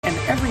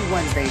every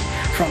Wednesday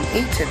from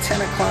 8 to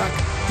 10 o'clock.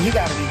 You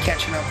got to be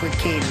catching up with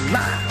Cayden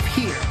live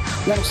here,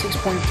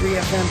 106.3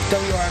 FM,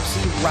 WRFC,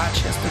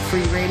 Rochester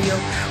Free Radio.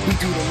 We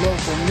do the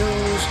local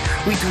news,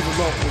 we do the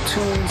local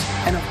tunes,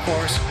 and of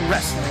course,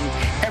 wrestling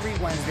every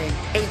Wednesday,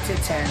 8 to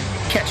 10,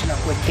 catching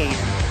up with Cayden,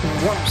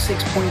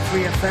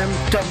 106.3 FM,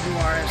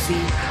 WRFC,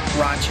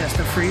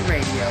 Rochester Free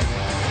Radio.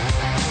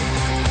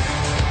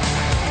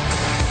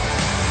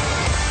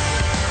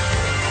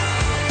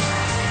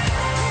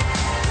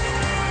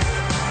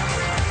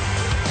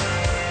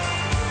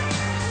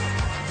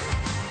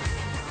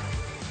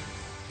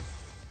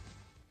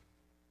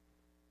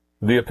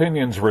 The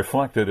opinions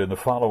reflected in the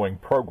following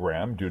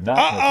program do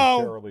not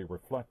necessarily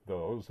reflect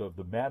those of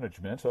the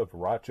management of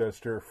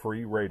Rochester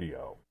Free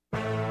Radio.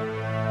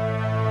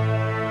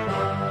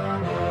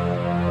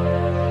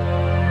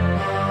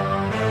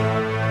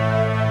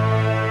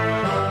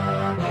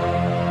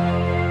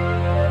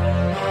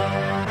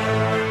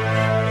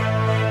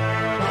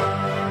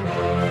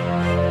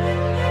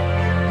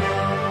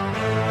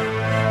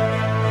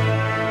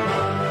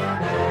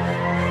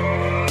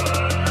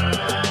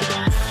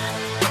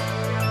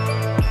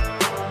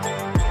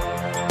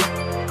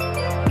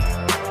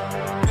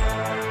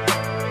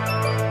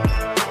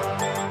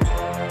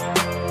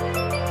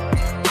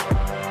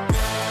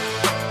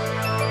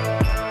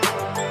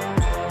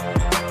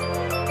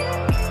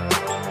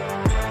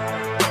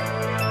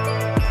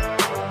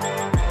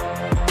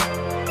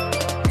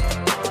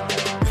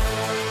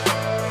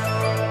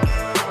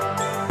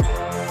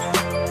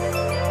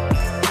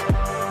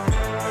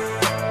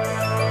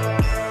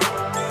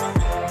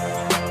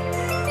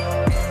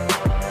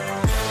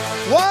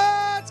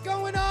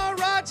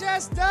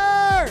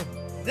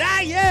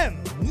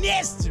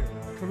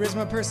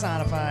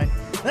 Personified.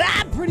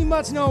 I pretty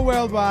much know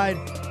worldwide.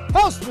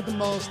 Host with the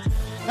most.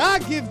 I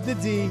give the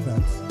D.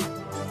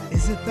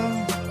 Is it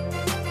though?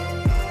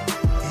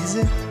 Is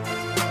it?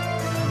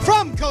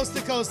 From coast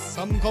to coast.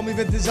 Some call me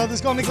vintage, others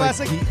call me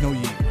classic. Like yeet, no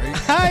yeet,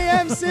 right? I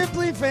am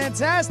simply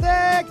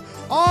fantastic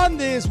on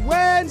this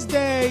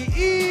Wednesday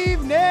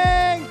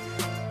evening.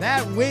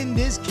 That wind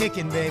is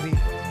kicking, baby.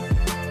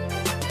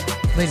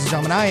 Ladies and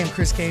gentlemen, I am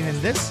Chris Cayden, and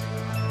this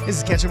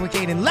is Catching with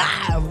Cayden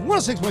live,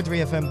 106.3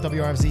 FM,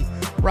 WRFZ,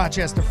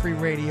 Rochester Free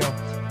Radio.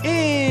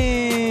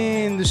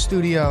 In the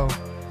studio,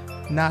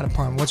 not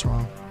apartment. What's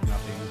wrong?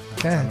 Nothing. I'm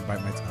trying to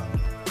bite my tongue.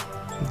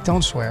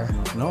 Don't swear.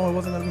 No, it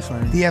wasn't going to be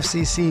swearing. The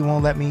FCC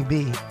won't let me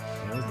be.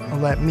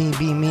 Won't let me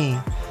be me.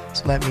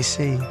 So let me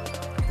see.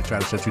 They try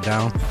to shut you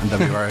down on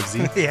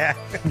WRFZ. Yeah.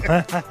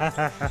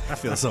 I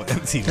feel so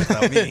empty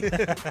without me.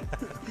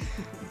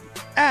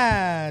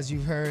 As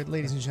you've heard,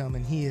 ladies and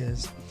gentlemen, he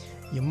is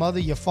your mother,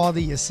 your father,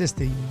 your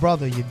sister, your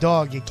brother, your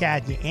dog, your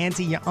cat, your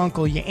auntie, your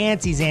uncle, your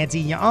auntie's auntie,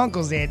 your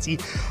uncle's auntie,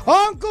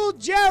 Uncle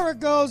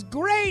Jericho's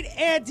great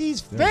auntie's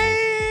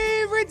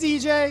favorite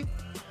DJ,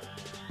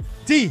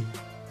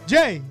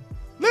 DJ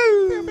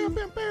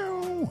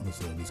Lou.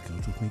 What's up, this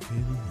coach with me,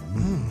 Cayden?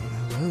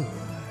 Hello.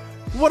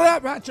 What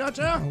up,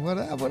 Rochester? What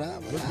up?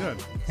 What's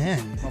good?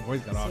 And My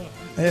voice got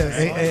off.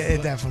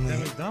 it definitely.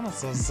 That McDonald's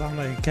sauce sound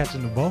like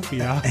catching the both of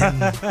y'all.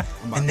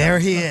 And there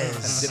he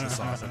is,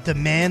 the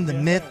man, the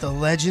myth, the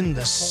legend,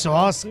 the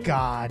sauce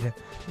god.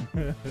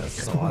 The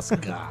sauce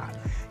god.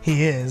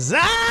 He is.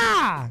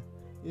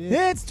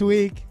 It's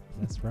Tweek.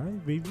 That's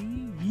right,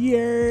 baby.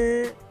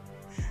 Yeah.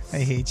 I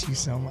hate you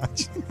so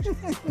much.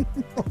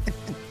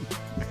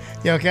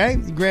 You okay?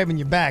 You grabbing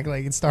your back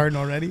like it's starting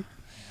already?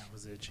 That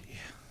was itchy.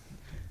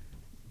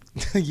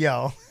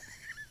 Yo,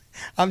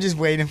 I'm just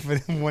waiting for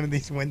one of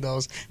these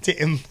windows to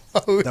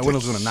implode. That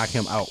window's going to knock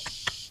him out.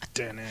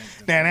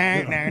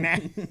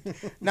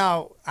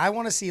 No, I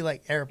want to see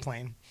like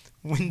airplane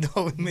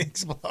window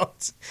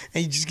explodes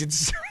and you just get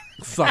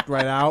Sucked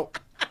right out.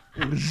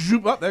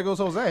 Zoop up. There goes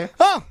Jose.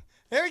 Oh,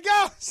 there he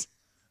goes.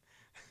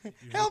 You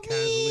Help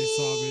casually me.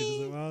 saw me. Just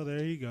like, well,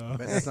 there you go.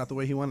 But that's not the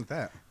way he wanted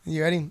that.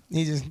 You ready?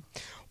 He just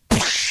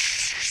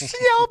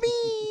help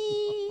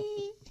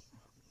me.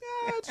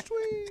 That's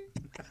Tweek.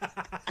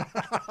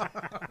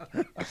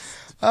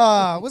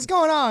 What's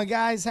going on,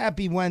 guys?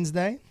 Happy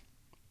Wednesday.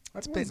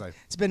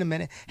 It's been a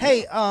minute.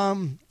 Hey, I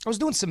was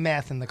doing some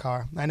math in the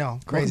car. I know,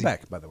 crazy.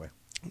 Welcome back, by the way.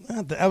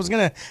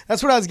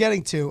 That's what I was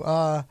getting to.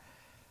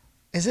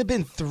 Has it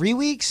been 3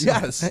 weeks?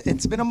 Yes.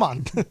 It's been a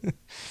month.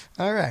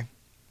 All right.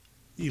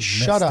 You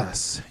Shut up.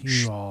 us.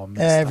 You all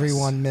missed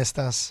Everyone missed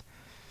us.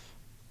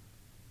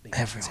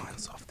 Everyone. Take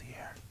us off the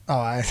air.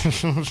 Oh,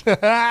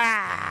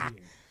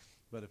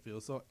 But it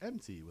feels so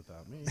empty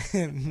without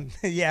me.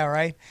 yeah,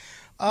 right.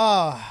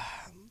 A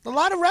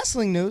lot of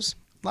wrestling news.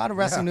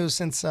 News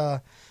since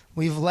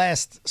we've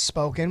last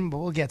spoken, but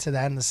we'll get to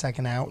that in the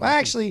second hour. Well,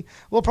 actually,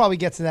 we'll probably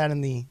get to that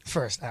in the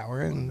first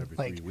hour in Every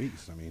like 3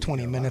 weeks. I mean,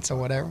 20 minutes or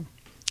whatever.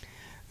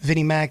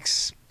 Vinnie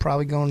Mac's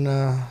probably going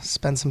to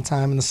spend some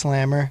time in the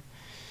Slammer.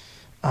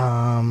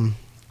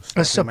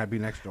 Stephanie might be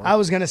next door. I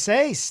was going to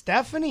say,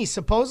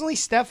 supposedly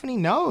Stephanie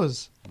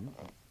knows.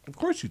 Of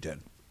course you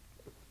did.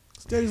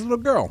 It's Daddy's little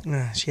girl.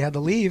 She had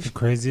to leave. The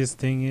craziest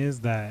thing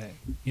is that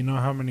you know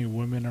how many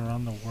women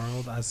around the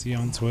world I see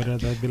on Twitter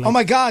that be like, Oh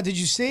my God, did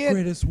you see it?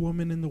 greatest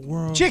woman in the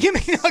world. Chicken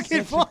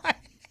McNugget fly.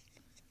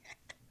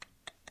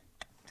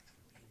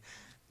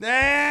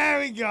 There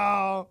we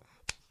go.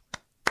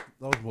 That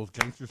was the most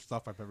gangster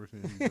stuff I've ever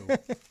seen him do.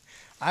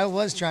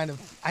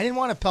 I didn't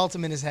want to pelt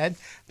him in his head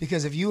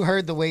because if you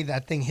heard the way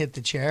that thing hit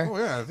the chair, Oh,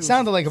 yeah. it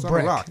sounded like a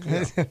brick. Rock,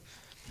 yeah.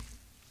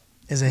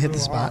 Does it hit the little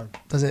spot? hard.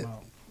 Does it?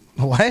 Wow.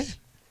 What?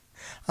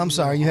 I'm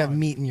sorry, you have hard.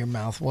 meat in your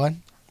mouth. What?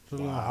 It's a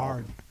little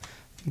hard.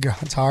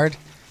 It's hard.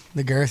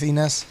 The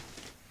girthiness.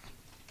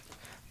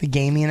 The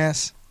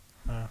gaminess.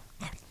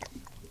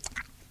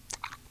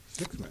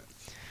 6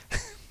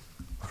 minutes.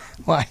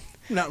 What?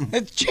 Nothing.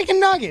 It's chicken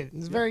nugget.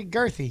 It's very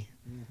girthy.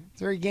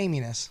 It's very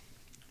gaminess.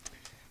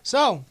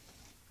 So,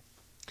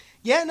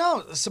 yeah,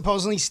 no.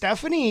 Supposedly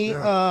Stephanie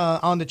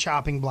on the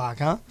chopping block,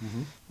 huh?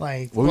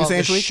 Like, What were you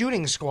saying, the Tweak?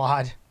 shooting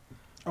squad.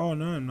 Oh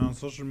no! And on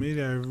social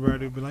media,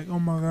 everybody would be like, "Oh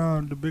my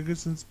God, the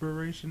biggest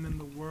inspiration in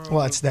the world."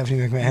 Well, it's Stephanie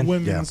McMahon.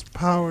 Women's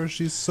power.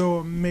 She's so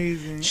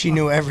amazing. She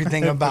knew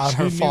everything about She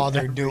her knew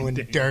father doing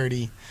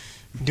everything.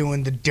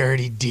 doing the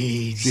dirty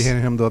deeds. She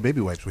handed him the baby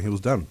wipes when he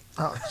was done.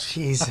 Oh,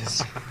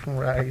 Jesus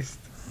Christ.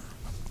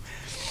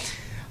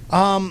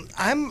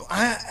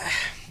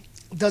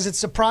 Does it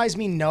surprise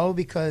me? No,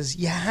 because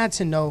you had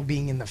to know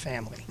being in the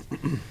family.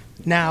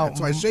 Now, That's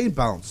why Shane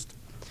bounced.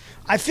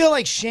 I feel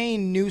like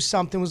Shane knew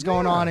something was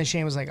going on, and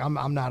Shane was like,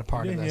 I'm not a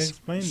part Yeah, of he this.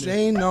 explained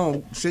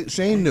it.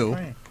 Shane knew.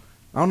 Right.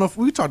 I don't know if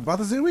we talked about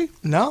this, did we?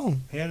 No.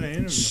 He had an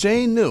interview.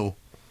 Shane knew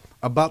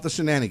about the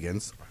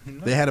shenanigans.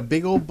 They had a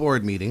big old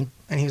board meeting.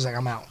 And he was like,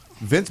 I'm out.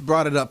 Vince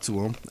brought it up to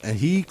him, and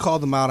he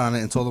called him out on it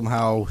and told him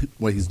how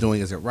what he's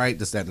doing isn't right,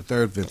 this, that, and the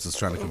third. Vince is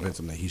trying to convince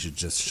him that he should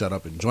just shut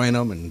up and join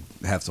them and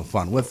have some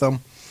fun with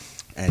them.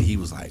 And he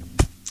was like,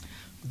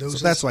 so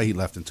that's why he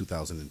left in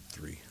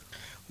 2003.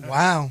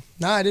 Wow.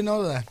 No, I didn't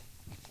know that.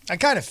 I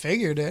kind of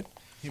figured it.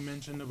 He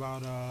mentioned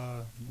about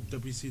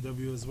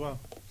WCW as well.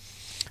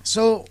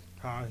 So,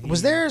 How he-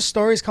 was there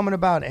stories coming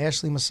about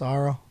Ashley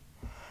Massaro?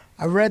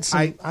 I read some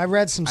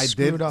I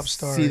screwed did up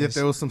stories. see that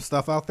there was some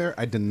stuff out there.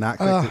 I did not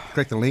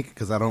click the link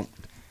because I don't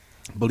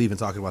believe in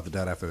talking about the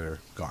dead after they're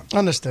gone.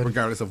 Understood.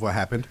 Regardless of what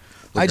happened,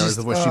 I regardless just,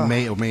 of what she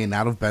may or may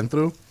not have been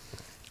through,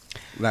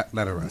 let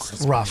her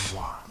rest. Rough.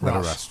 Let her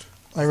Rough. rest.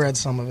 I read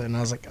some of it and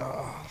I was like,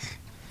 oh.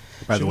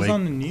 By She the was way,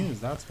 on the news.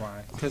 That's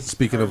why. Because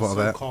Speaking of all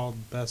that-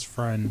 so-called best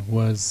friend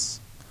was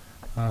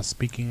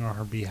speaking on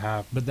her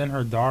behalf, but then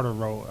her daughter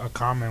wrote a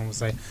comment and was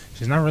like,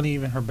 "She's not really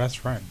even her best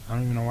friend. I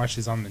don't even know why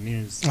she's on the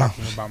news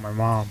talking about my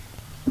mom."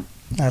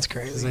 That's It's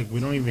crazy. like we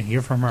don't even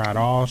hear from her at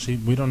all.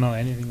 We don't know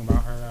anything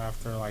about her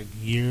after like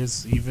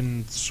years,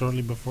 even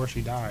shortly before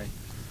she died.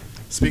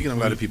 speaking of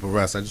letting people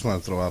rest, I just want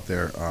to throw out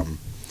there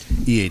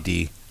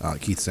EAD,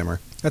 Keith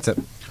Simmer. That's it.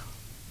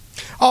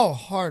 Oh,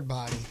 hard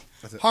body.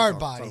 That's it. Hard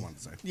That's all I body. wanted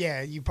to say.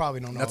 Yeah, you probably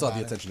don't know That's all about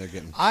the it. attention they're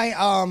getting I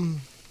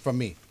from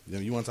me.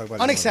 You want to talk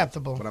about it?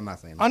 Unacceptable. But I'm not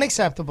saying that.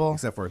 unacceptable.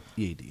 Except for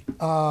EAD.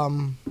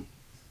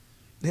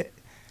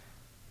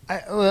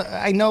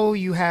 I know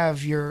you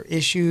have your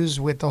issues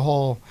with the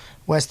whole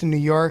Western New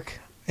York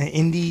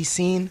indie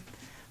scene,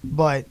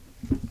 but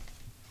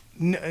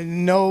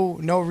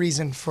no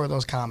reason for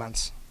those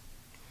comments.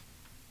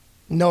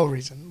 No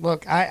reason.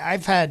 Look,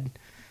 I've had.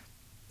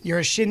 You're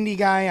a shindy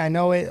guy. I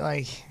know it.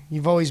 Like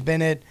you've always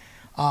been it.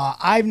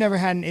 I've never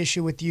had an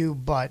issue with you,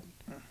 but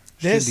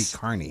this Shindy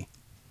Carney.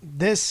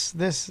 this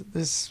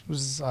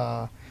was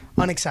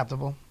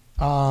unacceptable.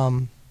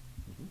 A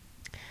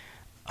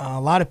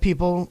lot of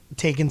people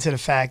take into the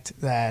fact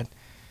that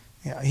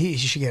he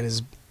should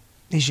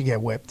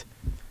get whipped.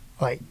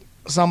 Like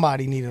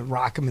somebody needed to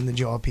rock him in the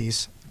jaw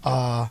piece.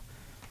 Yeah,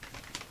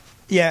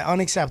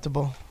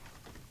 unacceptable.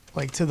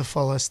 Like to the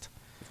fullest.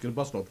 Let's get a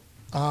bus load.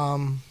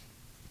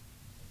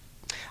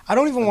 I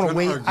don't even want to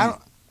trying to wait.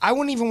 argue. I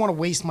wouldn't even want to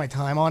waste my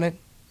time on it.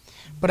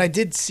 But I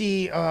did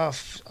see a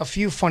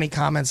few funny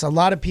comments. A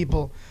lot of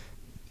people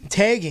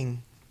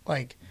tagging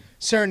like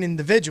certain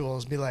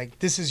individuals, be like,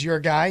 "This is your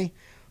guy,"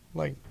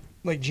 like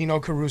Gino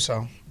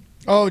Caruso.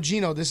 "Oh,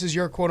 Gino, this is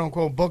your quote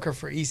unquote booker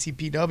for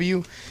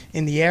ECPW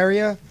in the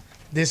area.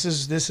 This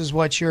is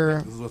what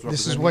you're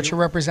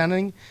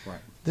representing. Right.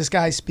 This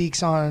guy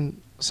speaks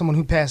on someone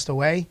who passed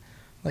away,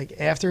 like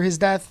after his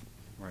death.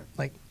 Right.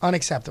 Like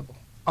unacceptable.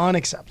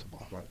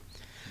 Unacceptable. Right.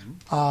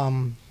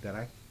 Did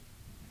I?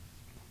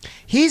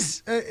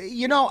 He's,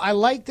 I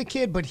like the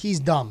kid, but he's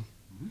dumb.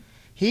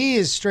 He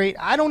is straight.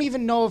 I don't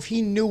even know if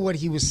he knew what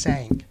he was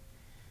saying.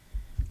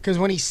 Because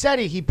when he said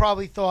it, he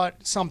probably thought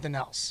something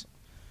else.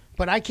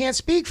 But I can't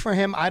speak for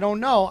him. I don't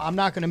know. I'm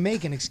not going to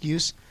make an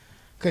excuse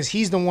because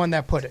he's the one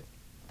that put it.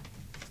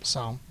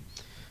 So,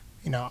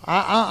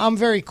 I'm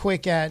very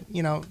quick at,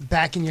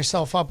 backing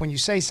yourself up when you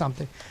say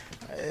something.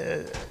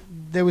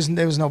 There was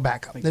no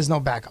backup. There's no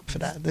backup for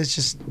that. There's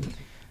just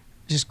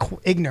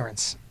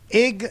ignorance.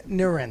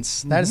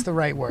 Ignorance. That is the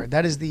right word.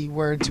 That is the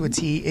word to a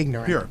T.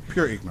 Ignorant.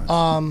 Pure ignorance.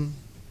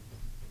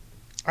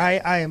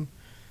 I am.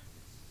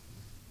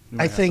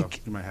 I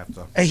think you might have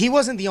to. he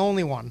wasn't the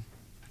only one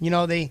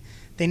They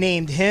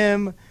named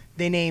him.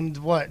 They named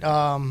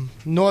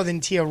Northern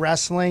Tier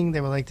Wrestling.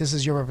 They were like, "This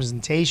is your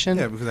representation."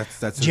 Yeah, because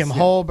that's Jim his,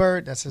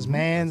 Holbert. That's his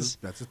man's.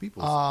 That's his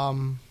people.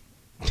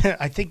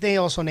 I think they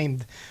also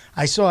named.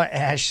 I saw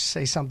Ash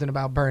say something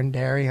about Burn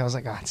Dairy. I was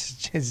like, "Oh,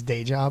 it's his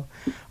day job."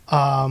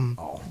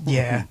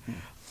 Yeah.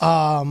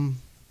 And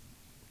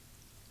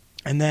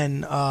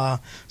then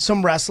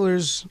some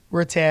wrestlers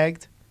were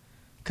tagged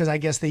because I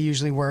guess they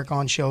usually work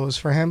on shows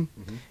for him,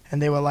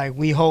 and they were like,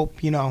 "We hope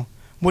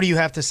what do you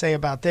have to say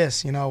about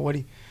this?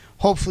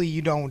 Hopefully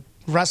you don't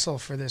wrestle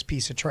for this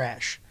piece of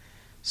trash."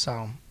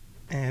 So,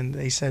 and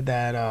they said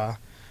that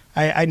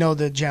I know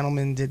the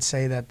gentleman did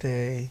say that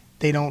they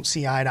don't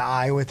see eye to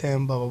eye with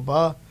him, blah blah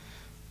blah.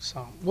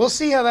 So we'll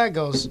see how that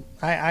goes.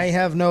 I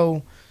have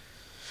no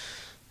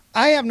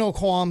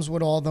qualms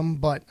with all of them,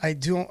 but I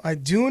do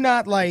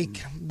not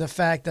like the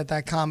fact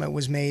that comment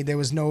was made. It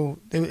was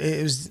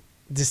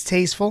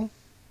distasteful.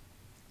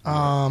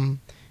 It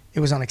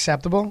was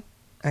unacceptable,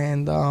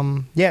 and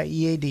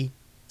EAD.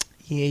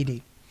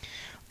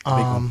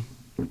 Yeah,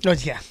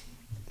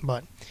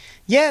 but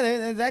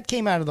yeah, that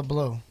came out of the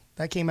blue.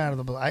 I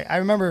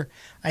remember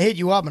I hit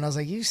you up and I was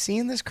like, "You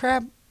seeing this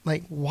crap?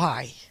 Like,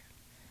 why?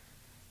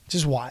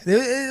 Just why?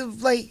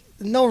 Like,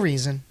 no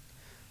reason."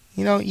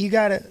 You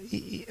got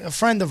a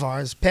friend of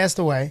ours passed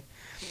away.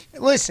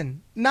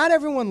 Listen, not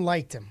everyone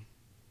liked him,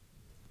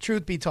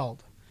 truth be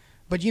told.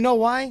 But you know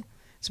why?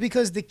 It's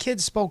because the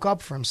kid spoke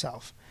up for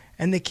himself.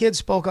 And the kid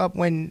spoke up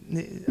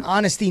when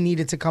honesty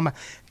needed to come out.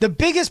 The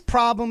biggest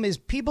problem is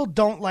people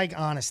don't like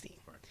honesty.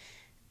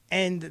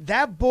 And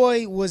that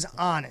boy was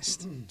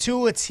honest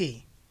to a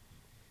T.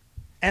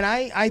 And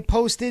I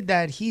posted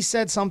that he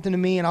said something to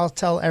me, and I'll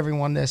tell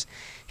everyone this.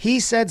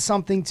 He said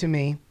something to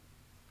me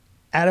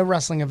at a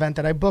wrestling event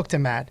that I booked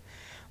him at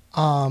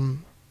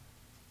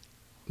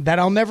that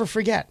I'll never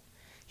forget.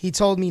 He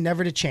told me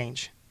never to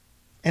change.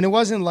 And it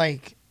wasn't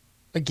like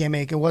a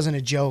gimmick. It wasn't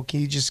a joke.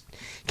 He just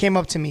came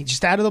up to me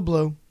just out of the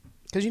blue,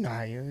 because you know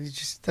how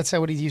that's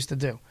what he used to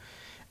do.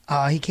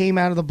 He came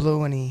out of the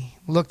blue and he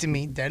looked at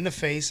me dead in the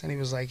face and he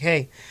was like,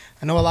 "Hey,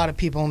 I know a lot of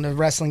people in the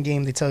wrestling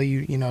game, they tell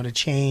you, to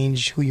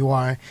change who you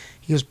are."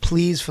 He goes,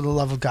 "Please, for the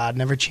love of God,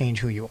 never change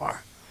who you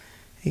are."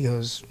 He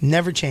goes,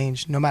 "Never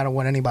change, no matter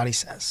what anybody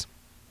says."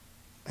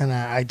 And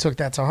I took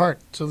that to heart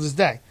to this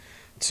day.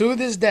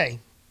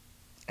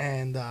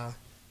 And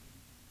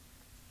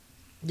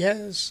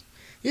yes,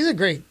 these are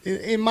great.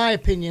 In my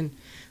opinion,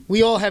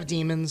 we all have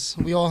demons.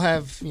 We all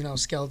have,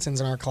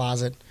 skeletons in our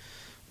closet,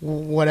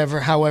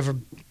 however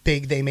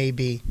big they may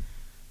be.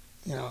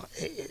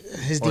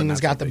 His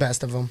demons got the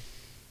best of him.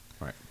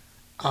 Right.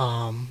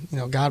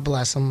 God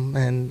bless him,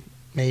 and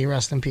may he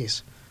rest in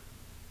peace.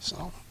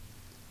 So,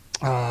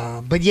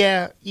 but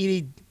yeah,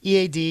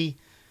 EAD,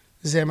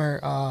 Zimmer,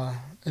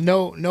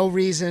 no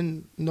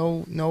reason,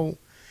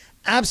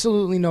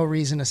 absolutely no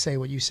reason to say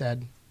what you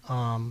said.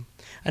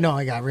 I know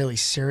I got really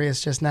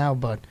serious just now,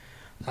 but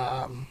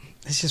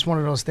it's just one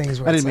of those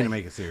things where I didn't mean to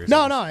make it serious.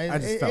 No, I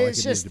just felt like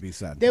it needed to be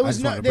said. There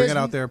was to bring it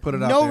out there, put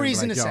it out there. No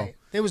reason to say it.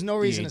 There was no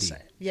reason to say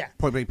it. Yeah.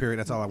 Point blank period.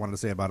 That's all I wanted to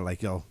say about it.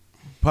 Like,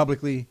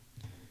 publicly,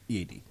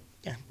 EAD.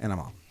 Yeah. And I'm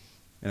out.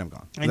 And I'm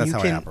gone. And that's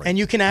how I operate. And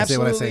you can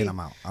absolutely I say what I say and I'm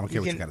out. I don't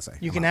care what you got to say.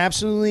 You can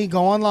absolutely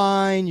go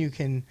online. You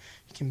can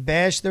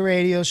bash the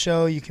radio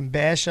show. You can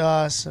bash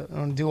us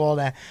and do all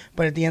that.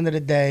 But at the end of the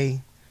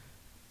day,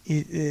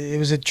 it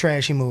was a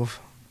trashy move.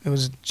 It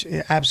was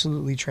an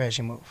absolutely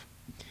trashy move.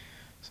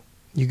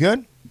 You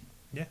good?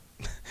 Yeah.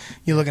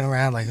 You're looking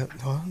around like,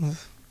 what?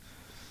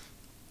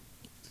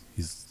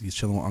 He's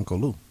chilling with Uncle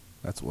Lou.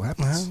 That's what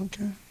happens.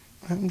 Okay.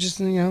 I'm just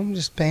trying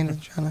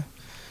to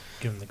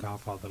give him the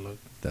Godfather look.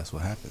 That's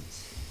what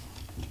happens.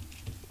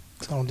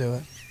 Don't do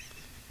it.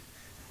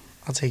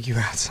 I'll take you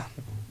out, son.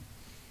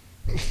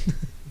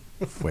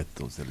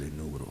 Fuertos de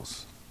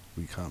números.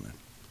 We coming.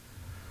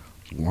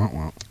 Womp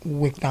womp.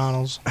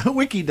 McDonald's.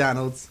 Wiki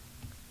Donald's.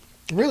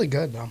 Really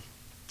good, though.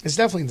 It's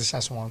definitely the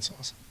Szechuan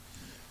sauce.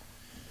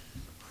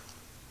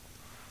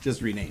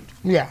 Just renamed.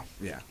 Yeah.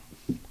 Yeah.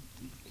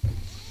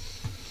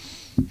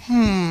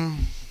 The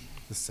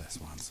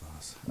Szechuan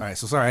sauce. All right,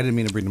 so sorry, I didn't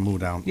mean to bring the mood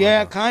down.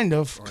 Yeah, kind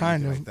of.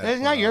 Like that,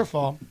 It's not your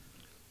fault.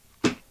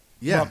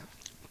 Yeah.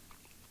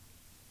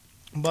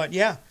 But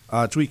yeah.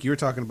 Tweak, you were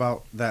talking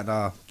about that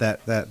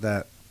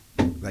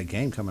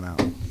game coming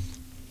out.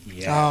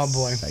 Yes. Oh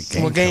boy.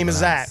 What game is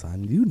that?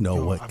 Son. You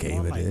know what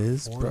game it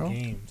is, 4 bro.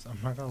 games. I'm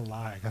not gonna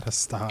lie, I gotta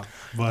stop.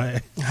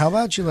 But how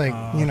about you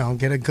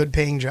get a good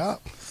paying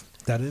job?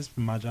 That is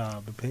my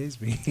job. It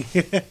pays me.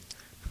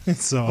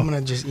 So I'm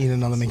gonna just eat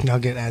another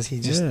McNugget as he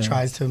just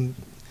tries to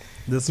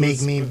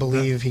make me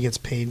believe he gets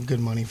paid good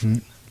money for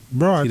it.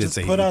 Bro, I just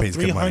put out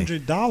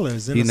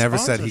 $300 in He never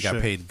said he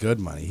got paid good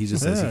money. He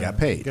just says he got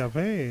paid. He got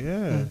paid,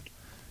 yeah.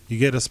 You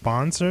get a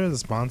sponsor. The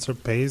sponsor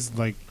pays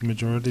like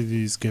majority of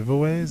these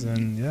giveaways,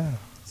 and yeah.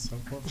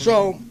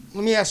 So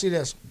let me ask you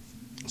this.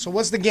 So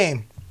what's the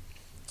game?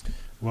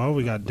 Well,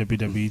 we got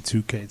WWE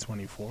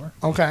 2K24.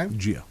 Okay.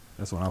 Yeah,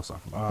 that's what I was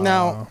talking about.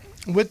 Now,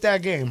 with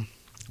that game,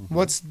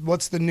 what's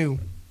the new?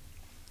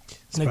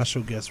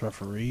 Special guest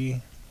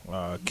referee.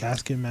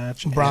 casket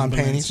match, Bra and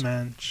ambulance panties?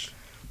 match.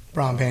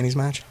 Bra and panties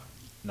match.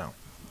 No.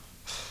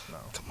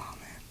 Come on,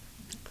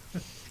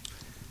 man.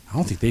 I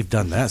don't think they've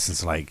done that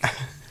since like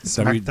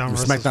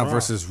SmackDown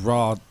versus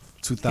Raw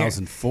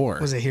 2004.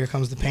 Was it Here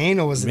Comes the Pain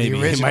or was it Maybe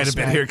the original? it might have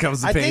been Here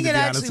Comes the Pain. I think to it be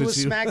honest actually with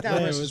was you. SmackDown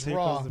versus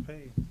Raw.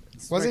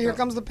 Was it Here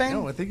Comes the Pain?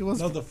 No, I think it was.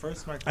 No, the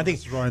first SmackDown. I think.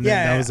 was Raw, and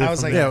Yeah, that was it. I was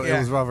from like, there. Yeah, it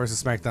was Raw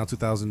versus SmackDown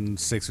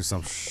 2006 or some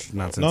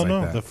nonsense no,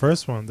 like that. the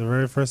first one, the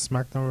very first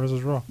SmackDown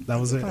versus Raw. That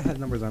was it. I had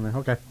numbers on there.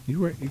 Okay,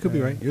 you could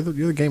be right. You're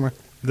the gamer.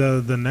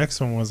 The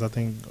next one was I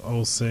think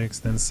 06,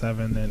 then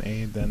 7, then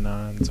 8, then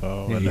 9,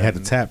 12. Yeah, and you had to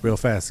then- tap real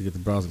fast to get the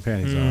bras and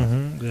panties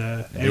on.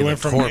 Yeah, And it it went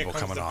looked from horrible Here Comes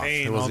coming the off.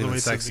 Pain It all wasn't the even way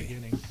sexy. to the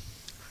beginning.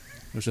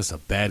 It was just a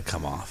bad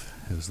come off.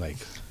 It was like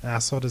I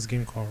saw this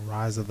game called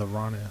Rise of the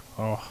Ronin.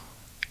 Oh,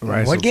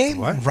 What game?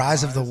 What?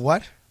 Rise of the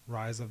what?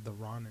 Rise of the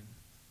Ronin.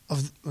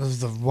 Of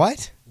the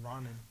what?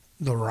 Ronin.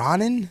 The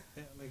Ronin?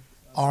 Yeah, like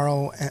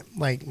R-O-N,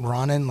 like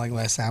Ronin, like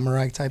Last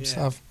Samurai type Yeah.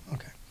 stuff?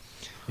 Okay.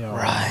 yeah,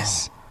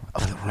 Rise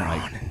of the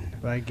Ronin.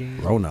 that game.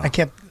 Rona. I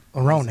kept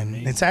Ronin.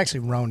 amazing. It's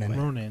actually Ronin.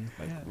 Ronin.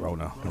 Like Yeah,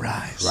 Rona.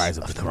 Rise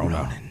of the Ronin.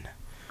 Rona.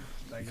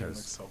 that game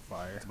looks so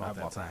fire. It's about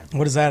that time.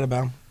 What is that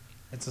about?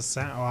 It's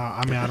a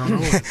I mean, I don't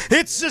know.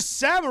 It's a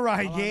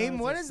samurai All I know game. is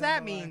What a does that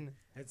samurai. mean?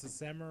 It's a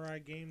samurai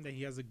game that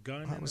he has a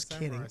gun I and was a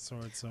samurai kidding.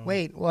 sword. So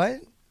Wait,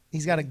 what?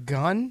 He's got a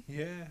gun?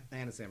 yeah.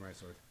 And a samurai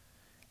sword.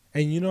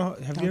 And you know,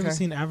 have you ever Okay.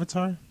 seen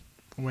Avatar?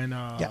 When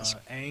Yes.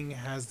 Aang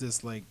has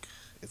this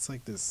it's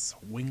like this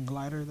wing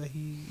glider that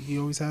he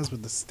always has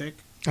with the stick.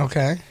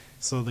 Okay.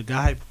 So the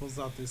guy pulls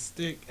out this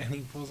stick and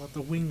he pulls out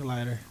the wing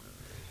glider,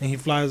 and he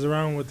flies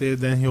around with it.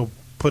 Then he'll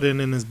put it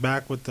in his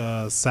back with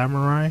the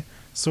samurai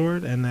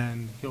sword, and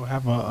then he'll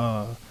have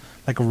a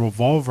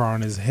revolver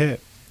on his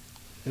hip.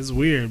 It's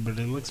weird, but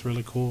it looks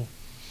really cool.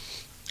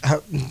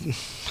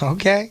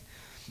 Okay.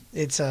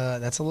 It's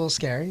that's a little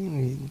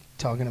scary.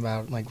 Talking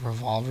about like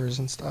revolvers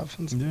and stuff.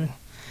 And Yeah,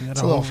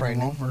 It's a little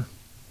frightening.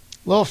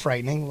 Little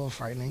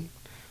frightening.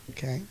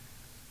 Okay.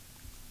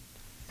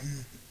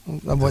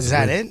 Was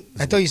that it?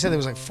 I thought you said there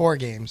was like 4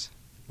 games.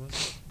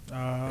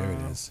 There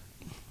it is.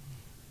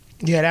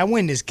 Yeah, that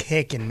wind is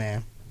kicking,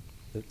 man.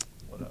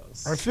 What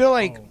else? I feel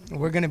like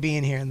we're gonna be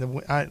in here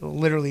and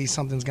literally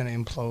something's gonna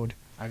implode.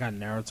 I got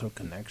Naruto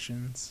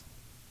Connections.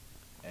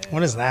 And,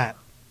 What is that?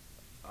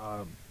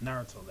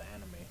 Naruto the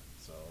anime.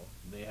 So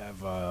they have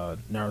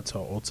Naruto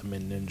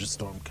Ultimate Ninja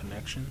Storm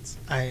Connections.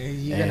 You're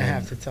gonna And-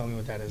 have to tell me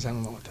what that is. I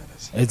don't know what that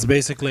is. It's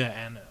basically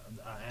an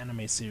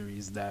anime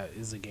series that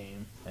is a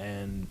game,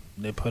 and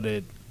they put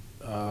it.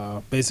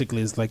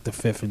 Basically, it's like the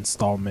 5th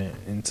installment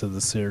into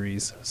the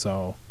series.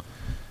 So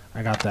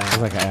I got that. It's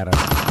like an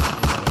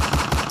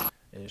add-on.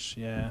 Ish,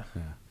 yeah.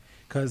 Yeah.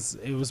 Because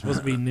it was supposed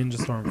to be Ninja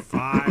Storm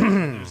 5.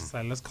 And it was just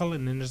like, let's call it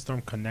Ninja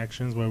Storm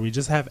Connections, where we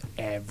just have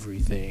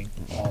everything.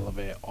 All of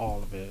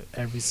it.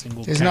 Every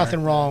single There's character.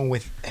 nothing wrong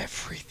with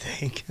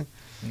everything.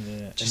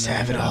 Yeah. Just And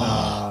then have it I got,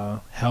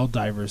 all.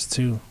 Helldivers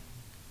 2.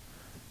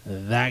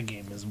 That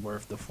game is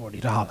worth the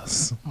 $40.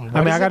 What I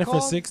mean, is I got it it for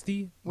called?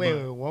 60.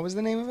 Wait, what was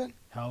the name of it?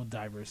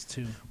 Helldivers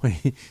 2.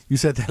 Wait, you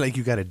said that like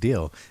you got a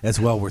deal. That's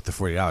well worth the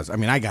 $40. I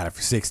mean, I got it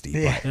for 60.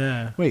 Yeah. But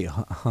Yeah. wait,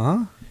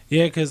 huh?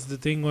 Yeah, because the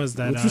thing was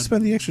that What'd you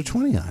spend the extra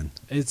 20 on?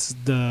 it's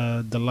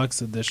the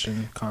deluxe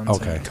edition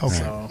content. Okay.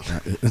 So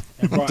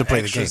it brought To play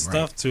the extra game,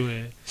 right? stuff to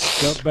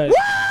it. But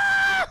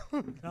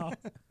no.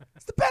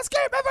 It's the best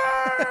game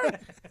ever!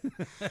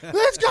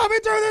 It's coming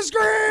through the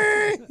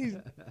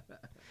screen!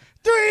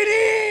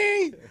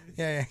 3D!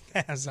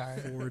 Yeah. Sorry.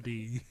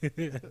 4D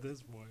at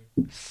this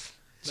point.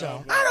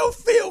 So, I don't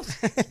feel.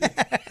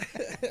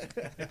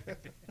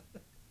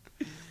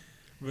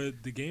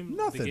 But the game,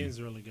 Nothing. the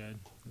game's really good.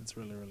 It's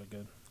really, really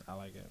good. I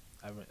like it.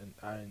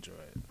 I enjoy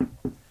it.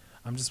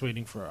 I'm just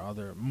waiting for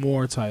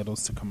more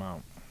titles to come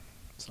out.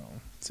 So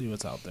see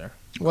what's out there.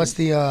 what's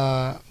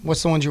the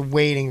ones you're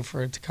waiting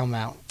for it to come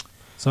out?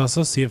 So I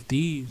saw Sea of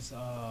Thieves,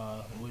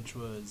 which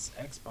was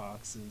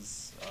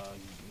Xbox's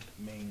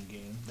main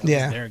game. That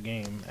Yeah. was their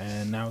game,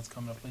 and now it's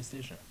coming to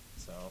PlayStation.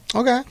 So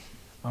Okay.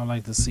 I'd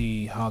like to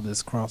see how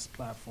this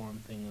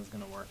cross-platform thing is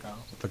gonna work out.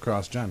 The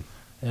cross-gen.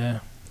 Yeah.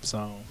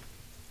 So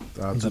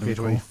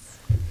 2K20.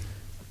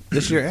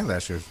 This year and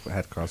last year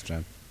had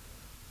cross-gen.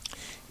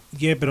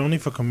 yeah, but only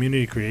for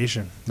community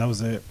creation. That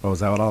was it. Oh, is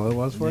that what all it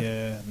was for?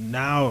 Yeah.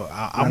 Now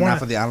I Not want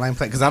for the online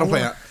play, because I don't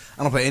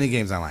play any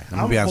games online. I'm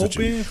gonna be honest with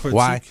hoping you. for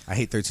Why? I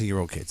hate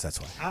 13-year-old kids. That's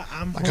why.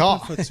 I'm Like,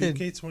 hoping oh. for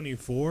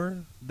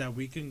 2K24 that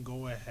we can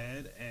go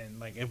ahead and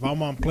like if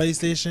I'm on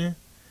PlayStation and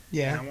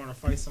Yeah. I want to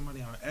fight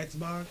somebody on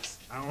Xbox,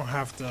 I don't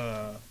have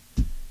to,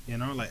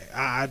 like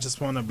I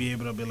just want to be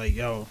able to be like,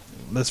 yo,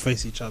 let's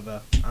face each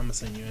other. I'm gonna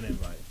send you an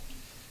invite.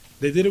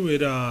 They did it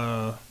with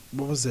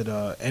what was it?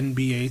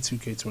 NBA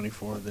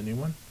 2K24, the new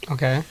one,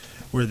 Okay.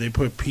 where they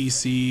put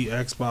PC,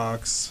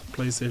 Xbox,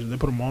 PlayStation. They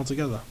put them all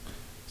together.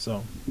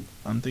 So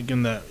I'm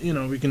thinking that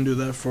we can do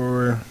that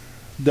for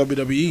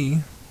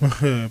WWE.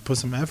 Put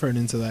some effort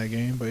into that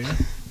game, but yeah.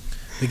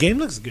 The game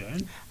looks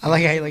good. I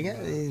like how you like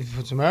it.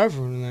 Put some effort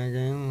in that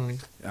game.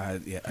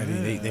 Like, Yeah, I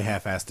mean they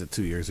half-assed it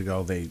 2 years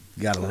ago. They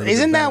got a little.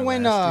 Isn't bit that better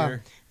when? last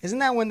year. Isn't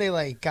that when they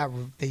like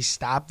they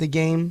stopped the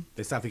game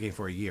They stopped the game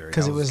for a year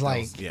because it was that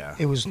like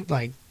it was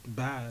like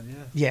Bad, yeah.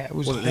 yeah it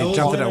was. Well, they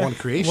jumped to that one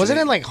creation. Wasn't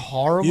it like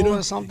horrible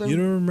or something? You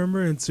don't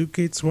remember in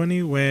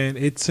 2K20 when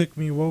it took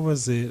me, what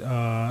was it,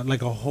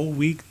 like a whole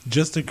week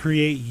just to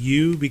create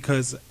you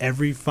because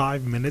every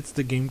 5 minutes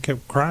the game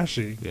kept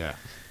crashing. Yeah.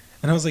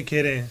 And I was like,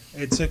 kidding.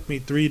 It took me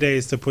 3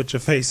 days to put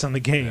your face on the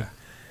game. Yeah,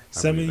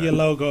 Send me your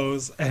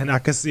logos, and I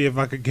could see if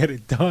I could get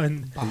it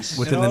done.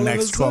 Within the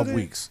next 12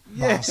 weeks.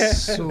 Yeah.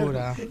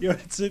 Basura. Yo,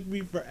 it took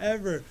me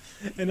forever.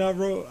 And I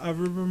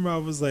remember I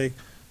was like,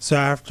 so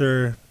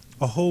after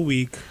a whole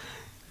week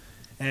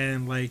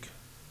and like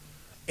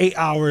 8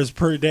 hours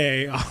per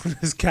day on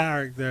this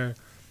character,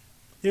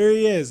 here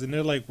he is. And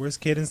they're like, where's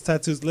Cayden's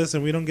tattoos?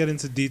 Listen, we don't get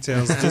into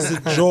details. Just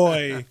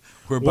enjoy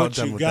We're about what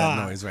done you with got.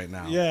 that noise right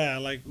now. Yeah,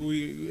 like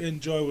we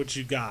enjoy what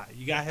you got.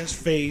 You got his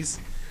face,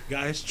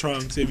 got his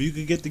trunks. If you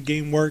could get the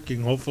game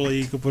working,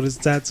 hopefully he could put his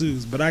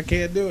tattoos. But I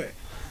can't do it.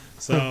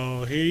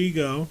 So here you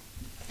go.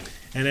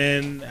 And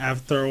then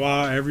after a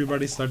while,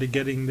 everybody started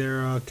getting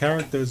their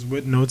characters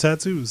with no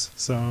tattoos.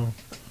 So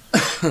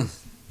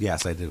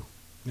Yes, I do.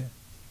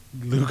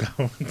 Luke got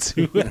one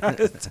too without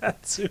his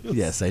tattoos.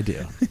 Yes, I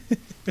do.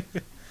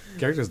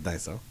 Character's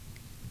nice though.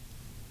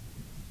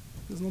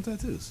 There's no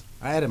tattoos.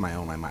 I added my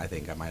own. I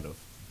think I might have.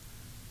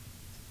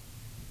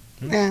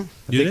 Yeah.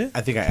 You did?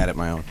 I think I added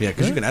my own. Yeah,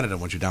 because you can edit them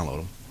once you download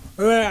them.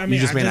 Well, I mean, You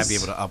just may not be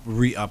able to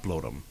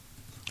re-upload them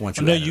once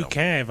you. No, edit you them.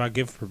 can if I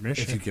give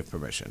permission. If you give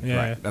permission.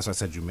 Yeah. Right. That's why I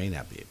said you may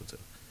not be able to.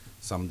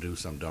 Some do,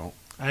 some don't.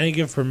 I didn't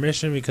give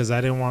permission because I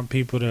didn't want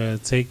people to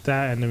take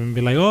that and then be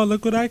like, "Oh,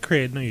 look what I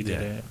created." No, you Yeah.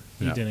 didn't.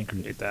 You No. didn't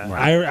create that.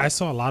 Right. I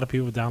saw a lot of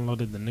people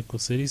downloaded the Nickel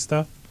City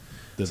stuff,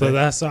 Did so they?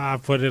 that's why I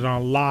put it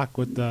on lock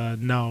with the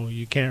no.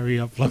 You can't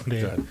re-upload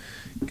it Good.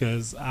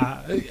 because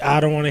I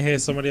don't want to hear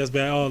somebody else be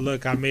like, "Oh,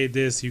 look, I made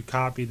this. You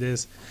copied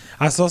this."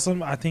 I saw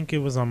some. I think it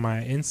was on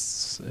my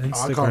Instagram.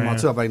 I call them out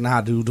too. I'm like,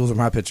 nah, dude, those are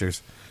my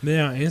pictures.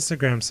 Yeah, on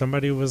Instagram,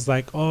 somebody was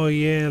like, "Oh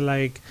yeah,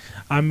 like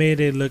I made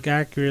it look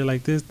accurate,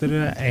 like this,"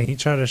 and he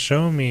tried to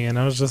show me, and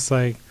I was just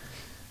like,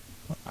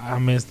 "I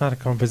mean, it's not a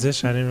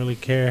competition. I didn't really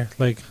care.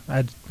 Like,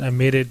 I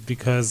made it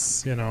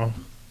because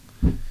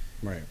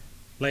Right.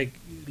 like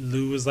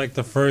Lou was like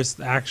the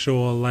first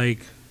actual like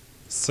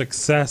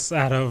success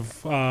out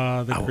of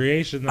the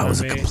creation that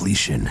I made.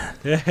 completion.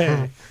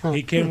 Yeah,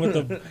 he came with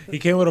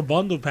a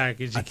bundle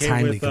package. He A came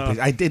timely with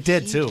completion. I did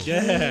too.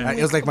 Yeah.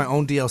 It was like my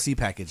own DLC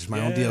package, my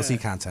own Yeah. DLC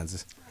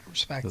contents.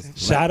 Respect it.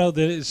 Shadow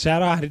did it.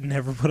 Shadow, I did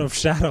never put up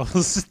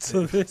shadows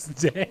to this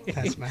day.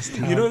 That's messed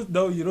up. You know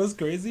what's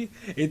crazy?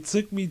 It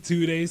took me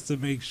 2 days to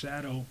make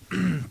Shadow,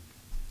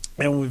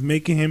 and with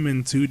making him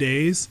in 2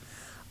 days,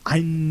 I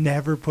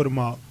never put him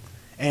up.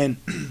 And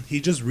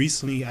he just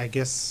recently, I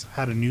guess,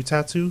 had a new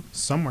tattoo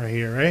somewhere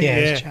here, right? Yeah,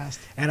 his chest.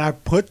 And I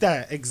put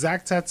that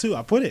exact tattoo.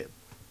 I put it,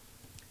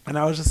 and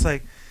I was just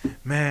like,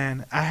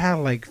 man, I had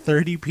like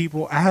 30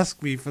 people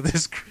ask me for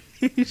this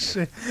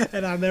creation,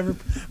 and I never.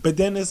 But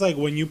then it's like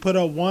when you put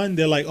up one,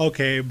 they're like,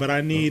 okay, but I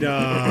need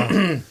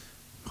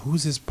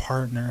who's his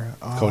partner?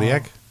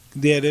 Kodiak?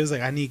 Yeah, it was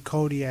like I need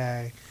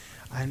Kodiak.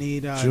 I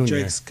need Junior.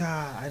 Drake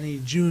Scott. I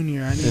need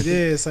Junior. I need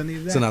this. I need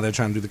that. So now they're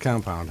trying to do the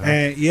compound, huh?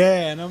 And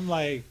yeah, and I'm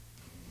like,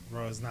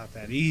 bro, it's not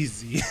that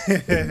easy.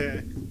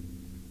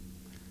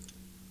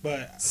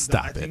 But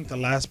Stop I it. think the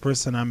last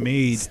person I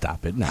made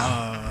Stop it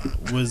now.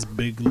 was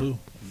Big Lou,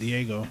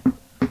 Diego.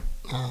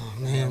 Oh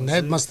man,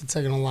 that must have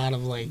taken a lot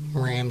of like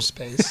RAM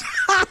space.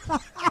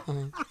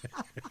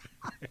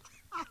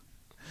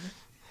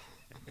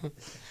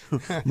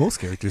 Most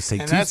characters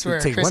take And two. that's where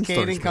take Chris one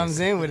storage Cayden comes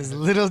space. in with his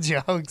little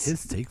jokes.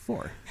 His take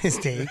 4. His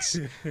takes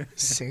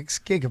 6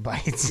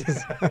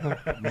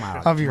 gigabytes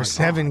My- of your my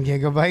 7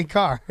 gigabyte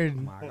card. God.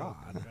 My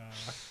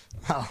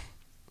God.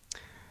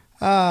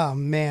 Oh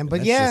man, but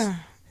That's yeah, just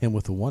him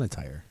with the one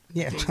attire.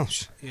 yeah.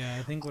 Yeah,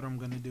 I think what I'm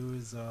gonna do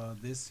is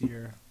this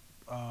year,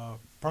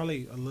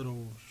 probably a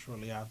little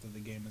shortly after the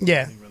game is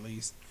Yeah. gonna be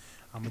released,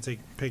 I'm gonna take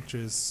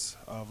pictures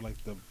of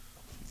like the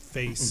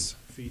face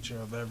feature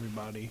of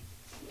everybody,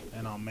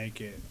 and I'll make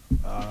it,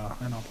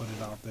 and I'll put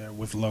it out there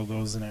with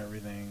logos and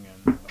everything,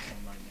 and the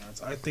whole 9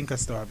 yards. I think I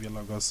still have your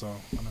logo, so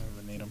I don't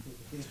even need them.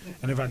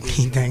 And if I do,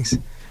 He thinks.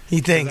 He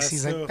thinks. I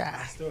He's still, like, I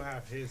ah. still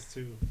have his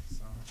too.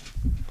 So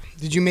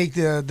Did you make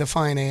the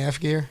Define AF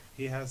gear?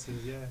 he has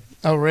his, yeah.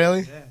 Oh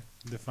really? Yeah,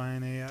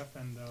 Define AF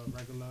and the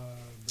regular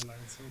Blind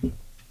Soldier.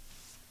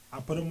 I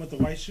put him with the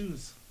white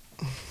shoes.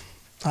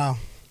 Oh,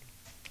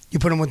 you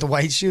put him with the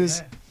white shoes?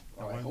 Yeah.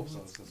 Oh, I hope so.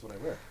 That's what I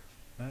wear.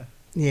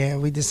 Yeah,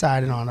 we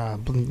decided on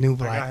new I got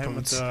black him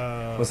with boots.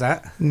 the. What's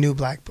that? New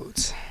black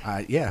boots.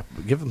 Yeah,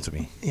 give them to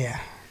me. Yeah,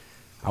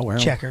 I'll wear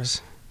them.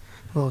 Checkers.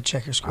 Little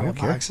checker square don't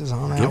care. boxes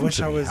on I Give it. 'em wish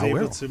to I me. was I able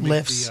will. to make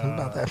Lifts, the,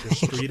 about that the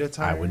street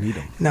attire. I would need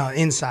them. No,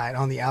 inside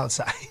on the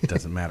outside. It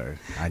doesn't matter.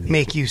 I need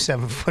Make you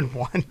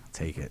 7'1".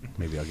 Take it.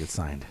 Maybe I'll get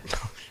signed.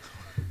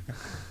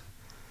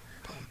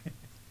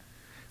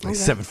 Like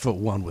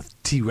 7'1"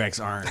 with T-Rex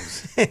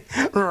arms.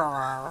 Can't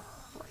grab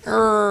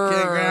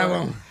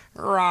him.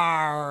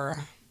 Well,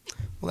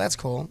 that's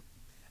cool.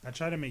 I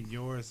tried to make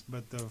yours,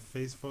 but the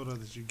face photo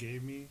that you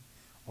gave me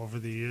over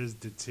the years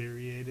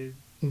deteriorated.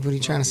 What are you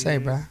trying to say,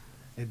 bro?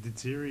 It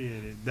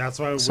deteriorated. That's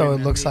why. So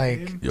it looks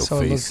like your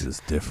face is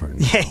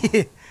different.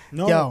 Yeah.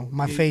 No, yo,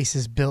 my face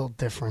is built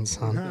different,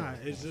 son. Nah,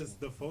 it's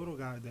just the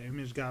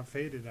image got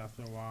faded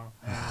after a while.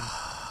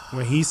 And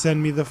when he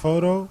sent me the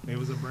photo, it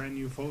was a brand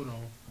new photo.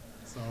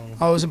 So.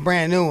 Oh, it was a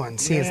brand new one.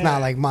 See, it's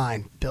not like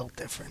mine. Built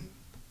different.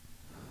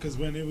 Because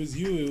when it was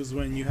you, it was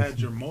when you had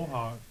your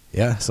mohawk.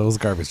 Yeah, so those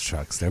garbage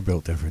trucks, they're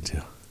built different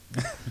too.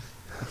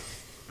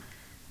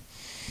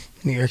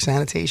 New York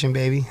sanitation,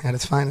 baby, at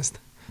its finest.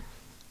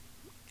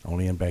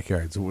 Only in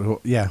backyards.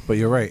 Yeah, but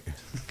you're right.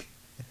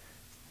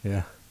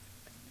 Yeah.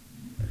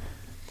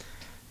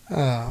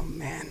 Oh,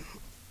 man.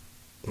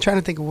 I'm trying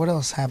to think of what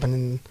else happened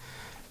in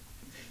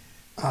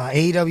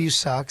AEW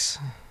sucks.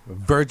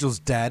 Virgil's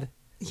dead.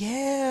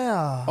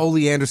 Yeah.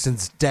 Ole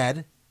Anderson's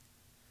dead.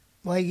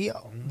 Like,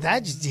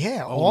 that's,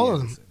 all of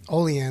them.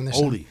 Ole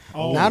Anderson.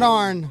 Ole. Not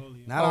Arn.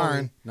 Not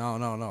Arn.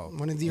 No.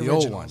 One of the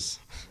originals.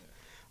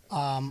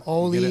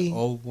 Ole.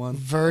 Old one.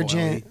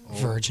 Virgin.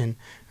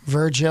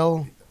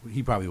 Virgil.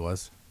 He probably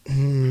was.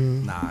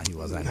 Nah, he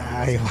wasn't.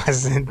 He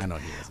wasn't. I know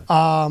he wasn't.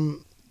 I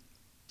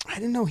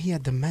didn't know he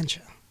had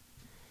dementia.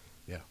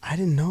 Yeah. I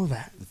didn't know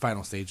that. The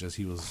final stages,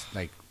 he was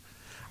like,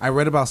 I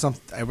read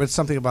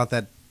something about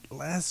that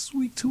last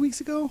week, 2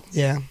 weeks ago.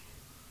 Yeah.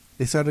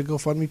 They started a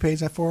GoFundMe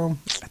page for him.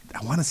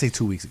 I want to say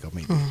 2 weeks ago,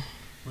 maybe.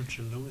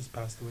 Richard Lewis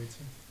passed away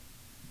too.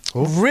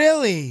 Oh,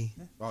 really?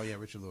 Oh yeah,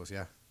 Richard Lewis.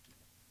 Yeah.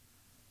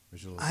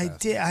 Richard Lewis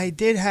I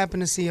did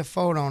happen to see a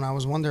photo, and I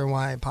was wondering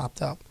why it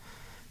popped up.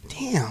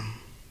 Damn.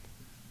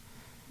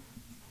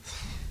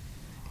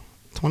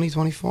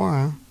 2024,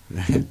 huh?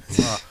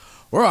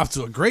 We're off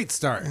to a great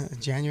start.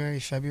 January,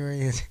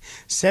 February,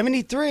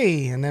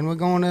 73, and then we're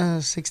going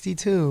to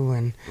 62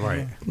 and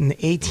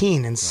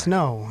 18 and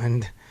snow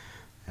and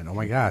oh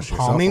my gosh,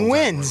 palming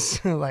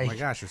winds. Like, oh my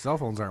gosh, your cell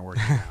phones aren't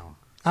working now.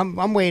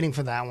 I'm waiting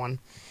for that one.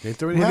 We're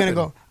gonna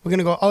go.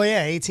 Oh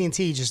yeah,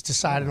 AT&T just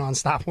decided on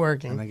stop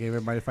working. And they gave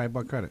everybody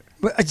 $5 credit.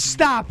 But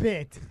stop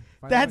it.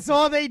 That's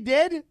all they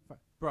did.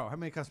 Bro, how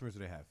many customers do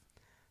they have?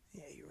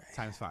 Yeah, you're right.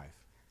 Times 5.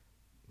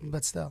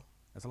 But still,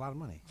 that's a lot of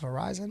money.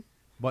 Verizon.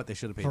 But they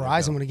should have paid.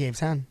 Verizon would have gave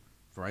 10.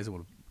 Verizon would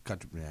have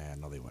cut. Yeah,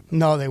 no, they wouldn't.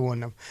 No, they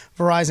wouldn't have.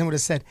 Verizon would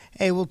have said,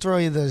 "Hey, we'll throw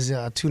you those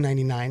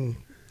 $2.99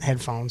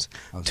 headphones,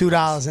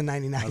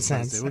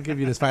 $2.99. We'll give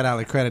you this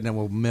 $5 credit, and then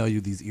we'll mail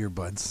you these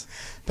earbuds.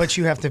 But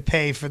you have to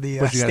pay for the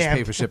but you stamp. Guys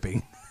pay for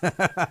shipping.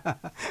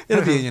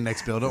 It'll be in your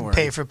next bill. Don't worry.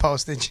 Pay for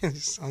postage.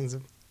 Sons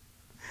of.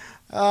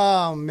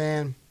 Oh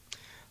man.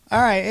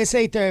 All right, it's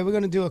 8:30. We're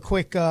gonna do a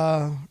quick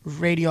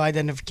radio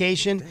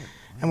identification,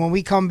 and when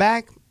we come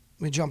back,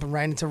 we're jumping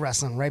right into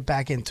wrestling, right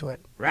back into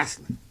it.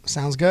 Wrestling.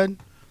 Sounds good?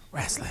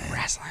 Wrestling.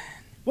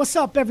 What's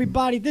up,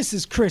 everybody? This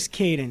is Chris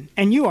Cayden,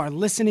 and you are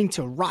listening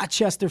to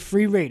Rochester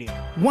Free Radio,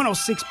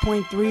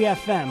 106.3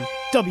 FM,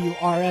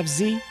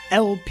 WRFZ,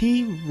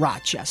 LP,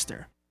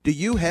 Rochester. Do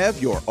you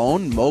have your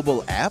own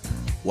mobile app?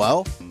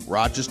 Well,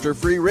 Rochester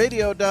Free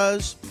Radio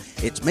does.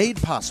 It's made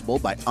possible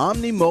by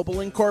Omni Mobile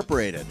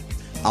Incorporated.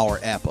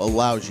 Our app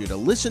allows you to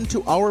listen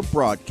to our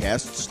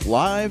broadcasts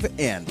live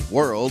and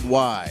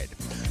worldwide.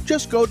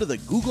 Just go to the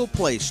Google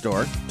Play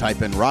Store,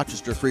 type in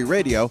Rochester Free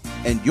Radio,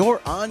 and you're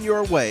on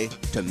your way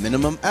to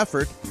minimum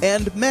effort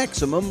and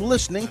maximum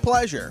listening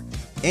pleasure.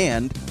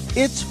 And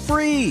it's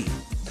free.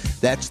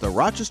 That's the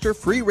Rochester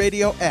Free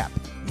Radio app,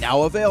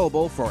 now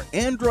available for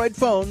Android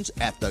phones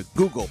at the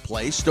Google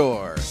Play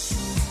Store.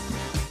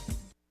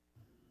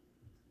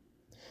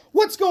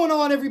 What's going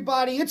on,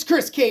 everybody? It's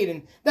Chris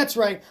Cayden. That's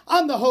right,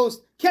 I'm the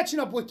host, Catching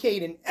Up with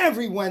Cayden,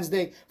 every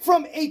Wednesday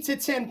from 8 to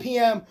 10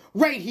 p.m.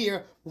 right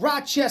here,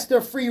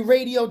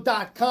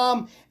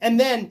 RochesterFreeRadio.com, and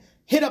then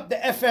hit up the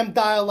FM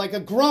dial like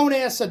a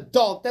grown-ass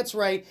adult. That's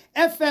right,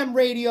 FM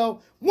radio,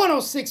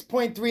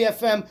 106.3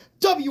 FM,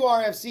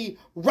 WRFC,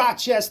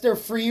 Rochester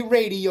Free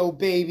Radio,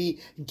 baby.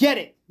 Get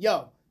it.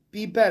 Yo,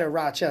 be better,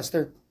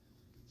 Rochester.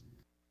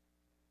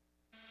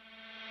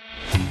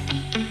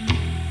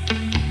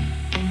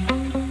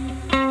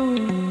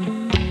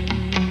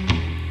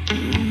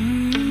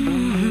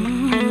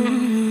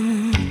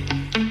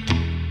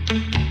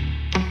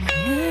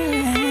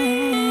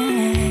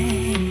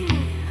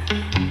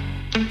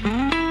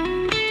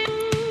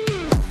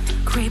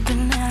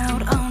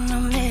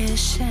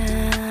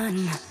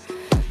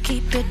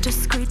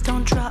 Discreet,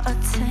 don't draw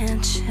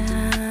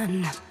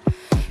attention.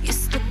 You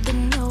slip the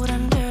note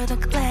under the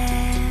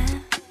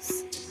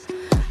glass.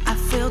 I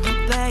fill the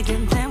bag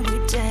and then we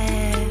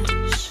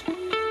dash.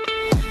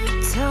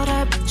 Tell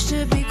that bitch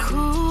to be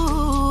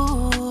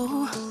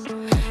cool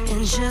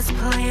and just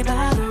play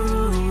by the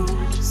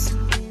rules.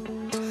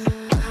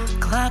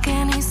 Clock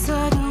any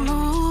sudden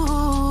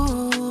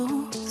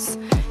moves,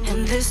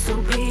 and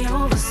this'll be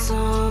over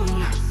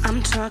soon.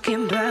 I'm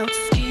talking about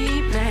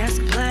ski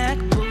mask, black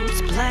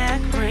boots,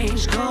 black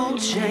range, gold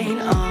chain,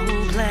 all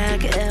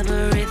black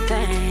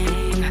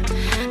everything.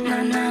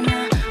 Nah, nah,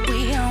 nah,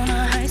 we on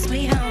a heist,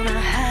 we on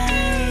a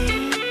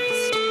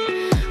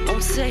heist.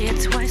 Won't say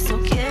it twice, so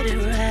get it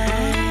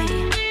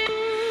right.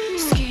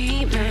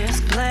 Ski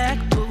mask, black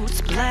boots,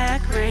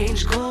 black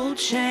range, gold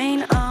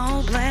chain,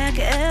 all black,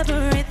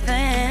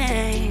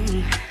 everything.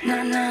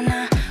 Nah, nah,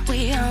 nah,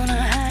 we on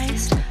a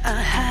heist,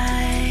 a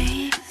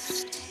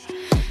heist.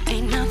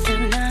 Ain't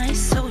nothing nice,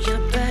 so you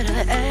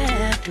better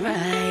act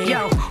right.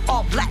 Yo,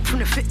 all black from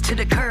the fit to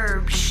the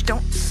curb. Shh,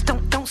 don't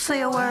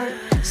say a word.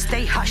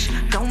 Stay hush,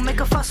 don't make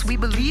a fuss. We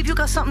believe you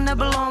got something that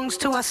belongs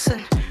to us,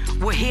 and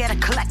we're here to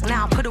collect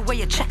now. Put away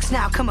your checks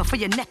now, coming for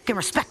your neck and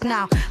respect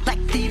now. Like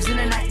thieves in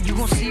the night, you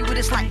gon' see what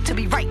it's like to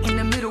be right in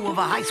the middle of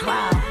a heist.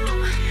 Wow.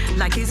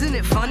 Like, isn't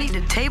it funny?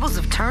 The tables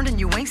have turned and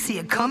you ain't see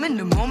it coming.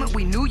 The moment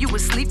we knew you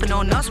was sleeping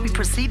on us, we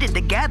proceeded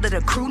to gather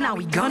the crew. Now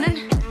we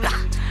gunning.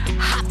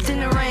 Hopped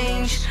in the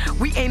range,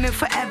 we aiming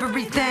for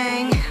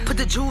everything. Put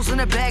the jewels in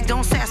the bag,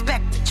 don't sass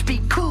back.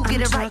 Be cool, get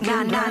it right,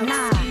 nah, nah,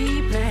 nah.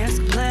 Ski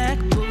mask, black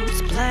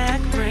boots,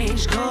 black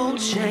range, gold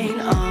chain,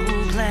 all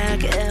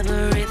black,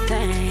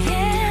 everything.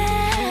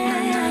 Yeah.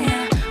 Nah, nah,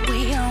 nah,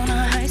 we on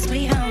a heist,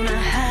 we on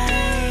a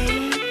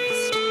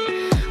heist.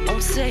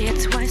 Won't say it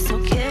twice, so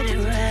get it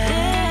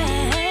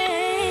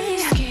right.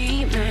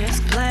 Ski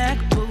mask, black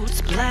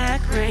boots,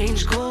 black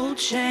range, gold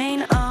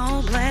chain,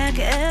 all black,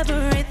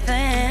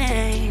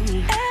 everything.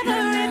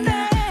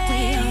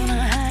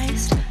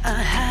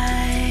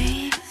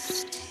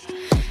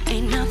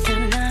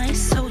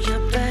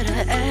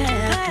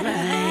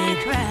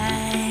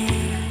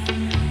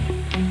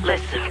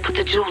 Listen, put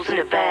the jewels in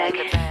the bag.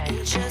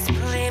 Just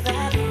play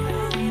by the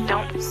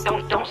rules.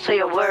 Don't say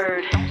a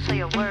word.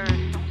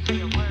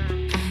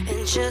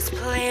 And just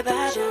play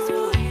by the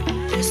rules.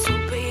 This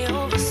will be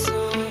over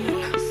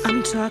soon.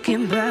 I'm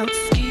talking about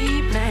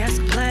ski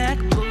mask, black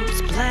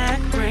boots, black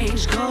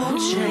range,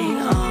 gold chain,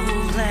 all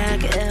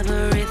black,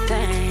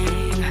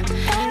 everything. We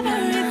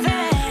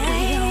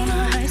on a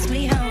heist,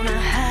 we on a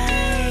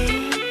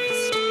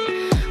heist.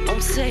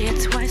 Won't say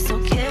it twice, so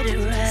get it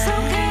right.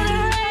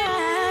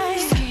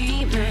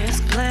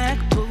 Black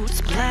boots,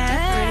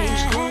 black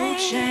range, gold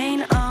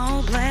chain,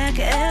 all black,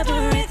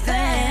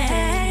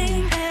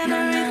 everything.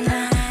 Nah, nah,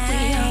 nah,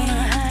 we on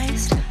a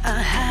heist,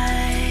 a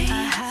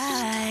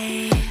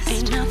heist.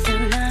 Ain't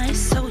nothing nice,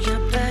 so you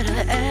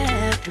better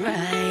act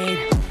right.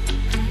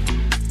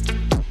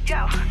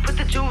 Yo, put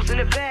the jewels in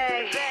the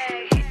bag.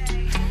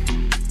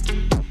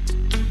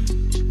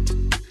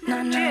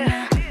 Nah, nah,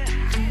 nah.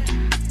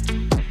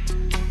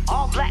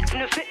 All black from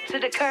the fit to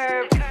the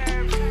curb.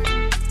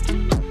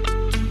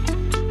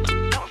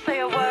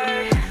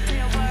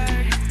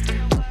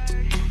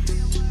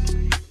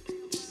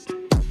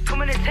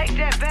 Take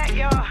that back,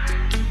 y'all.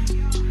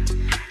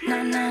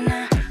 Nah, nah,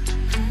 nah.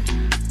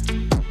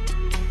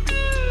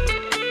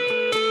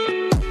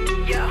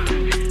 Yo,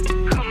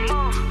 come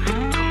on.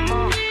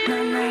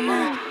 Nah, nah,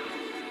 nah.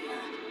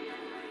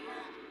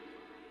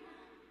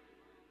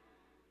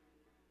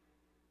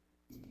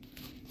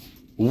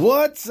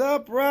 What's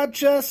up,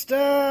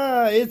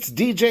 Rochester? It's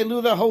DJ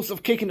Lou, the host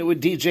of Kicking It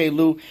with DJ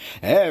Lou,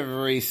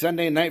 every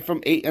Sunday night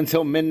from 8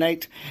 until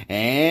midnight,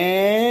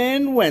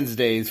 and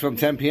Wednesdays from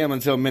 10 p.m.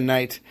 until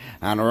midnight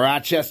on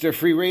Rochester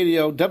Free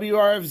Radio,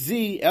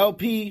 WRFZ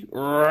LP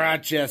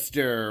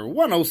Rochester,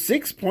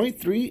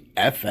 106.3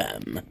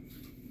 FM.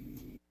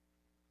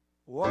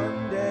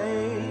 One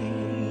day,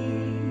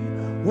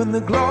 when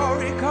the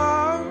glory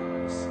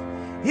comes,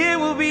 it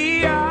will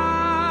be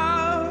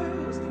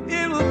ours,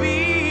 it will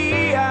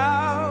be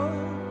ours.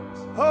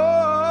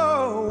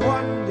 Oh,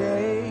 one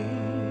day,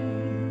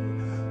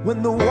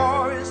 when the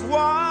war is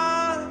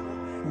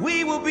won,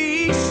 we will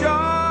be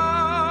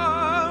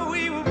sure,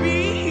 we will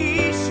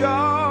be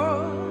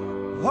sure.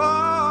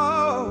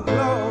 Oh,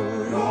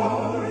 glory,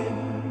 glory,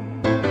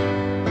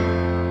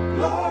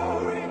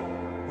 glory.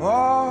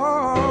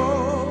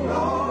 Oh,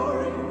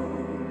 glory,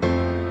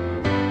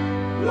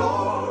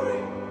 glory.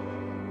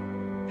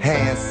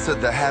 Hands to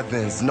the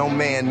heavens, no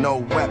man, no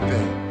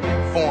weapon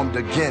formed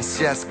against,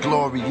 yes,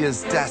 glory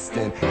is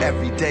destined.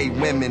 Everyday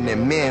women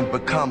and men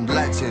become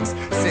legends.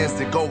 Sins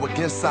that go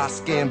against our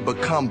skin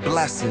become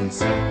blessings.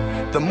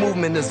 The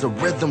movement is a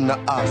rhythm to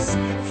us.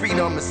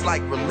 Freedom is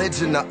like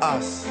religion to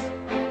us.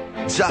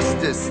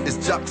 Justice is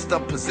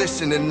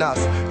juxtaposition in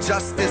us.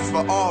 Justice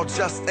for all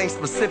just ain't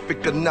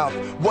specific enough.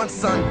 One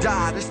son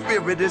died, his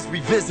spirit is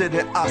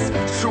revisiting us.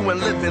 True and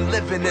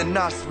living in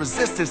us.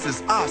 Resistance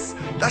is us.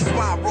 That's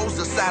why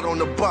Rosa sat on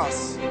the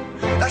bus.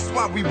 That's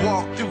why we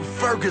walk through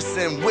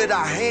Ferguson with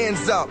our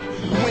hands up.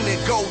 When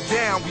it go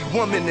down, we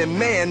woman and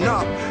man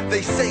up.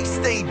 They say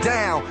stay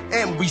down,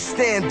 and we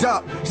stand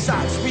up.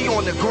 Shots, we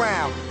on the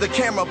ground, the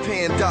camera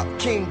panned up.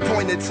 King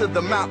pointed to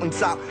the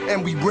mountaintop,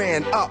 and we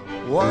ran up.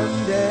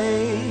 One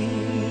day,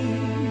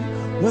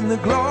 when the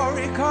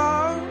glory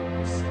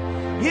comes,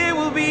 it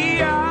will be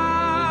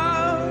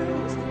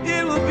ours,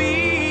 it will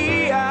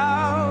be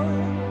ours.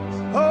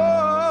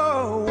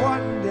 Oh,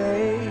 one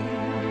day,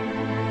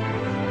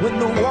 when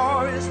the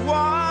war is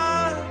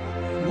won,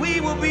 we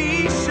will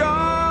be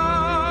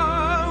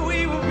sure,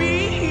 we will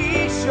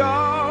be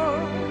sure.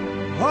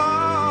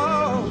 Oh,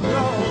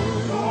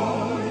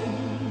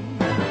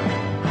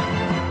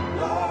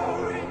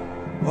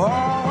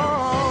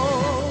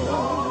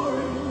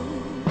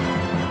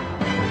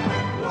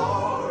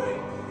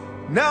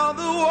 Now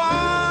the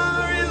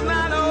war is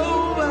not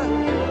over,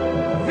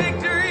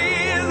 victory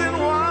isn't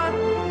won,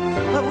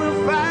 but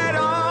we'll fight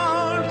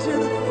on to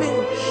the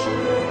finish,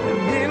 and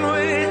then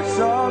when it's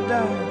all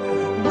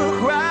done, we'll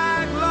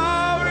cry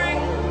glory,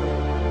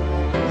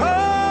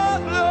 oh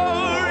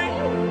glory,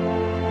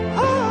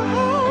 oh,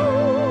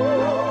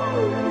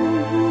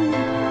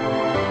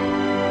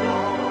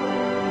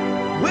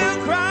 we'll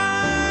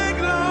cry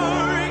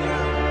glory,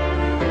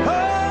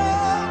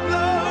 oh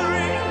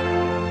glory,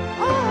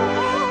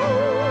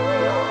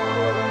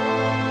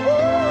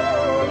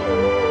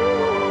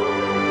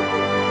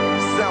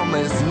 Selma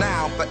is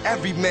now for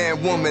every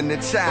man, woman,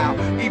 and child.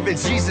 Even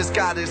Jesus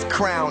got his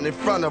crown in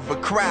front of a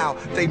crowd.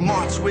 They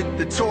march with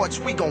the torch,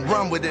 we gon'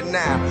 run with it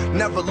now.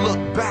 Never look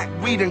back,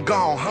 we done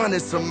gone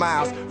hundreds of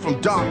miles. From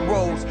dark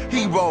roads,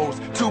 heroes,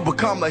 to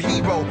become a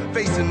hero.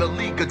 Facing the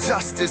League of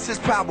Justice, his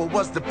power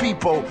was the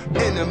people.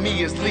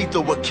 Enemy is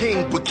lethal, a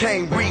king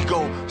became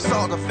regal.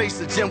 Saw the face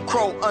of Jim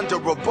Crow under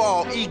a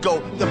bald ego.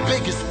 The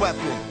biggest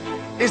weapon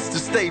is to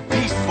stay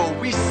peaceful.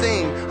 We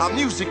sing, our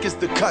music is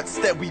the cuts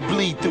that we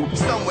bleed through.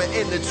 Somewhere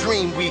in the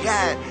dream we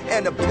had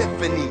an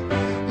epiphany.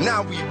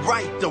 Now we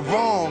right the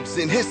wrongs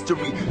in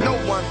history. No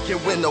one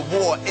can win a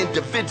war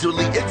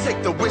individually. It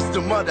take the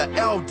wisdom of the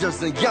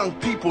elders and young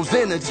people's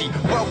energy.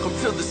 Welcome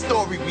to the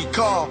story we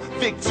call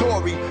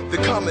victory. The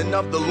coming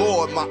of the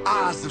Lord, my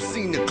eyes have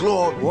seen the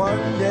glory.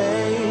 One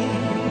day,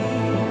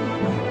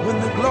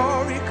 when the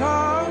glory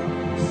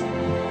comes,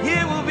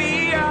 it will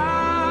be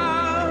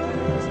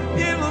ours,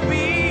 it will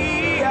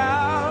be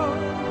ours.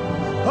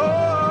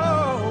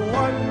 Oh,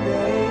 one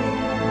day,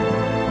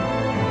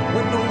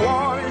 when the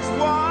war is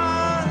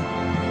won,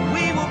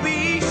 we will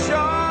be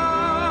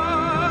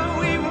sure,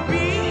 we will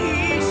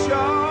be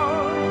sure.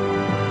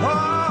 Oh,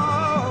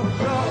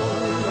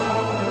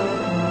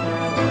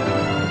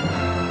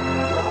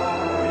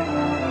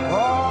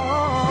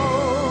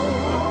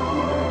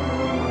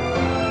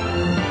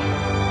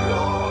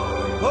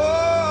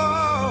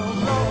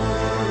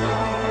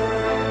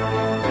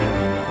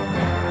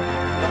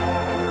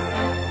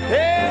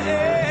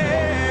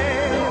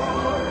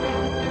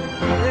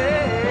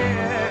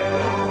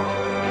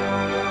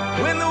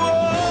 when the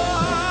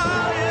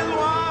war is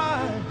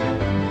won,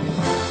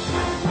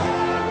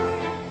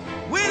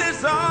 when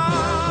it's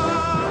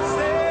all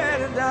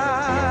said and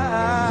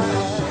done,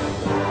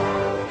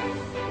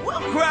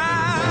 we'll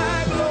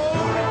cry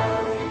glory,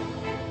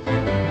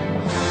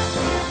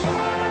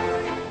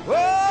 oh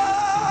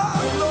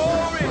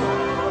glory,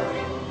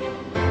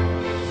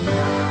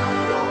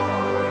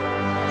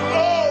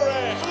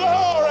 glory,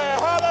 glory,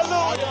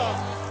 hallelujah.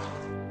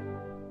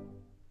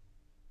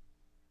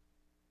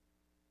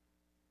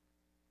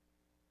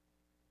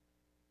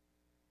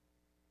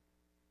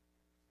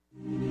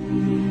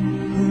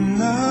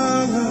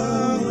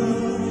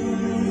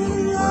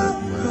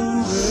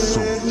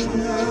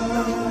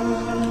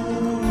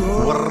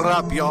 What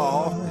up,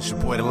 y'all? It's your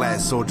boy, the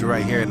Last Soldier,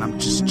 right here, and I'm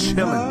just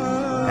chilling,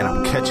 and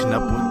I'm catching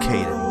up with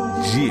Cayden.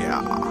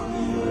 Yeah.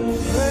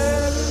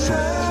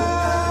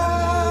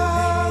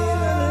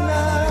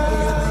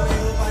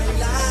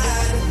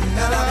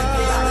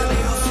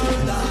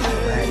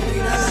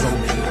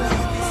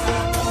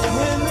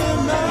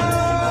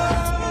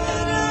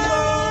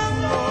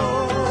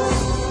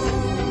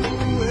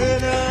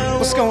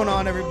 What's going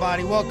on,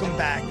 everybody? Welcome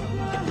back.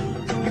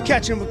 You're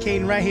catching with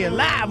Cayden right here,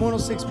 live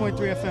 106.3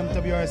 FM,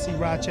 WRC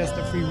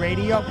Rochester Free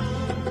Radio.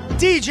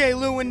 DJ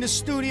Lou in the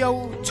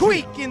studio,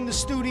 Tweak in the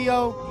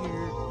studio.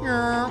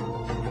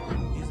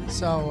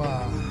 So,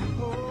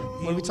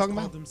 what are we talking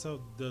about?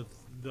 Himself the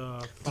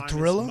finest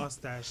Thriller?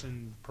 mustache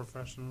in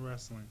professional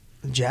wrestling.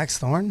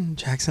 Jackson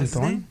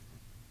Thorne?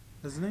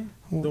 Isn't he?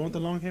 The one with the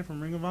long hair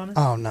from Ring of Honor?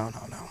 Oh, no.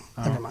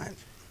 Never mind.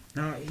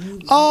 No,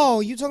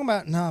 You talking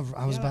about? No,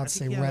 I was about to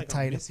say Rhett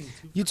Titan.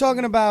 You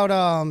talking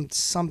about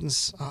something?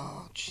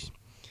 Oh, jeez.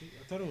 I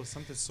thought it was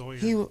something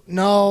Sawyer.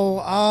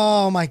 No.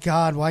 Oh my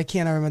God. Why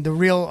can't I remember the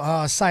real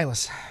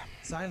Silas?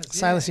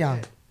 Silas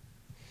Young.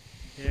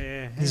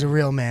 Yeah. He's a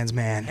real man's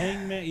man.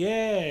 Hangman.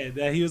 Yeah,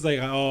 that he was like,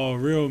 oh,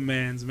 real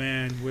man's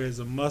man wears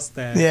a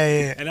mustache.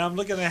 Yeah. And I'm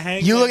looking at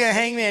Hangman. You look at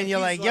Hangman,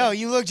 you're like, yo,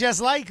 you look just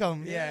like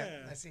him. Yeah.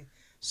 I see.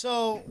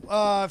 So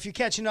if you're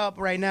catching up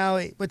right now,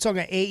 we're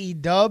talking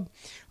AEW.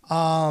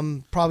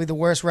 Probably the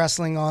worst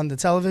wrestling on the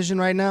television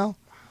right now.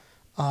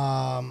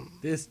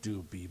 This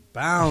dude be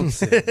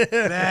bouncing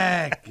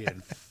back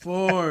and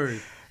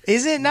forth.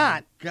 Is it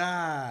not?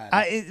 God.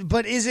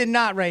 But is it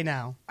not right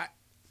now?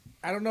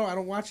 I don't know. I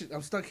don't watch it.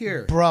 I'm stuck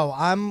here. Bro,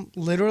 I'm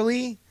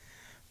literally...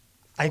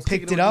 I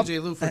picked it up.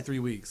 DJ Lou for 3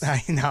 weeks.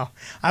 I know.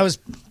 I was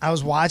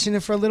watching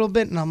it for a little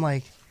bit, and I'm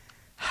like,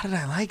 how did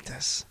I like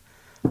this?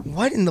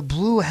 What in the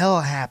blue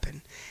hell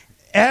happened?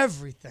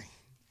 Everything.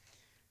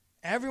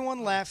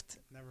 Everyone left.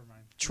 Never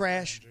mind.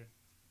 Trash.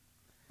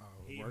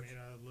 He made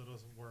a little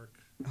work.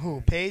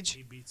 Who, Paige?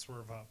 He beat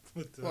Swerve up.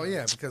 With the Well,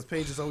 yeah, because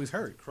Paige is always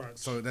hurt. crutch.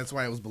 So that's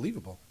why it was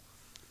believable.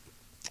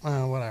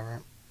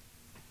 Whatever.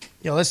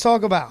 Yo, let's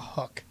talk about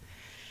Hook.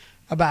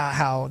 about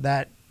how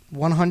that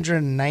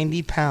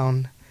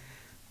 190-pound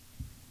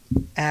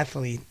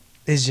athlete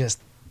is just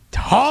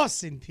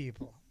tossing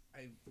people.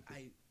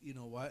 You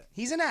know what?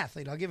 He's an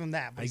athlete. I'll give him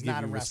that, but he's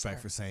not a wrestler.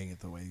 Respect for saying it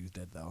the way you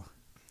did, though,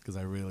 because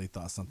I really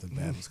thought something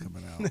bad was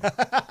coming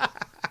out.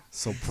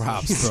 So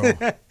props, bro.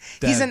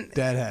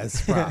 Dead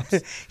ass props.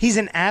 He's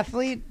an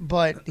athlete,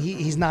 but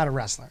he's not a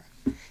wrestler.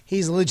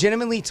 He's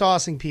legitimately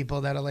tossing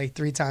people that are like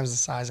 3 times the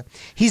size.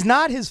 He's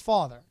not his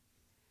father.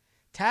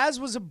 Taz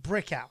was a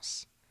brick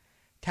house.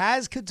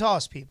 Taz could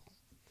toss people.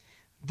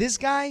 This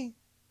guy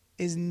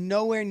is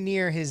nowhere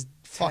near his.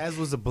 Taz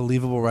was a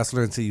believable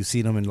wrestler until you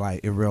seen him in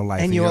real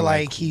life, and you're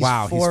like,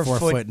 wow, he's 4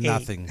 foot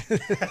nothing.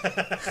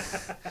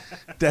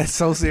 That's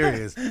so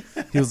serious.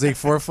 He was like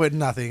 4 foot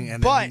nothing,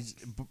 and but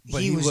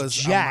he was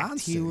jacked. A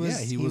monster.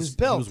 He was He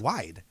built. was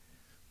wide.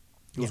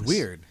 It was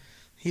weird.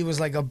 He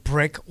was like a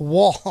brick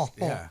wall.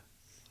 Yeah.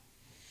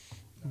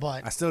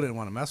 But I still didn't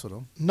want to mess with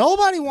him.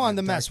 Nobody wanted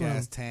to mess with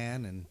him.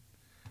 Tan and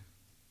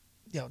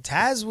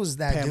Taz was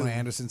that Pamela dude.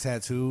 Anderson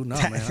tattoo. No,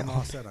 man, I'm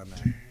all set on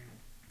that.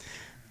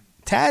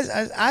 Taz,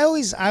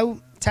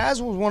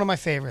 Taz was one of my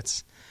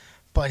favorites,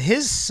 but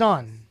his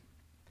son,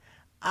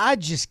 I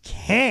just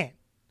can't.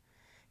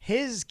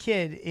 His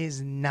kid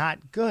is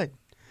not good.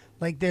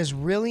 Like, there's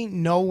really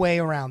no way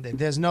around it.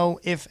 There's no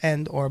if,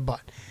 and, or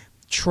but.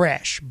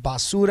 Trash,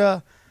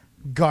 basura,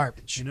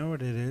 garbage. You know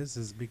what it is?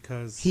 Is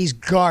because he's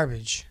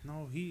garbage.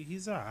 No,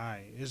 he's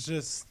alright. It's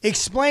just.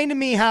 Explain to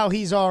me how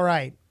he's all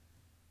right.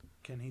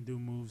 Can he do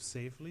moves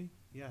safely?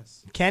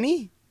 Yes. Can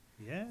he?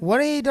 Yeah.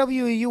 What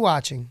AEW are you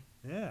watching?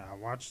 Yeah, I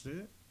watched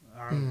it.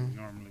 I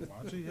normally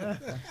watch it, yeah.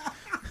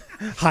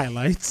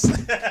 Highlights.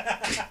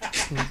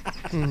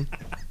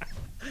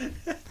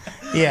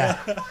 Yeah.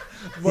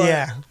 But,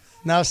 yeah.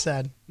 Now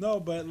sad. No,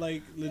 but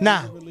like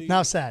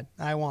now sad.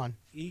 I won.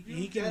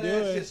 He can do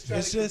it.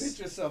 It's just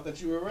yourself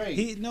that you were right.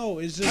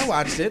 It's just I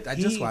watched it. I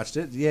just watched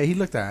it. Yeah, he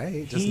looked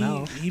alright just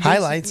now.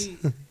 Highlights.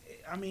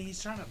 I mean,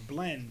 he's trying to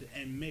blend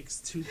and mix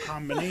 2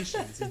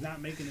 combinations. He's not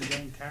making his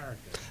own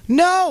character.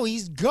 No,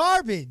 he's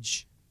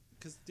garbage.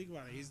 Because think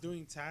about it. He's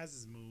doing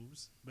Taz's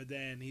moves, but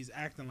then he's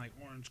acting like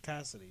Orange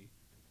Cassidy.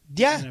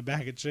 Yeah. In a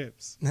bag of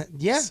chips.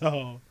 Yeah.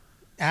 So.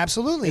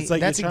 Absolutely. It's like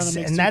that's you're trying to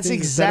mix and 2 that's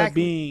things exactly instead of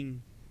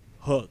being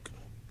Hook.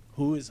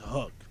 Who is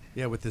Hook?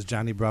 Yeah, with his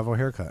Johnny Bravo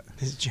haircut.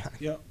 His Johnny.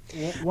 Yeah.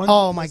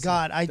 Oh my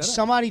God!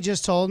 Somebody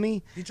just told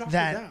me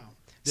that.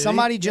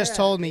 Somebody just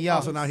told me, yo.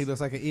 Also, now he looks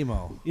like an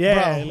emo.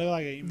 Yeah, bro, he looked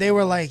like an emo. They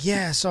were like,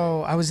 yeah.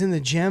 So I was in the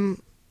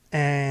gym,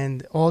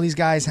 and all these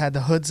guys had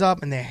the hoods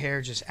up and their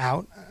hair just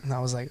out, and I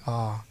was like,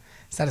 oh,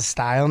 is that a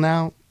style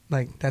now?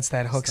 Like that's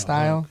that Hook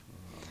style.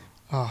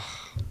 Oh.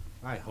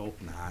 I hope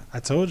not. I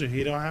told you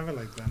he don't have it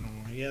like that no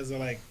more. He has it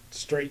like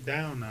straight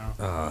down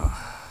now.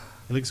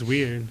 It looks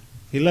weird.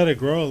 He let it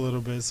grow a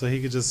little bit so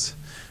he could just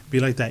be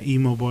like that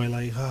emo boy,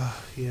 like,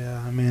 oh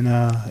yeah, I'm in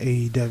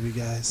AEW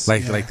guys.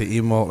 Like the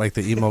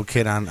emo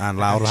kid on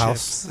Loud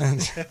House.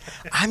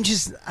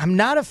 I'm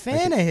not a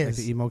fan of his. Like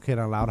the emo kid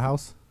on Loud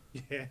House.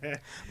 Yeah.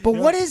 But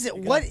what is it?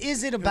 What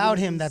is it about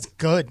him that's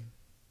good?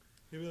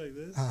 He'll be like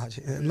this. Oh,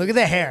 look at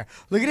the hair.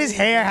 Look at his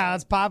hair, how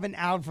it's popping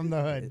out from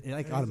the hood. It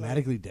like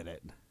automatically did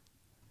it.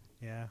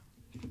 Yeah.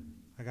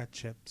 I got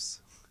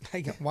chips.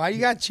 Why you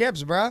got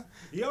chips, bro?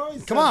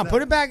 Come on,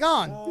 put it back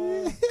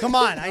on. Come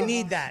on, I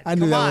need that. I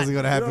knew that wasn't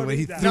going to happen when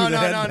he threw the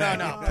head back.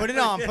 No. Put it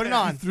on. Put it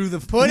on.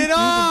 Put it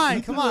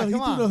on. Come on. He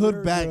threw the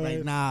hood back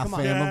like, nah,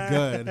 fam, I'm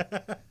good.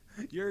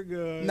 You're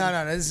good.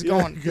 No. This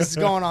is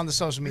going on the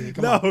social media.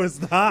 Come on. No,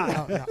 it's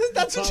not. No.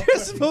 That's what you're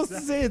supposed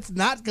to say. It's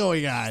not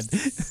going on.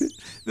 This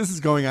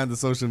is going on to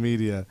social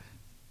media.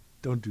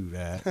 Don't do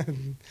that.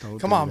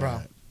 Come on,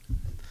 bro.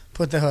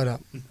 Put the hood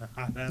up.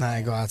 Nah,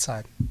 I go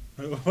outside.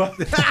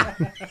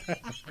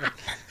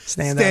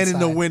 Stand in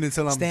the wind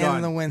until I'm done. Stand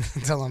in the wind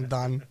until I'm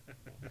done.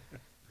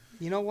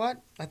 You know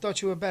what? I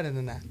thought you were better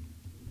than that.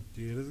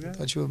 Do you hear this guy? I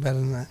thought you were better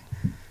than that.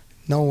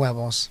 No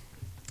huevos.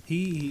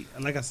 He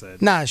like I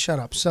said. Nah, shut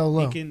up. So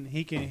low.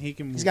 He can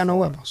move. He's got no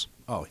huevos.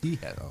 Oh, he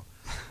had. Oh,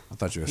 I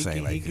thought you were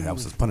saying like that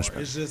was his forward.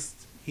 punishment. It's just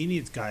he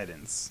needs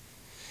guidance.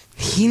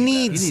 He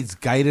needs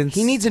guidance.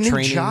 He needs a new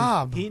training.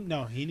 job. He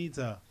needs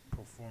a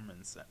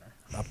performance center.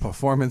 A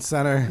performance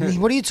center.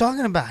 What are you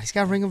talking about? He's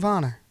got Ring of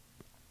Honor.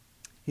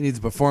 He needs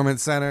a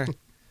performance center.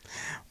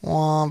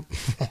 Womp,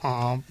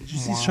 womp, Did you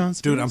see Sean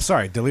Spears? Dude, I'm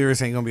sorry.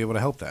 Delirious ain't gonna be able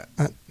to help that.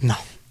 No.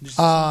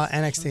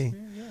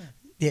 NXT.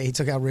 Yeah, he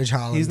took out Ridge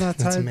Holland. He's not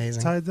That's Ty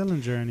amazing.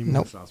 Dillinger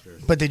anymore. Nope.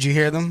 But did you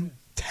hear them?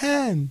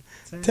 10.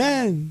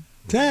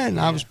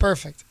 I was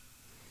perfect.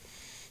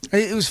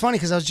 It was funny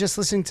because I was just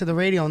listening to the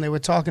radio and they were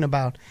talking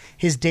about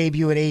his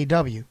debut at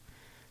AEW.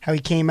 How he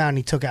came out and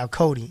he took out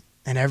Cody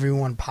and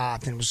everyone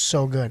popped and it was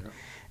so good.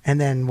 And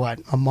then what?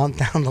 A month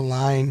down the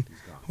line,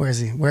 where is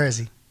he?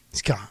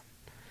 He's gone.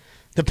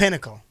 The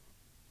Pinnacle.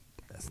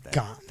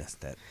 Gone. That's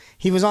that.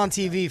 He was on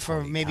TV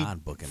for maybe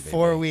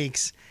 4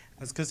 weeks.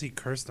 That's because he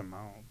cursed him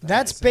out.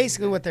 That's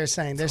basically what they're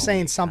saying. They're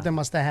saying something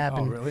must have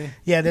happened. Oh, really?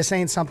 Yeah, they're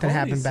saying something Cody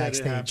happened said it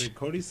backstage. happened.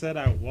 Cody said,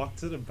 I walked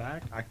to the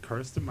back. I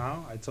cursed him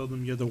out. I told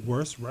him, you're the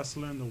worst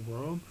wrestler in the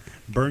world.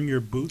 Burn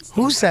your boots.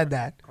 Who said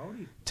that?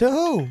 Cody. To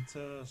who?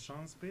 To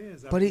Sean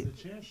Spears But after the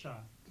chair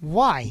shot.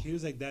 Why? He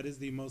was like, that is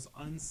the most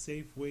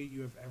unsafe way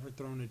you have ever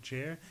thrown a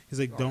chair. He's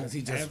like, 'cause don't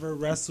he just- ever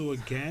wrestle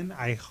again.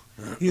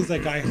 He was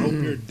like, I hope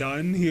you're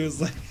done. He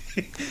was like,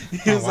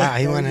 wow,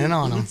 he went in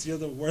on him. You're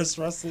the worst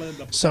wrestler in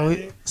the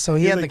planet. So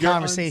he He had was the like, "You're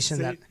conversation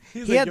that unsafe." He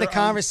was he like, had the "You're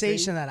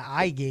conversation unsafe." that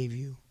I gave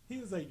you. He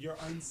was like, you're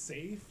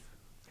unsafe.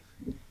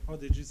 Oh,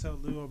 did you tell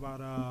Lou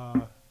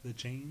about the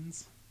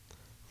chains?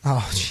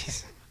 Oh,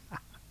 jeez.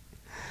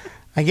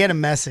 I get a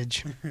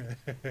message.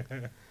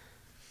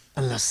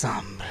 La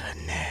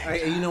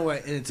Sombra You know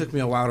what? And it took me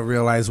a while to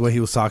realize what he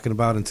was talking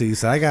about until you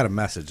said, I got a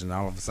message. And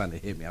all of a sudden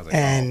it hit me. I was like,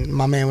 And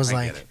my man was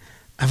I get like, it.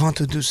 I want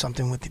to do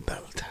something with the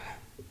belt.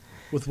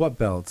 With what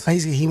belt?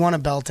 He won a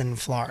belt in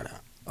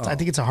Florida. Oh. I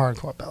think it's a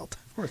hardcore belt.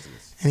 Of course it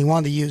is. And he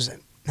wanted to use it.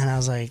 And I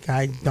was like,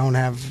 I don't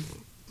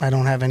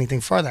have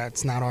anything for that.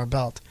 It's not our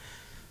belt.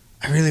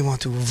 I really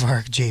want to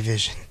work J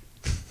Vision.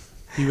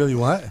 You really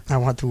what? I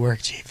want to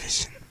work J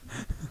Vision.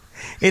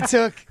 It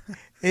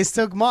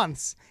took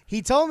months.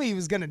 He told me he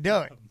was gonna do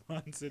it.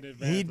 Months in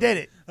advance. He did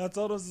it. I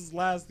told us this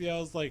last year. I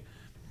was like,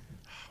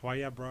 why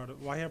y'all brought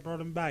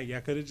him back?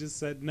 Y'all could have just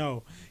said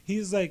no.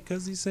 He's like,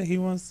 because he said he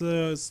wants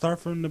to start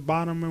from the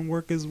bottom and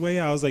work his way.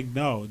 I was like,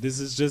 no, this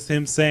is just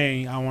him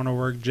saying, I want to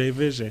work J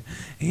Vision.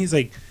 And he's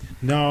like,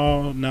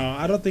 no,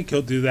 I don't think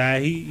he'll do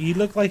that. He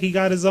looked like he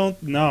got his own.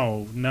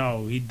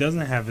 No, he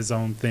doesn't have his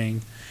own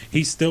thing.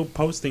 He's still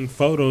posting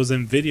photos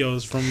and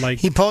videos from like.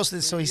 He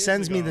posted, so he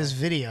sends me this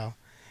video,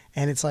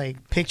 and it's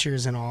like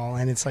pictures and all,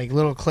 and it's like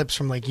little clips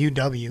from like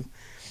UW.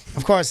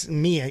 Of course,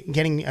 me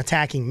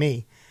attacking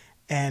me,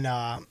 and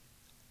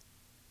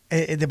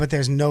but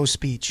there's no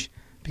speech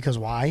because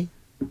why?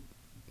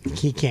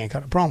 He can't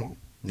cut a promo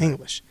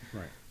English.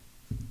 Right.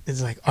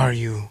 It's like, are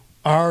you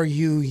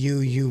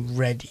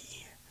ready?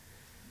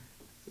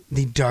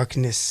 The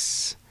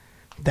darkness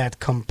that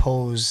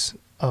compose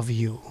of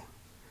you.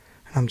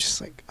 And I'm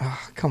just like, oh,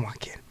 come on,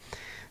 kid.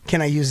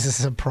 Can I use this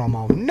as a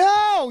promo?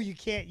 No, you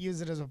can't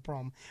use it as a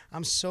promo.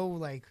 I'm so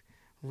like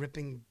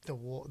ripping the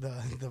wall,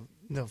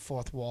 the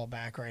fourth wall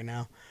back right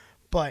now.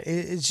 But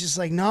it's just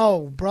like,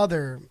 no,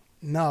 brother,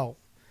 no.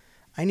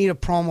 I need a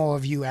promo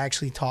of you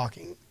actually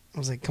talking. I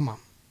was like, come on.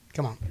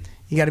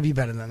 You got to be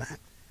better than that.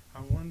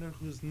 I wonder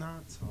who's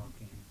not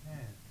talking. Man,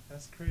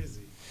 that's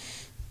crazy.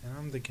 And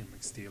I'm the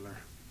gimmick stealer.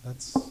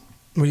 That's.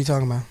 What are you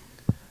talking about?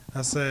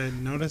 I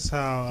said, notice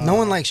how. No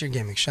one likes your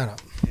gimmick. Shut up.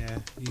 Yeah,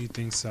 you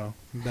think so.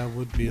 That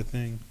would be a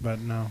thing, but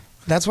no.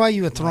 That's why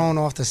you were thrown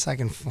off the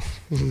second floor,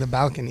 the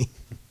balcony.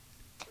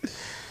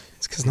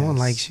 It's because no one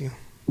likes you.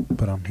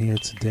 But I'm here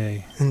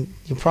today. And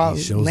you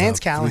probably shows Lance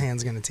up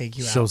Callahan's going to take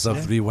you out. Shows up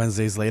 3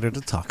 Wednesdays later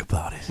to talk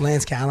about it.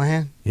 Lance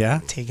Callahan? Yeah?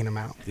 Taking him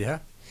out. Yeah?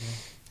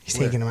 He's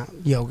taking him out.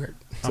 Yogurt.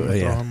 I'm going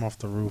to throw him off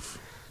the roof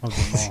of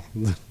the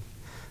mall.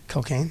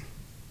 Cocaine?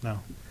 No.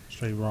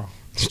 Straight raw.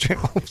 Straight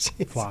raw.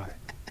 Jeez. Fly.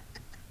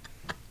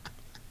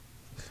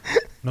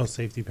 No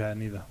safety pad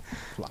neither.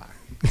 Fly.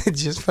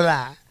 Just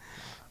fly.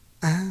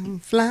 I'm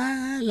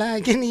fly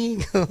like an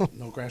eagle.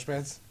 No crash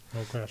pads?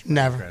 No crash pads.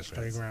 Never. Crash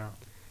Straight pads. ground.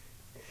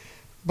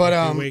 But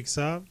if he wakes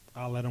up,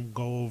 I'll let him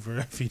go over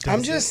if he does.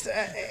 I'm just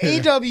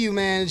AW,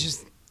 man.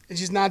 It's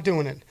just not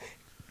doing it.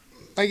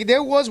 Like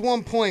there was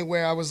one point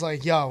where I was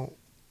like, "Yo,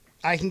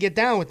 I can get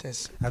down with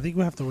this." I think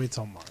we have to wait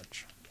till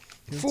March.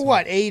 For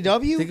what?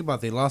 AEW? Think about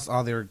it, they lost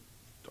all their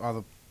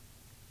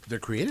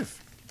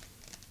creative.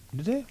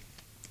 Did they?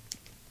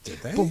 Did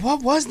they? But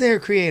what was their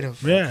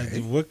creative? Yeah.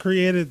 What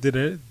creative did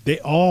it? They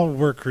all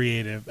were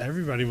creative.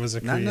 Everybody was a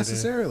Not creative.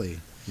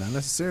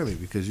 necessarily,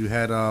 because you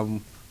had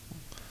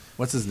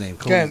what's his name?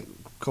 Okay.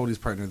 Cody's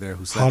partner there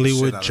who slapped the shit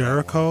Hollywood out of that one.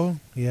 Jericho.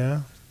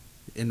 Yeah.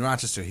 In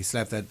Rochester, he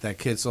slapped that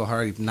kid so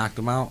hard he knocked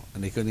him out,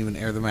 and they couldn't even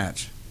air the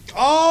match.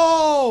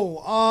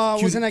 Oh,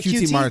 wasn't that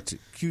QT?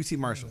 QT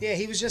Marshall. Yeah,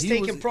 he was just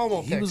taking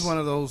promo He was pics. one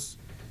of those.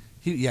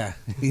 He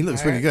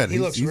looks pretty Alright, good. he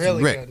looks he's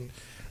really ripped. good.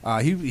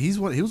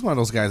 He was one of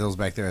those guys that was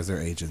back there as their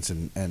agents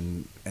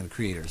and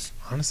creators.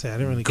 Honestly, I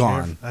didn't really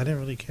Gone. care. I didn't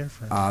really care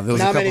for him. There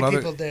was Not a couple many other,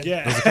 people did.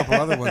 Yeah. There's a couple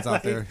other ones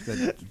out there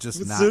that just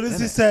As not. soon as in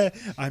he it. said,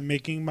 I'm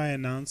making my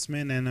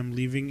announcement and I'm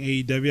leaving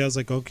AEW, I was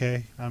like,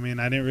 okay. I mean,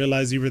 I didn't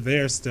realize you were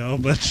there still,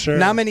 but sure.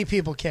 Not many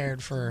people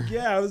cared for.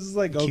 Yeah, I was just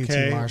like, QT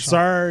okay. Marshall.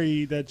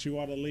 Sorry that you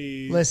want to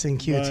leave. Listen,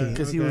 QT. but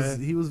because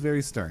okay. he was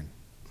very stern.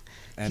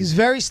 And He's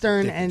very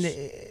stern dickish.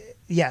 and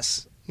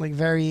yes, like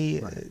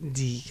very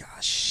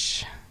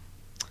gosh.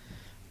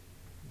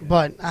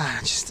 But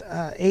just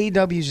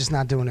AEW is just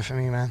not doing it for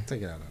me, man.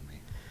 Take it out on me.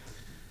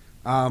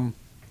 I'm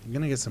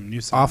going to get some new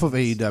Off of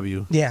segments.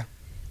 AEW, Yeah.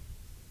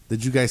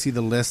 did you guys see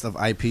the list of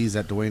IPs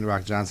that Dwayne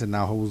Rock Johnson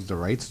now holds the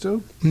rights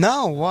to?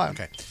 No, what?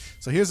 Okay.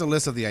 So here's a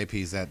list of the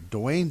IPs that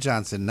Dwayne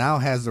Johnson now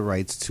has the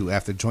rights to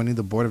after joining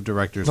the board of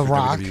directors The for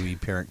Rock.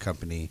 WWE parent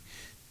company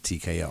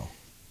TKO.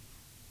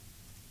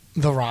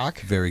 The Rock.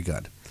 Very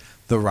good.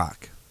 The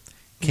Rock,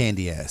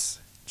 Candy Ass,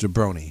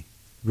 Jabroni,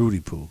 Rudy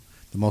Poo,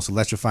 the most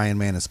electrifying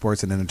man in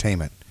sports and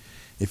entertainment.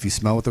 If you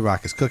smell what The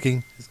Rock is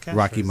cooking,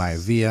 Rocky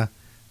Maivia,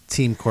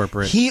 Team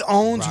Corporate. He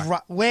owns.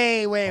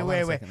 Wait.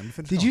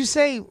 Second, Did you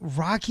say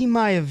Rocky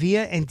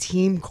Maivia and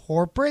Team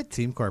Corporate?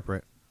 Team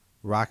Corporate,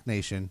 Rock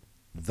Nation,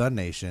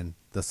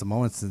 The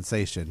Samoan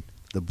Sensation,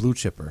 The Blue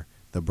Chipper,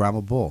 The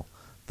Brahma Bull,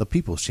 The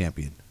People's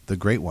Champion, The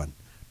Great One,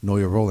 Know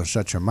Your Role and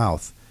Shut Your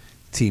Mouth,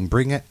 Team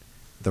Bring It,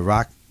 The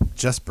Rock,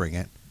 Just Bring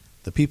It,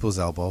 The People's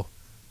Elbow,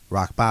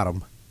 Rock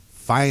Bottom.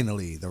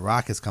 Finally, The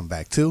Rock has come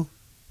back too.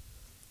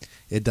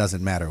 It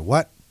doesn't matter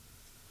what.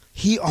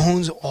 He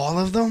owns all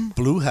of them?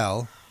 Blue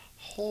Hell.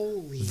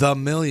 Holy. The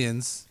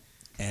Millions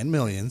and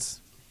Millions.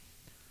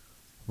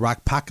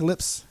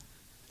 Rockpocalypse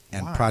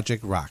and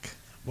Project Rock.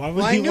 Why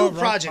would I you knew want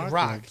Project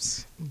Rock.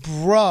 Rockpocalypse?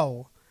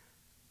 Bro,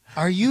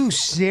 are you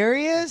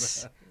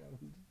serious?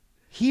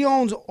 He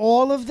owns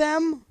all of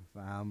them?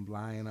 If I'm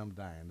lying, I'm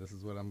dying. This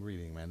is what I'm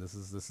reading, man. This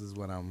is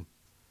what I'm...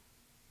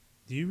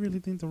 Do you really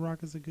think The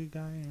Rock is a good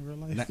guy in real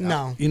life?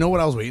 No. You know what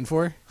I was waiting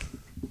for?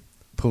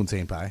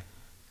 Poontang Pie.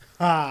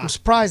 I'm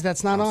surprised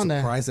that's not on there.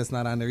 I'm surprised that's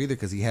not on there either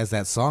because he has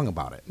that song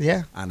about it.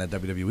 Yeah. On the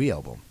WWE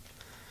album.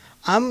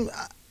 And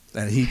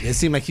it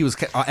seemed like he was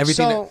everything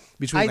So,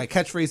 between I- like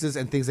catchphrases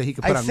and things that he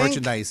could put I on think-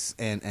 merchandise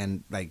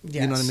and like you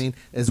know what I Yes. mean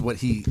is what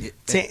he.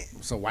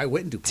 So why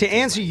wouldn't do? To Poontang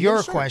answer Pie? your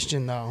Yeah, sure.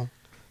 question, though,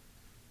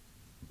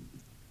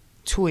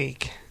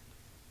 Tweak,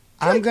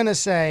 I'm going to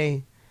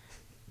say,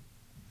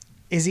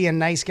 is he a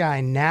nice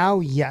guy now?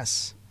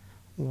 Yes.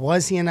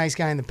 Was he a nice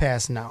guy in the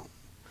past? No.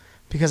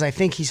 Because I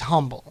think he's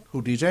humble.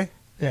 Who, DJ?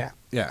 Yeah.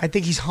 Yeah. I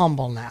think he's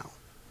humble now.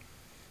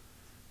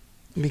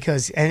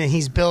 And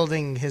he's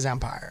building his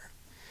empire.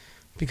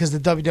 Because the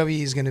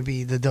WWE is going to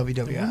be the We're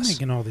WWS.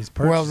 making all these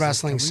purchases. World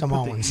Wrestling Can we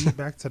put the Samoans. E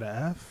back to the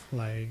F?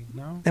 Like,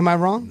 no? Am I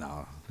wrong?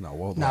 No.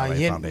 World No,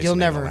 Wildlife Foundation, you'll they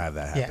never don't have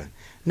that happen.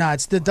 No,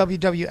 it's the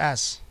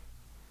WWS,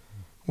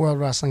 World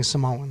Wrestling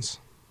Samoans.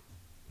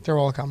 They're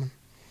all coming.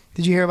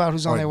 Did you hear about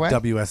who's on Or their way?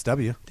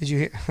 WSW. Did you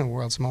hear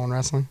World Samoan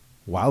Wrestling?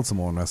 Wild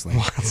Samoan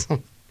Wrestling.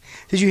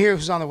 Did you hear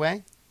who's on the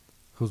way?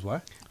 Who's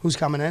what? Who's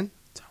coming in?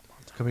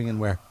 Coming in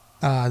where?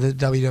 The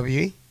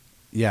WWE.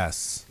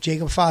 Yes.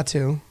 Jacob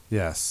Fatu.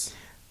 Yes.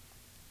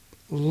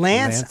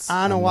 Lance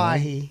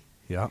Anawahi.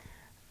 Yep.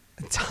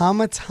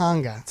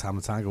 Tamatanga.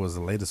 Tamatanga was the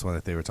latest one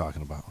that they were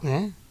talking about.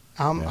 Yeah.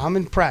 I'm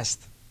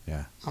impressed.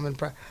 Yeah. I'm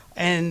impressed.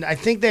 And I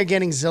think they're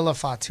getting Zilla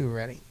Fatu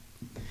ready.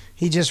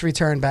 He just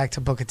returned back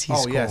to Booker T Oh,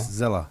 school. yes,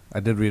 Zilla. I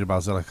did read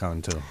about Zilla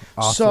coming too.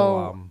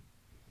 Also,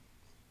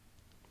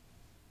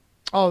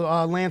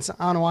 Lance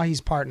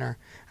Anawahi's partner.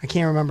 I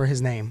can't remember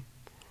his name.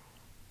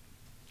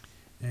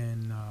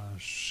 And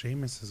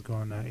Sheamus is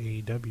going to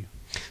AEW.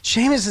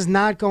 Sheamus is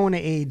not going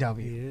to AEW.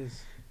 He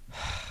is.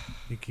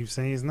 You keep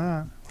saying he's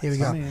not. Here we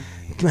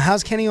go.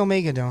 How's Kenny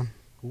Omega doing?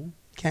 Cool.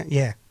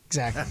 Yeah,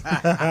 exactly.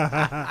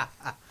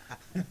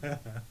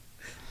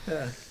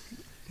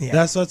 Yeah.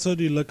 That's what I told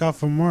you. Look out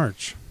for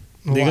March.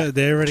 What?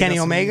 They already Kenny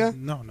got some Omega?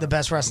 new- no, The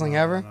best wrestling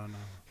ever?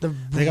 No.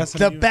 They got some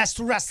The new- best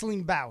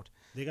wrestling bout.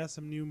 They got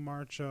some new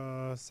March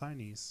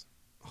signees.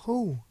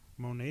 Who?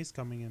 Monet's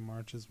coming in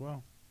March as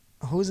well.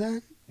 Who's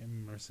that?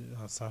 And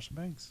Sasha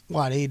Banks.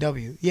 What,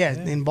 AEW? Yeah,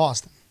 Yeah. in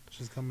Boston.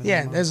 She's coming.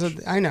 Yeah, in there's March.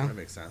 I know. That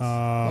makes sense.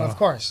 Well, of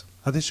course.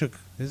 I think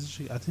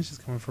I think she's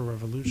coming for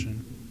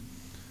Revolution.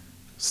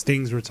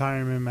 Sting's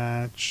retirement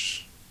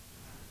match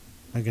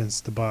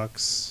against the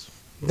Bucks.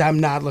 I'm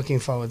not looking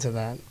forward to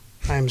that.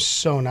 I'm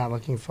so not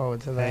looking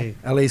forward to that. Hey,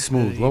 LA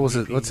Smooth. What was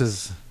it? What's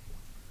his?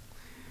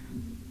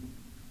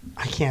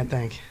 I can't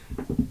think.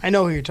 I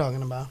know who you're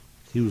talking about.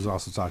 He was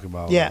also talking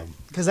about. Yeah,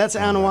 because that's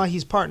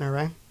Anawahi's partner,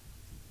 right?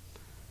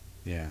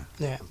 Yeah.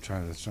 Yeah. I'm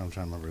trying to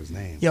remember his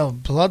name. Yo,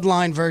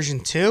 Bloodline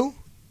version 2?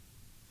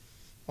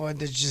 Or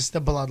just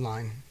the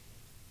Bloodline?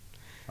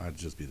 I'd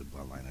just be the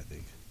Bloodline, I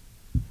think.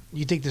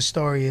 You think the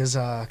story is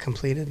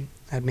completed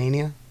at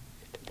Mania?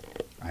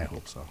 I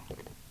hope so.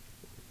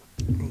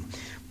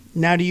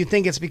 Now, do you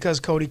think it's because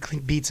Cody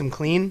beats him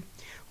clean?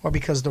 Or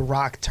because The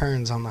Rock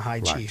turns on the High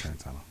Rock Chief?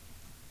 turns on him.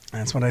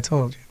 That's what I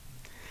told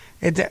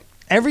you.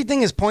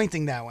 Everything is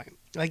pointing that way.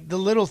 Like the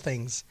little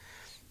things.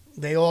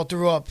 They all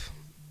threw up,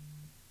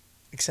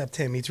 except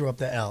him. He threw up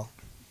the L.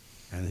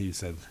 And he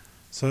said.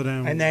 So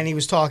then. And then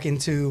he's talking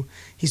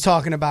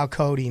about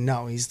Cody.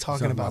 No, he's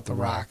talking about The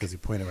Rock. Because he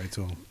pointed right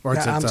to him. Or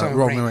No, to I'm talking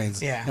Roman Reigns.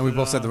 Reigns. Yeah. And we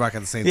both said The Rock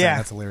at the same time. Yeah.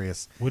 That's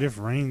hilarious. What if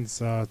Reigns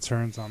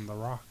turns on The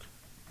Rock?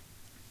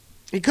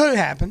 It could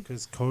happen.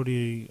 Because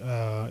Cody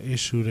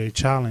issued a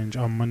challenge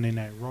on Monday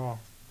Night Raw.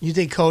 You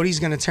think Cody's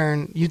going to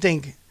turn? You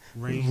think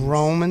Reigns.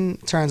 Roman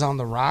turns on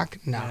The Rock?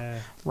 No. Yeah.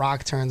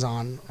 Rock turns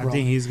on I Roman.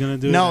 think he's going to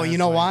do it. No, as, you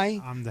know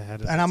like, why? I'm the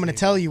head of And the I'm going to table.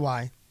 tell you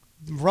why.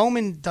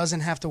 Roman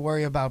doesn't have to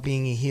worry about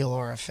being a heel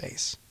or a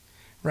face,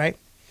 right?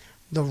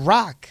 The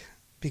Rock,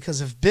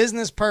 because of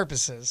business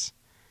purposes,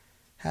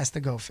 has to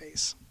go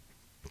face.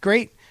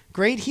 Great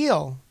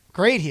heel.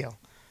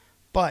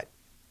 But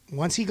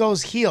once he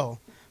goes heel,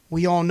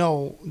 we all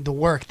know the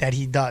work that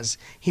he does.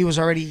 He was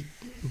already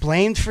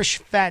blamed for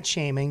fat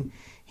shaming.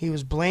 He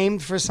was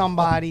blamed for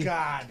somebody. Oh,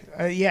 God.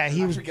 Yeah,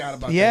 he was. I forgot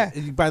about yeah.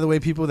 that. By the way,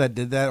 people that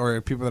did that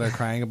or people that are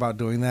crying about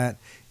doing that,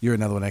 you're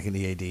another one that can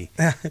EAD.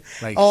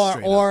 Like,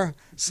 or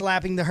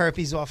slapping the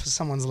herpes off of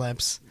someone's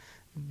lips.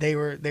 They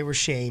were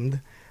shamed.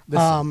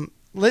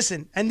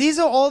 Listen, and these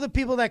are all the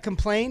people that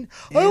complained.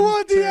 I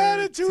want the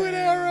Attitude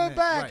Era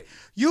back. Right.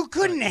 You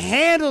couldn't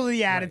handle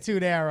the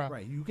Attitude Era.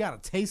 Right. You got a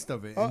taste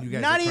of it. And you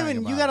guys Not are crying even.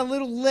 about You got a it.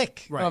 little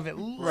lick Right. of it.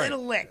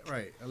 Little lick.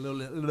 Right. A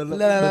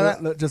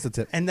little just a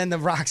tip. And then The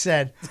Rock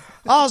said,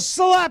 "I'll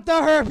slap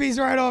the herpes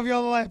right off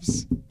your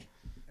lips."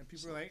 And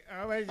people are like,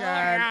 "Oh my God,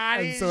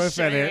 I'm so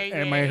offended,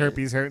 and my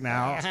herpes hurt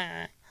now."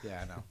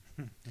 Yeah, I know.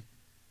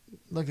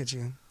 Look at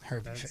you,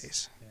 herpes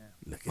face.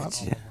 Look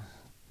at you.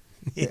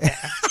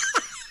 Yeah.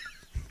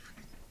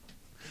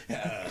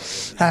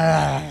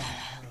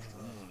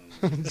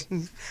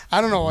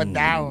 I don't know what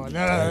that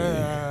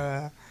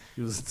was.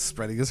 He was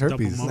spreading his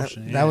herpes.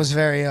 That was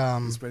very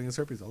spreading his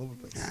herpes all over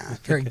the place.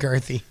 Very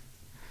girthy.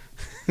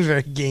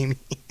 Very gamey.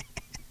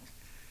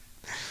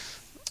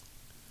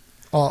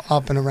 All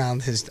up and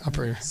around his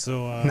upper nostrils.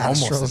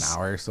 Almost an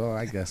hour, so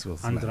I guess we'll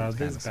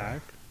Andrade's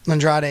back.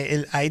 Andrade,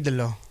 el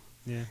ídolo.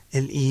 Yeah.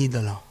 El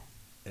ídolo.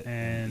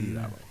 And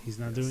he's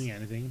not doing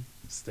anything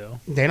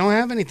still. They don't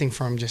have anything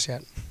for him just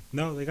yet.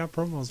 No, they got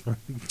promos for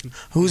him.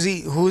 Who's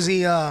the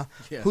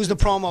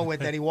promo with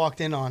that he walked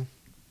in on?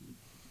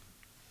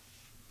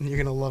 You're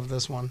gonna love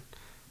this one.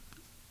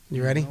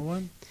 You ready?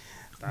 One?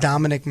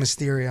 Dominic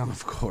Mysterio.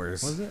 Of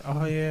course. Was it?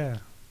 Oh yeah.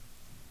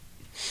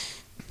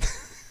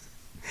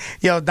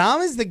 Yo,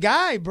 Dom is the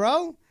guy,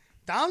 bro.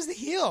 Dom's the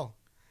heel.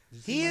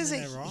 He is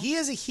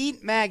a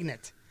heat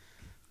magnet.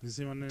 Did you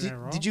see one in that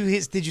Raw? Did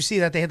you see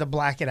that they had to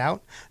black it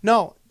out?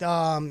 No.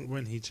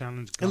 When he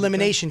challenged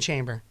Elimination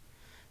Chamber.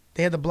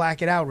 They had to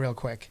black it out real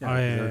quick. Oh,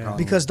 yeah.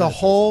 Because the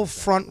whole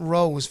front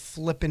row was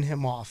flipping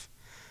him off.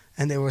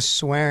 And they were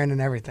swearing and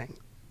everything.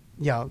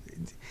 Yo,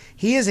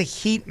 he is a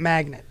heat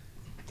magnet.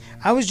 Yeah.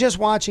 I was just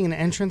watching an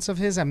entrance of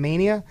his at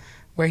Mania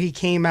where he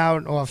came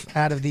out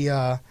of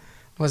the,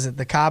 was it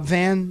the Cobb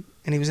van?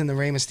 And he was in the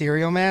Rey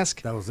Mysterio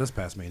mask. That was this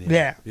past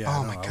Mania. Yeah.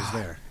 Oh, my God. I was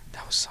there.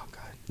 That was so good.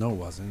 No, it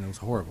wasn't. It was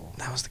horrible.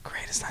 That was the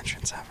greatest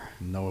entrance ever.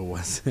 No, it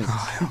wasn't.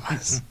 Oh, it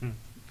was.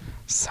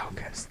 So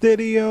good.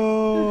 Stereo.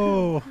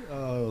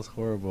 Oh, it was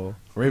horrible.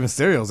 Rey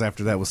Mysterio's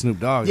after that with Snoop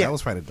Dogg. Yeah, that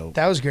was pretty dope.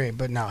 That was great,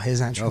 but no,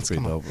 his entrance. That was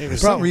pretty dope. On. For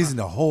some reason,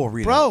 the whole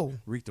arena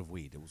reeked of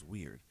weed. It was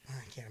weird. I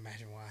can't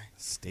imagine why.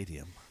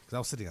 Stadium. Because I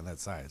was sitting on that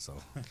side, so.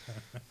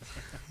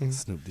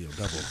 Snoop deal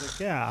double.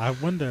 Yeah, I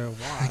wonder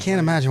why. I can't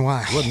imagine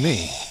why. Wasn't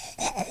me.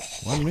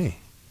 Wasn't me.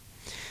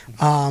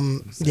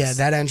 Yeah,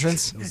 that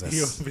entrance.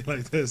 You'll be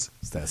like this.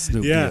 It's that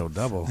Snoop deal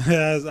double.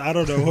 Yes, I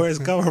don't know where it's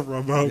coming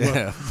from, bro.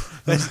 Yeah.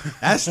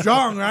 That's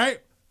strong,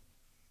 right?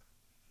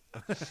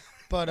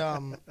 But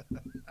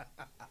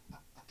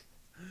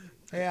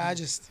yeah, I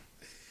just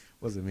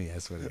wasn't me. I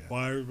swear to God.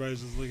 Why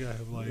everybody's just looking at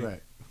him like,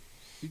 right?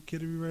 You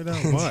kidding me right now?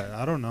 What?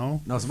 I don't know.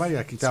 No, somebody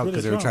got kicked out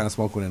because they were trying to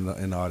smoke one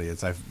in the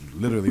audience. I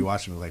literally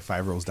watched him like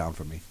 5 rows down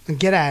from me.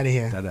 Get out of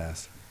here. Dead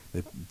ass.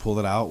 They pulled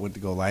it out, went to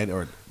go light it,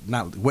 or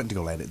not went to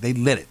go light it. They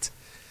lit it.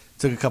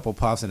 Took a couple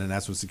puffs, and then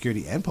that's when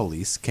security and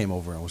police came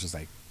over and was just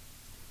like,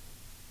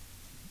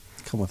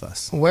 "Come with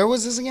us." Where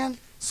was this again?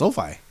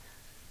 SoFi.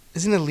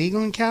 Isn't it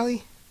legal in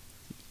Cali?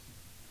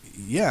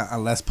 Yeah,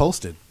 unless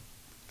posted.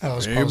 Oh, it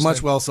was very posted.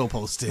 much well so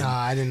posted. Nah,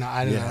 I didn't know.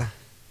 I didn't know.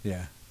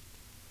 Yeah.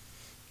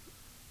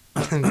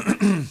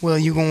 Well,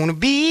 you gonna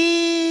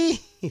be?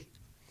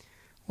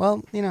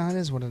 Well, you know, it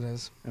is what it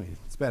is. I mean,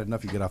 it's bad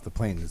enough you get off the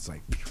plane. It's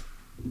like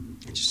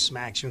it just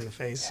smacks you in the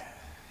face.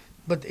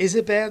 But is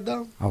it bad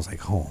though? I was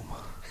like, home.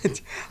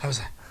 I was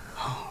like,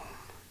 home.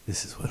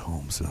 This is what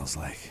home smells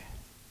like.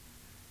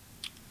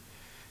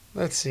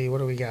 Let's see. What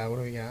do we got? What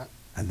do we got?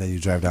 And then you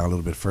drive down a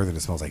little bit further, and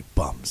it smells like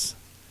bums.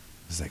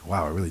 It's like,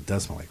 wow, it really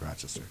does smell like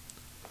Rochester.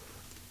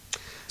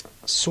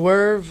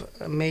 Swerve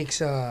makes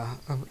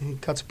he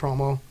cuts a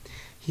promo.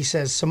 He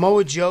says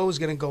Samoa Joe is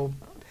going to go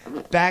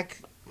back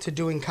to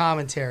doing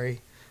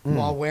commentary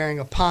while wearing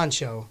a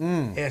poncho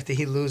after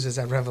he loses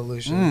at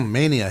Revolution.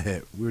 Mania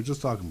hit. We were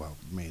just talking about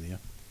Mania.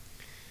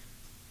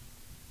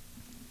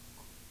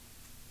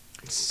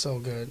 So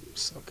good.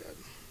 So good.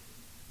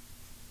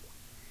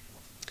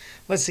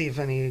 Let's see if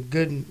any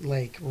good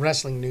like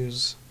wrestling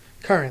news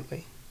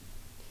currently.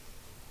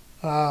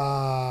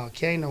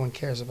 Okay, no one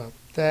cares about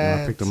that.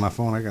 When I picked up my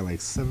phone, I got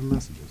like 7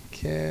 messages.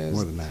 Cares.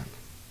 More than that.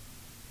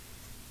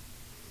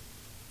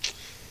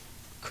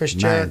 Chris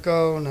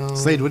Jericho, no.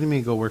 Slade, what do you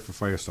mean go work for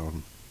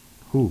Firestone?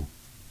 Who?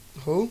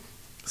 Who?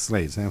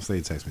 Slade. Sam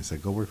Slade texted me.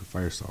 Said, go work for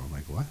Firestone. I'm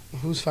like, what?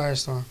 Who's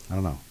Firestone? I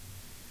don't know.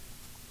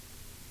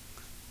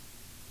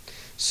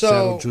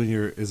 So Shadow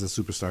Jr. is a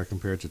superstar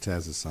compared to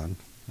Taz's son.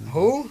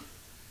 Who?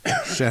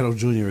 Shadow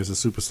Jr. is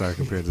a superstar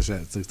compared to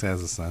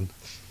Taz's son.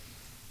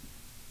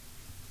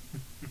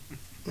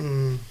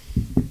 I'm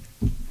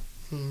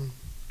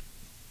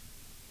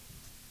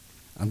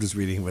just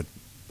reading what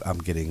I'm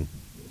getting.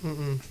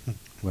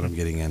 What I'm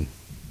getting in.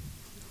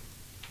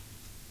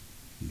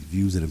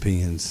 Views and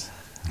opinions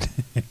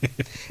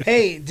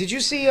Hey, did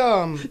you see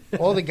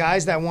all the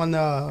guys that won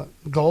the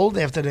gold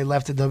after they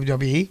left the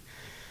WWE?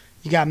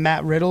 You got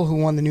Matt Riddle, who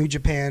won the New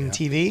Japan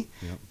TV.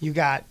 Yep. You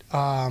got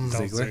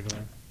Ziggler.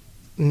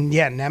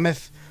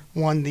 Nemeth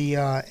won the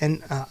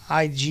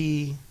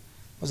IG.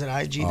 Was it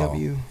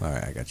IGW? Oh, all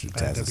right, I got you.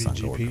 Taz's son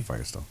going to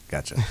Firestone.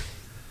 Gotcha.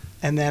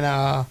 And then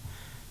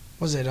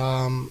was it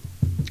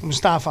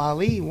Mustafa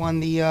Ali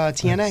won the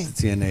TNA? It's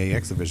the TNA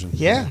X Division.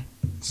 Yeah.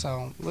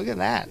 So look at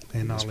that.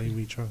 And Ali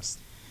we trust.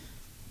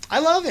 I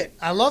love it.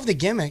 I love the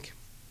gimmick.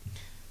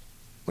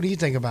 What do you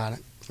think about it?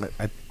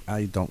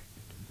 I don't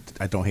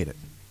hate it.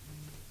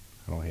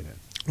 I don't hate it.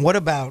 What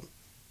about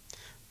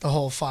the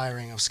whole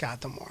firing of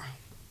Scott D'Amore?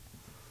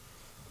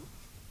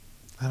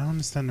 I don't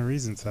understand the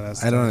reasons for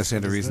that. I don't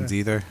understand the reasons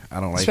either. I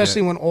don't like it.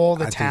 Especially when all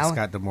the I talent. think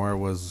Scott D'Amore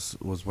was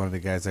one of the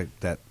guys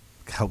that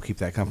helped keep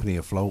that company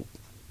afloat.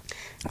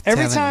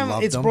 Every Talent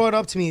time it's him. brought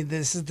up to me,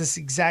 this is this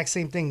exact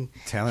same thing.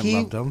 Talent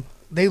loved him.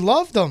 They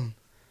loved him.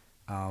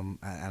 And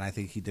I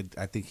think he did.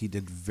 I think he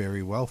did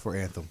very well for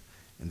Anthem,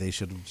 and they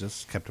should have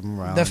just kept him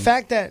around. The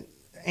fact that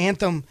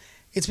Anthem,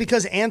 it's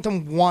because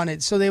Anthem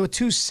wanted. So they were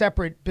two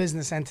separate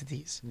business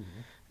entities.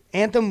 Mm-hmm.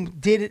 Anthem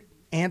did it.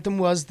 Anthem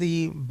was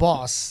the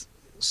boss,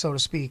 so to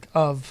speak,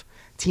 of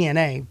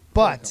TNA,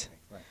 but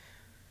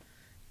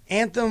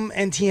Anthem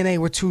and TNA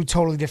were two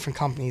totally different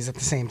companies at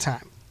the same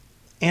time.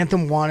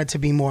 Anthem wanted to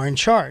be more in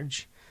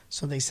charge,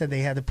 so they said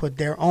they had to put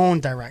their own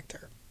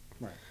director.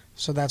 Right.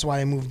 So that's why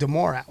they moved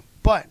D'Amore out.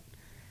 But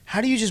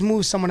how do you just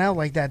move someone out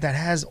like that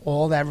has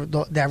all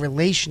that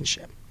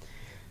relationship?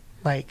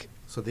 Like,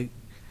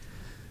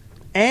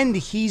 and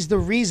he's the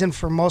reason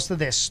for most of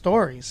their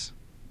stories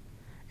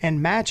and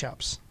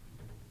matchups.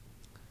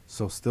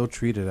 So still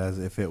treat it as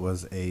if it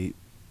was a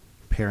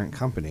parent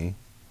company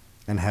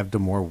and have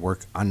D'Amore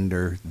work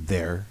under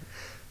their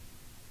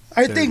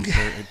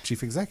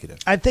chief executive.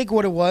 I think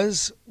what it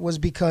was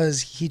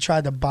because he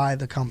tried to buy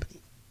the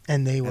company,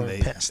 and they were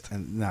pissed.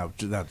 And now,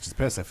 not just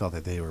pissed, I felt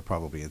that they were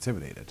probably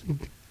intimidated.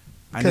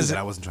 I knew that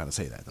I wasn't trying to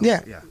say that, though.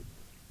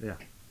 Yeah.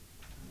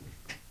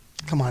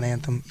 Come on,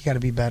 Anthem. You got to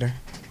be better.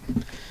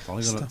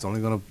 It's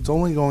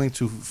only going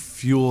to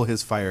fuel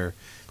his fire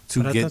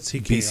to get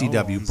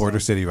BCW, Border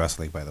City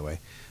Wrestling, by the way.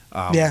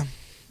 Yeah.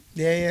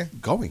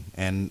 Going.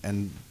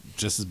 And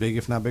just as big,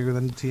 if not bigger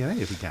than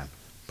TNA, if he can.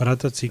 But I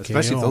thought TKO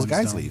especially if those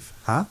guys leave.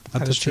 Huh? I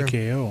thought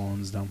TKO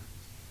owns them.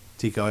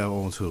 TKO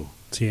owns who?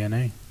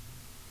 TNA.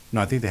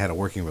 No, I think they had a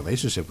working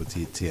relationship with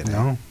TNA.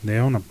 No, they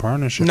own a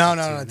partnership. No.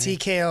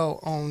 TKO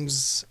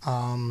owns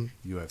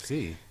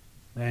UFC.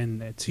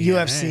 And TNA.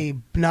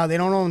 UFC. No, they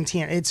don't own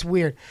TNA. It's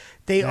weird.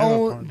 They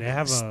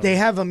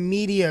have a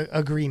media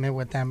agreement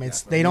with them.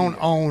 They don't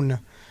own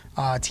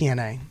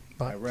TNA.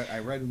 But I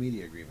read a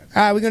media agreement.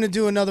 All right, we're gonna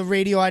do another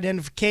radio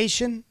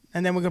identification,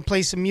 and then we're gonna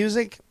play some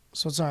music.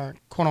 So it's our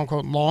quote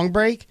unquote long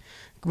break.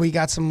 We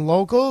got some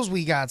locals.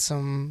 We got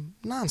some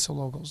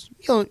non-so-locals.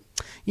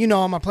 You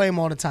know them. I play them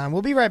all the time.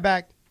 We'll be right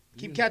back.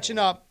 Keep catching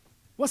up.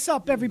 What's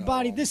up,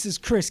 everybody? This is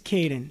Chris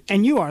Cayden,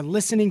 and you are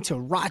listening to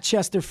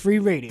Rochester Free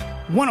Radio,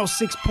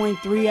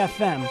 106.3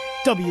 FM,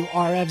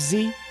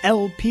 WRFZ,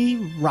 LP,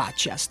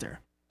 Rochester.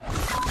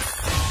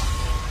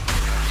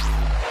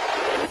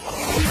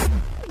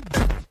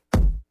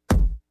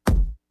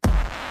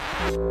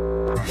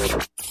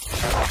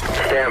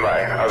 Stand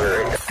by. I'll be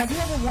right there. Have you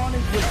ever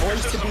wanted your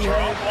voice to be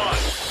heard?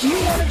 Do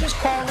you want to just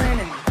call in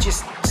and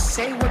just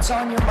say what's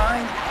on your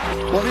mind?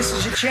 Well, this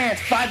is your chance.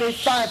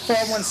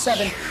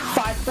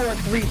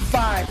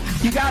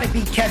 585-417-5435. You got to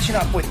be catching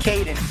up with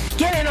Cayden.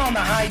 Get in on the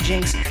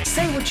hijinks.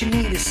 Say what you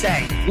need to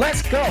say.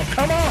 Let's go.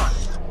 Come on.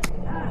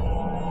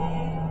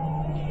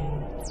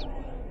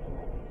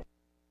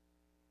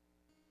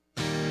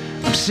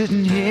 I'm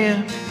sitting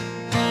here,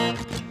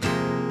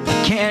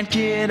 can't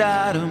get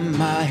out of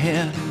my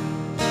head,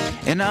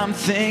 and I'm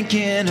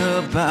thinking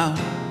about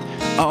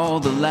all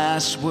the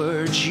last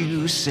words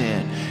you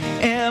said.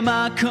 Am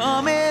I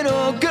coming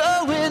or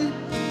going,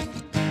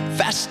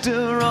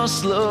 faster or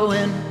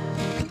slowing?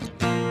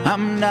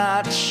 I'm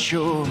not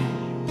sure.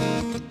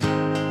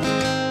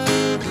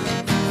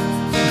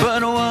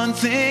 But one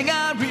thing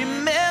I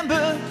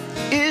remember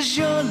is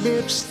your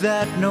lips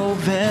that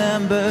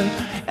November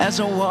as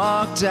I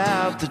walked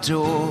out the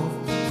door.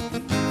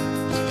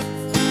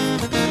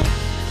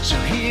 So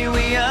here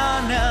we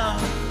are now,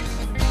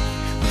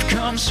 we've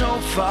come so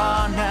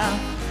far now.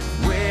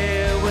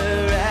 Where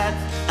we're at,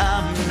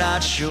 I'm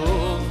not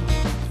sure.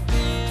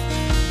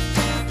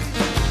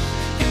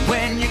 And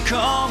when you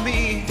call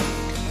me,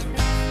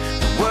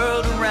 the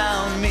world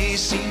around me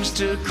seems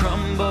to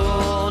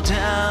crumble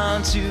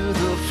down to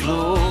the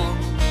floor.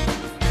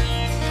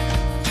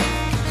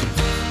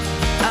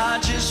 I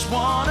just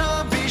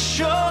wanna be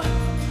sure,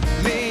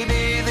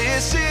 maybe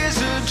this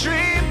is a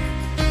dream.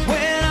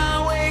 When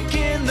I wake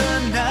in the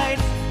night,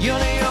 you're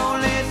the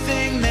only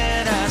thing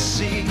that I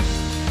see.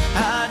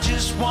 I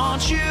just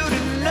want you to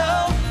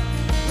know,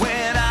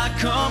 when I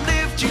come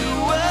lift you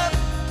up,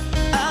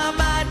 I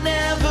might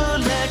never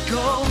let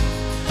go.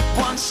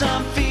 Once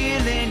I'm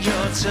feeling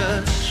your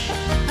touch,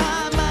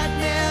 I might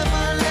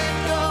never let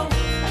go.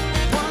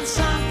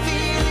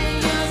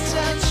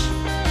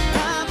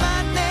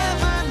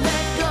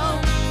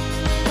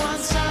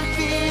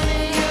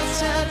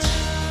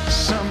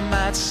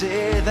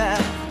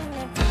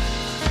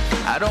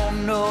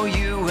 don't know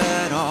you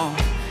at all,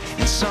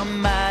 and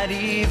some might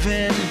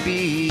even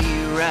be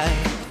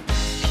right.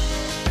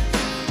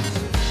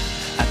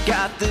 I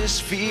got this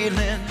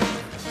feeling,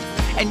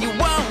 and you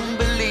won't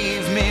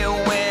believe me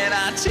when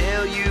I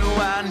tell you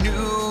I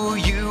knew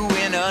you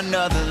in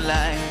another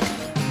life.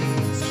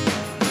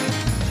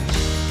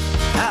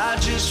 I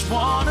just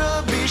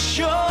wanna be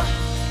sure,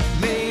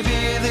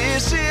 maybe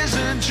this is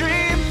a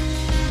dream.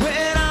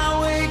 When I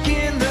wake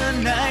in the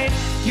night,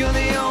 you're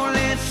the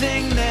only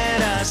thing that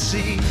I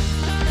see.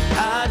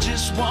 I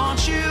just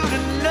want you to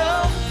know,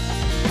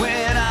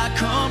 when I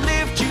come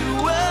lift you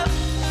up,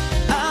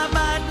 I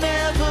might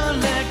never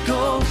let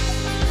go.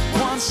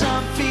 Once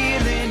I'm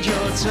feeling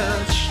your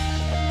touch,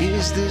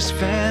 is this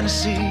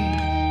fantasy,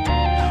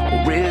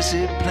 or is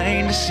it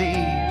plain to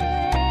see?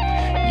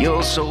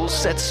 Your soul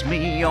sets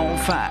me on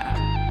fire.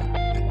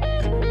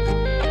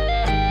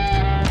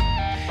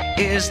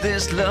 Is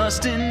this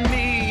lust in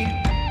me,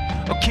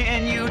 or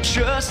can you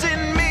trust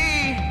in me?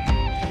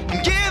 And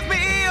give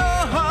me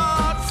your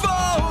heart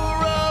for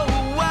a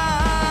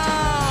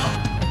while.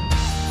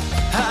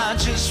 I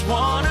just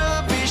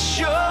wanna be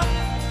sure,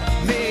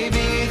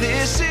 maybe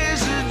this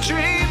is a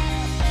dream.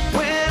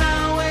 When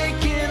I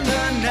wake in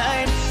the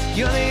night,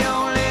 you're the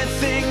only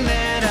thing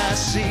that I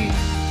see.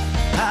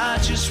 I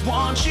just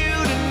want you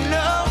to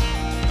know,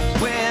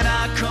 when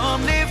I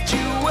come lift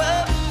you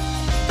up,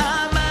 I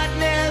might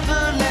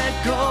never let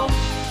go.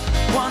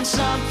 Once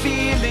I'm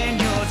feeling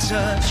your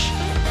touch,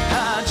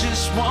 I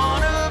just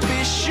wanna be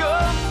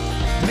sure,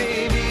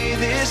 maybe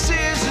this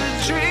is a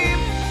dream.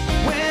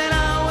 When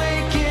I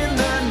wake in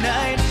the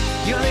night,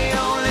 you're the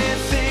only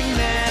thing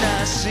that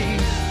I see.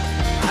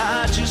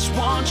 I just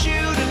want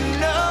you to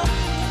know,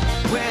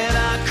 when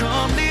I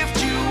come lift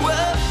you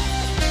up,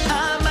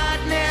 I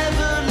might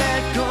never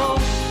let go.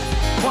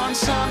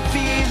 Once I'm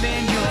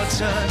feeling your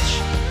touch,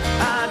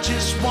 I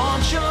just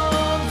want your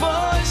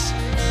voice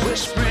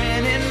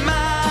whispering in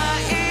my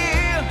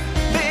ear.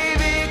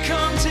 Baby,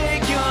 come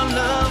take your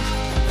love,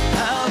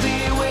 I'll be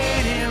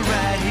waiting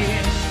right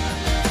here.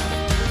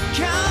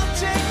 Come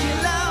take your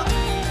love,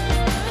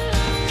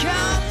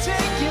 come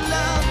take your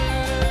love,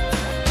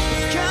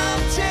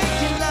 come take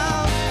your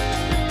love,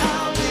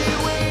 I'll be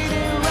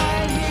waiting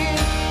right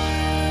here.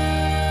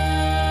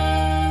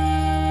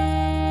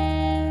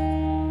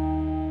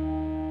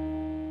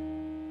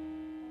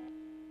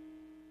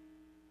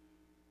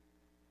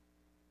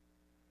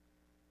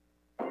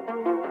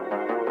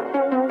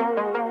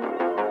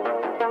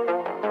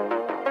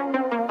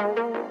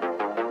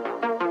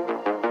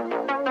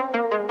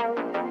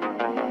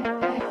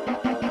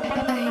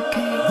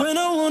 When I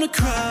wanna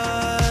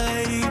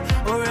cry,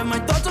 or if my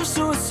thoughts of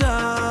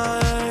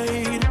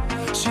suicide,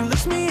 she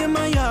looks me in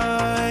my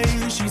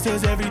eyes. She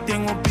says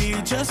everything will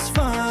be just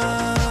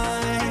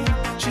fine.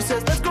 She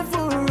says let's go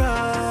for a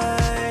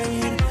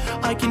ride,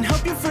 I can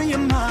help you free your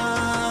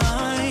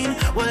mind.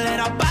 We'll let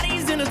our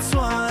bodies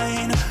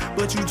intertwine,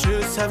 but you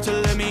just have to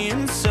let me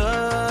inside.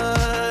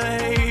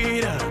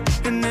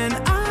 And then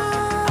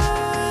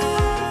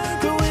I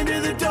go into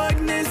the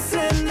darkness,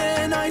 and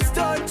then I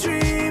start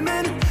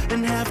dreaming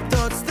and have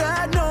thoughts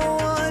that no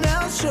one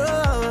else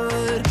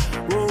should.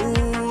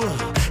 Whoa.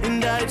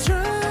 And I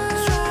try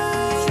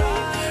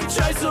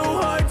so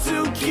hard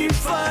to keep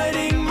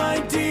fighting my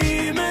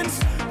demons,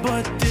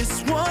 but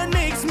this one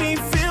makes me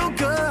feel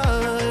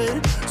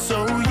good.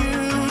 So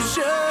you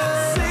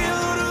should say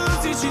hello to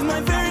Lucy, she's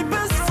my very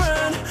best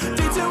friend.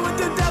 Dates her with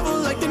the devil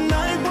like the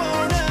night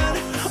won't end.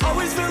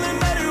 Always feeling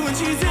better when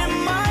she's in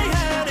my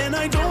head, and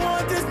I don't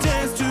want this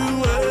dance to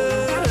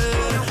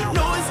end.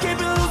 No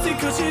escaping Lucy,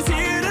 cause she's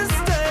here to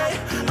stay.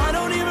 I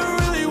don't even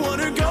really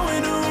want her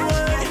going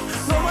away.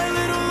 Love my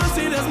little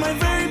Lucy, that's my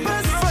very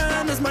best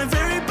friend. That's my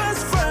very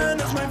best friend.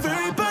 That's my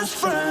very best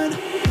friend.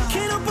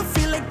 Can't help but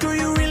feel like, girl,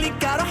 you really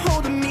got a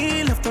hold of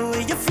me. Love the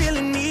way you're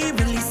feeling me,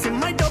 releasing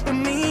my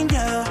dopamine,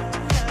 yeah.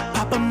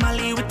 Pop a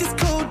Molly with this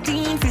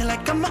codeine, feel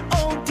like I'm an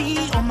OD,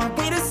 on my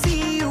way to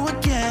see you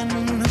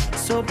again.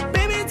 So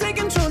baby, take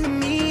control of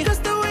me,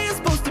 just the way it's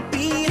supposed to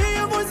be. Hear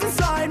your voice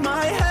inside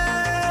my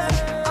head.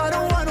 I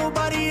don't want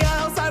nobody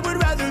else, I would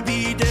rather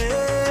be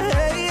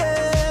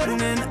dead. And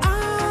then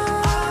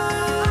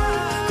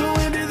I go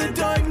into the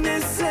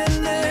darkness,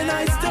 and then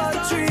I start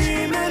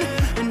dreaming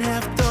and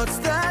have thoughts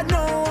that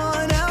no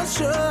one else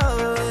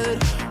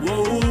should.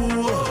 Whoa.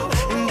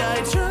 And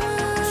I try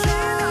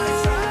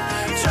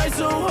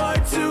so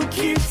hard to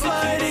keep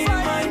fighting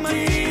my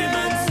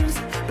demons,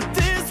 but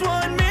this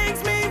one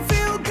makes me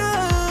feel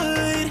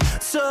good.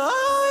 So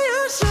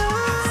you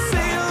should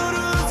say hello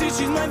to Lucy,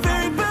 she's my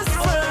very best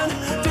friend.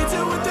 Dates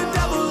her with the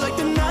devil like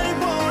the night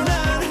won't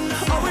end.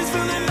 Always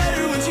feeling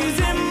better when she's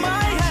in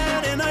my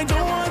head, and I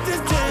don't want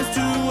this dance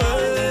to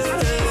end.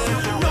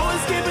 No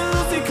escaping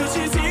Lucy, cause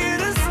she's here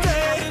to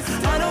stay.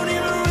 I don't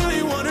even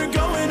really want her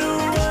going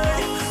away.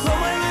 Love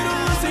my little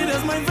Lucy,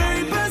 that's my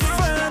very best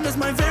friend. That's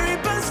my very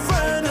best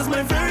friend. That's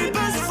my very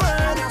best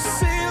friend.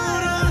 Say hello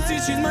to Lucy,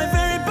 she's my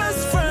very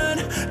best friend.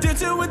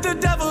 Dates her with the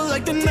devil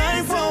like the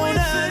night won't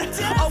end.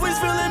 Always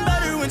feeling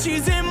better when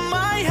she's in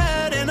my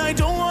head, and I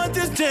don't want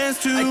this dance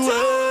to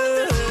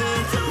her.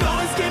 No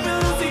escaping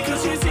Lucy,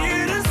 cause she's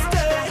here to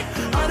stay.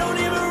 I don't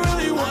even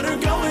really want her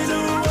going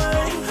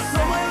away.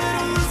 No, my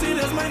little Lucy,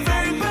 that's my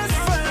very best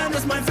friend.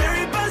 That's my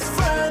very best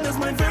friend. That's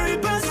my very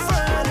best friend.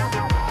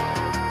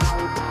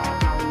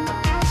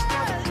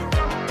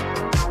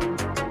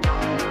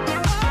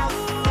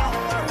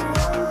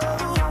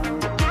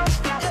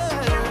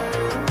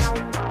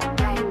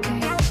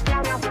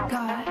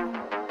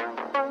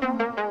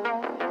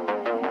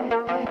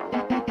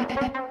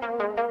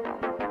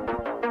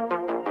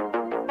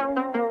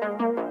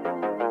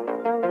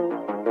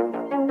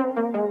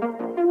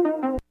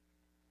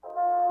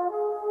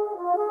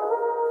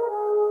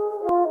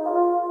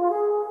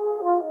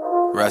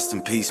 Rest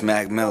in peace,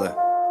 Mac Miller.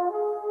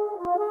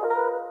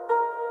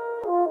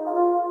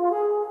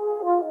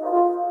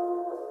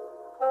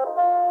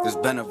 There's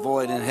been a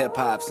void in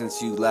hip-hop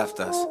since you left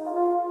us.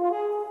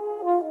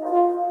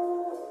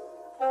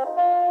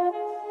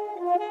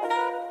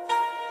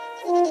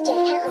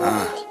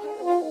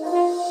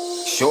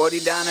 Shorty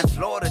down in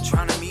Florida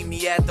trying to meet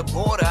me at the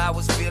border. I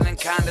was feeling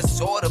kinda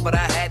sorta, but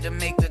I had to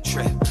make the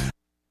trip.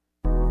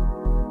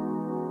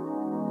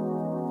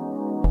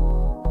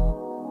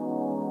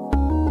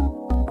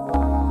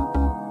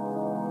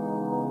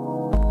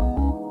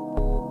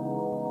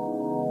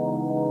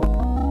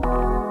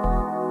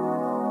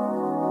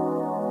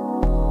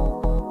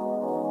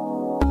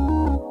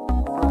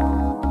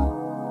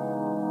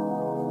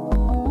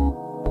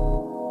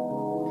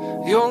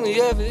 You only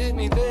ever hit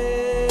me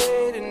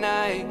late at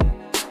night.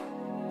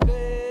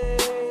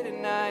 Late at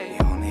night.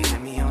 You only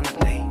hit me on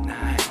a late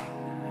night.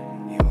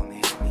 You only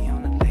hit me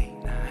on a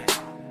late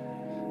night.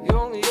 You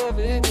only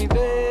ever hit me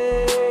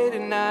late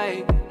at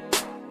night.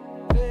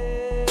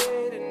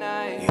 Late at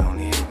night. You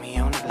only hit me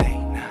on a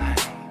late night.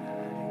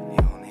 You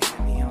only hit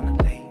me on a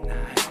late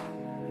night.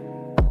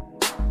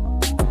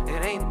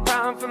 It ain't a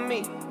problem for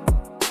me.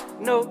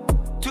 No,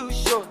 too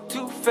short,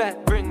 too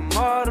fat, bring them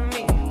all to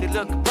me. They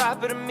look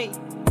proper to me.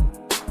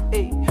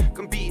 Hey,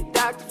 gonna be a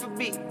doctor for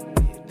me.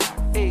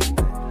 Hey,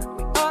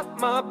 we up,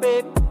 my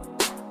baby.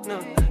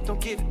 No, don't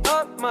give it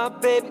up, my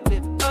baby.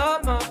 Live it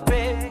up, my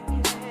baby.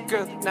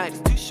 Girl, the night is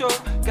too short.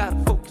 Gotta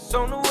focus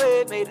on the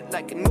way. Made it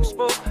like a new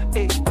sport.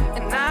 Hey,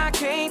 and I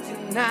can't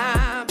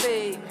deny,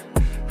 babe.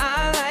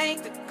 I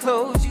like the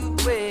clothes you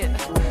wear.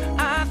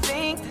 I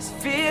think this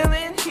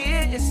feeling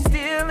here is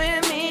still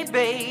in me,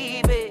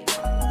 baby.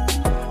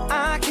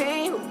 I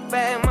can't hold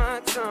back my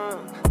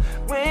tongue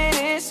when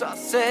it's all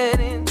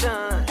said and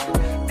done.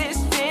 This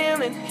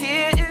feeling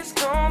here is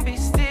gonna be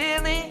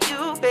still in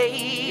you,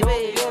 baby. You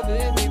only ever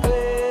hit me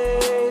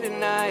late at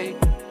night.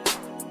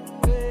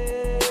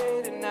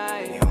 Late at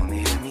night. You only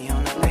hit me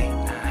on a late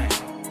night.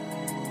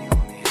 You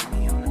only hit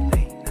me on a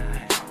late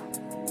night.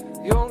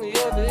 You only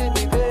ever hit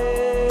me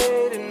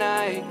late at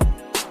night.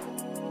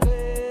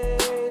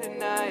 Late at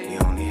night. You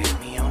only hit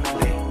me on a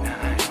late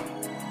night.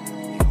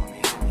 You only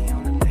hit me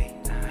on a late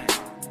night.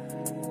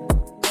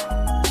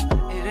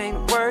 It ain't a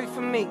worry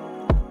for me.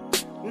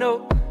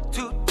 No,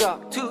 too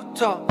dark, too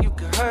tall. You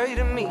can hurry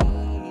to me.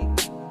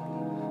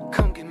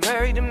 Come get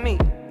married to me.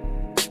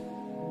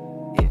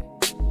 Yeah,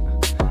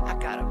 I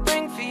got a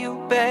ring for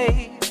you,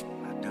 babe.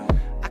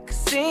 I could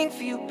sing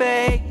for you,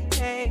 babe.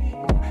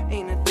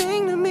 Ain't a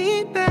thing to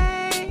me,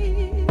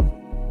 babe.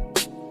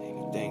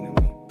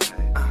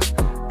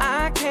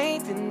 I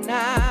can't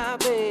deny,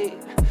 babe.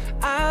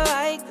 I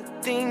like the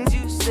things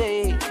you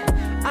say.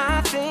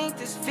 I think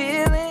this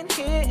feeling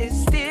here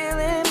is still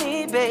in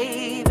me,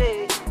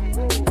 baby.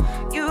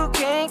 You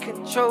can't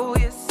control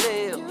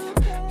yourself.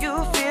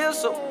 You feel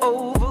so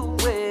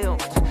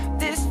overwhelmed.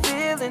 This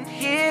feeling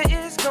here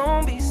is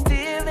gonna be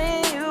still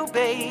in you,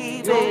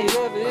 baby. You only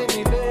ever hit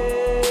me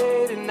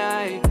late at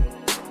night.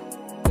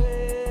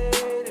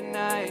 Late at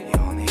night. You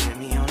only hit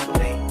me on a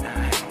late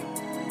night.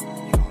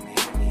 You only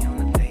hit me on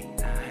a late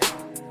night.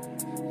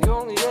 You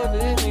only ever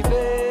hit me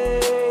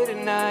late at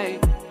night.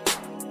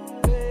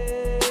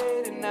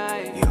 Late at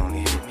night. You only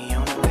hit me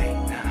on a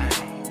late night.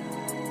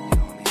 You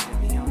only hit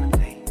me on a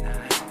late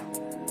night.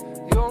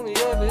 You only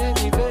ever hit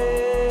me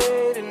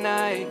late at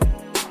night.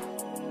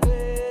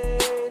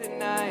 Late at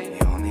night.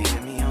 You only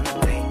hit me on a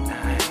late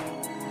night.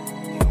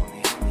 You only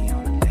hit me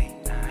on a late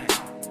night.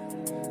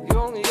 You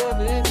only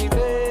ever hit me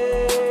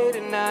late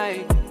at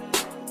night.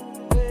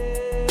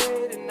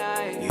 Late at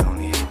night. You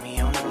only hit me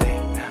on a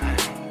late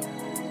night.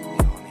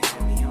 You only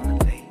hit me on a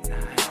late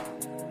night.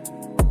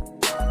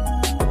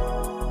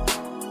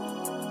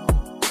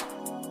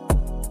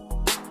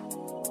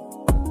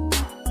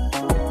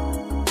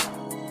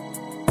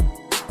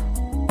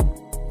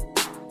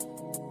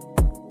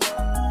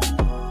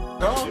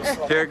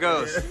 Here it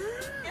goes.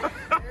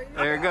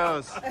 There it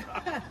goes.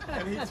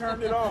 And he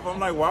turned it off. I'm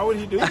like, why would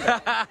he do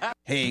that?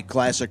 Hey,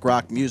 classic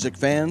rock music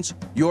fans,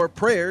 your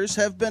prayers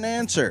have been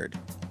answered.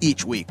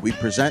 Each week we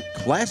present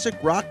Classic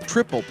Rock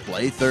Triple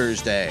Play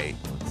Thursday.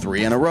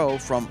 3 in a row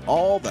from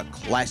all the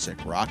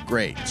classic rock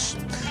greats.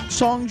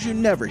 Songs you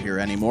never hear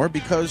anymore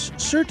because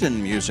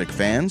certain music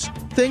fans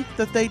think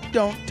that they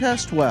don't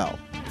test well.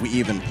 We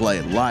even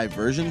play live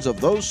versions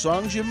of those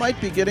songs you might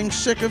be getting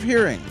sick of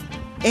hearing.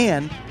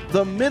 And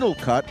the middle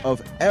cut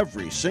of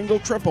every single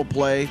triple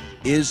play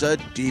is a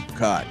deep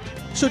cut.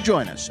 So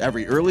join us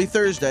every early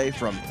Thursday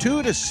from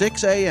 2 to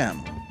 6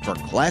 a.m. for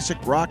Classic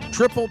Rock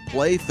Triple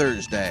Play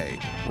Thursday,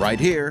 right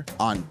here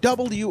on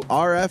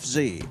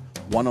WRFZ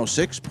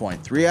 106.3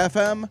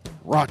 FM,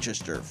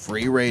 Rochester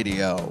Free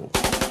Radio.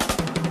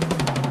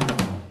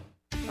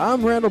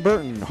 I'm Randall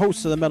Burton,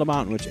 host of the Metal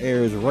Mountain, which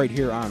airs right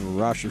here on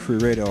Rochester Free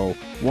Radio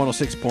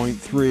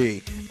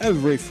 106.3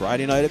 every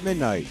Friday night at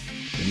midnight.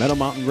 The Metal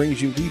Mountain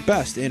brings you the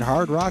best in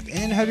hard rock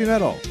and heavy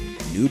metal,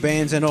 new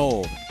bands and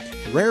old,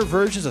 rare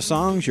versions of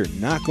songs you're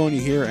not going to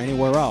hear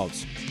anywhere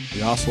else.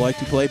 We also like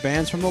to play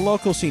bands from the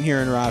local scene here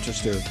in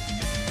Rochester.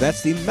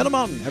 That's the Metal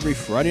Mountain every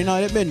Friday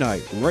night at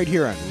midnight, right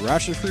here on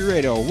Rochester Free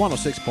Radio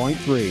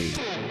 106.3.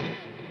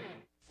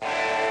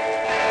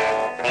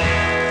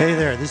 Hey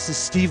there, this is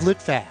Steve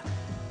Litvack.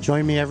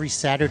 Join me every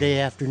Saturday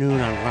afternoon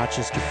on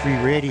Rochester Free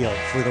Radio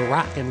for the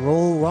Rock and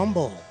Roll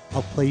Rumble.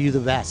 I'll play you the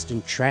best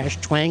in trash,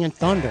 twang, and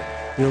thunder.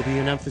 There will be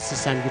an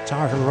emphasis on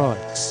guitar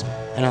heroics,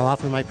 and I'll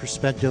offer my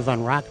perspective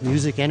on rock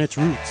music and its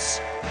roots.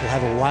 We'll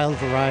have a wild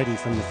variety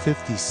from the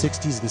 50s,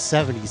 60s, and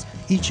 70s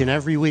each and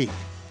every week.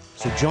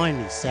 So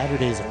join me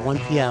Saturdays at 1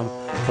 p.m.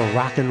 for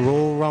Rock and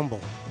Roll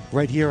Rumble,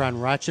 right here on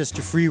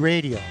Rochester Free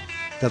Radio,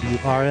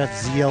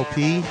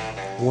 WRFZLP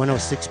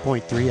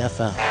 106.3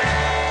 FM.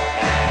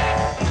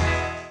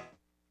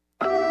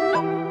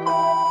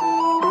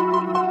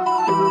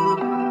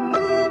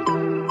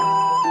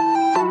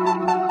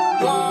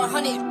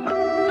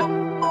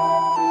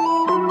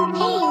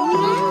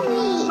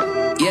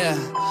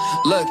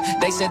 Look,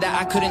 they said that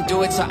I couldn't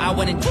do it, so I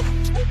went and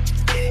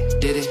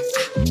did it.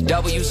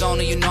 W's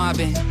only, you know I've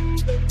been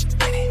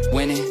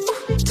winning.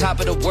 Top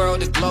of the world,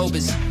 the globe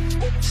is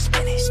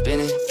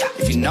spinning.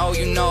 If you know,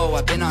 you know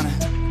I've been on a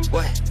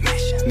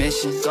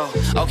mission. Go.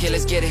 Okay,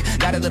 let's get it.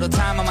 Got a little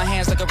time on my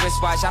hands like a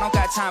wristwatch. I don't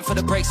got time for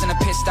the brakes and the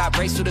pit stop.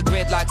 Race through the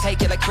gridlock,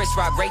 take it like Chris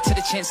Rock. Right to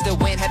the chin, still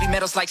win. Heavy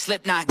metals like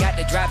Slipknot. Got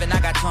the driving, I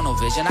got tunnel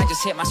vision. I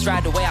just hit my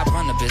stride the way I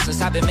run the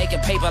business. I've been making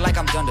paper like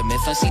I'm Dunder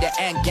Mifflin. See the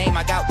end game,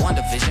 I got one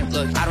division.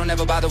 Look, I don't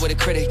ever bother with a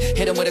critic.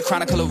 Hit him with a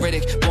chronicle of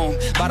Riddick. Boom,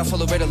 bottle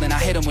full of Ritalin. I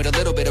hit him with a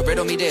little bit of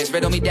riddle me this,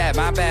 riddle me that.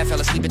 My bad,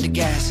 fell asleep at the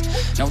gas.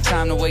 No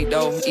time to wait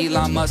though.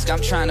 Elon Musk, I'm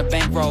trying to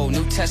bankroll.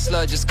 New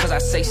Tesla just cause I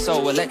say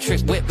so.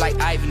 Electric whip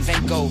like Ivan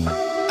Van Gogh.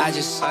 I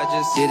just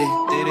did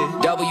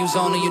it. W's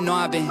only, you know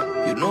I've been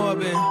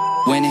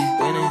winning.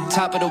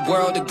 Top of the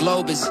world, the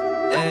globe is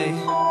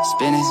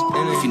spinning.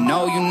 If you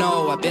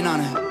know I've been on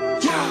a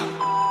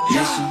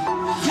mission.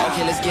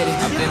 Okay, let's get it.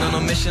 I've been on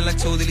a mission like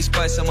totally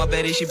spice. En my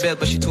baddie, she bad,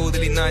 but she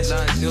totally nice.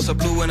 Heel zo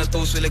blue en het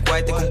toast wil ik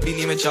white. Ik compete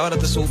niet met jou,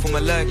 dat is zo voor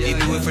mijn lijk. He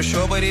knew it for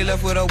sure, but he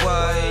left with a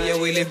why. Yeah,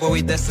 we live, but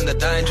we destined to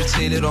die. And you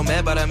say it on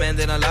me, but I man,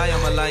 then I lie.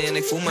 I'm a lie. En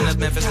ik voel me net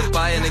Memphis de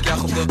paai. En ik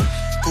jag op de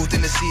goed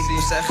in de scene.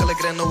 Moest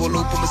eigenlijk rennen, we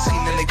lopen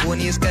misschien. En ik wil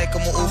niet eens kijken,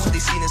 mijn ogen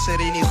die zien. En ze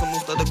reden niet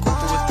genoeg dat ik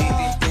kopen we 10.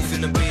 Move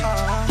in the beat.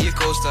 Hier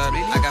co-star.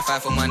 I got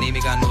 5 on my name,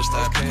 I got no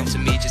star. Come to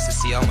me just to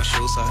see how my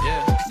shoes are.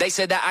 They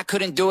said that I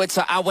couldn't do it,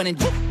 so I went and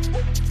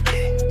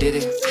did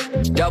it.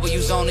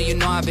 W's only, you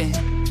know I've been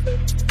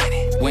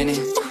winning.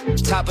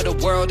 Top of the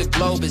world, the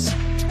globe is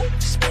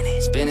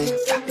spinning.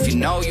 If you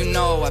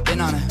know I've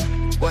been on a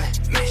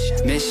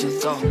mission.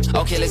 Go.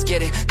 Okay, let's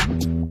get it.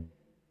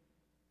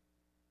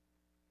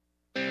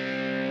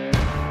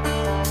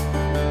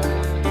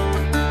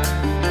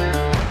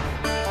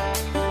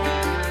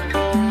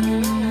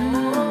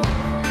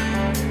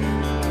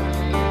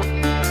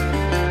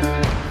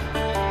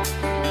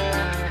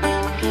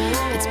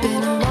 It's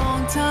been a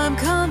long time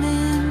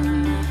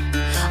coming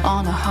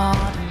on a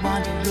hard and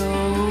winding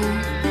road.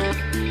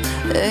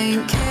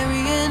 Ain't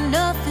carrying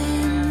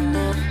nothing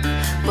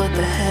but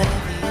the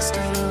heaviest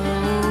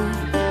load.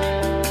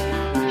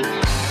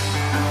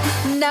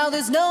 Now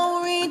there's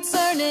no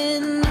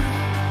returning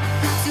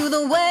to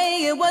the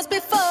way it was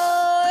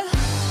before.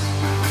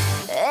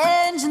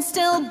 Engine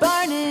still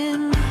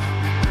burning,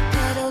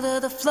 pedal to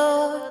the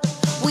floor.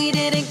 We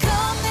didn't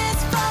come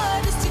this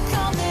far just to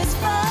come this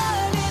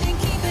far. Didn't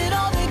keep it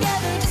all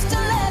together just to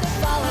let it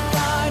fall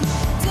apart.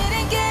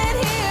 Didn't get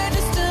here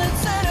just to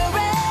turn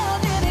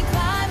around. Didn't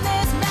climb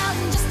this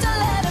mountain just to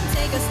let them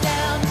take us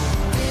down.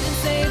 Didn't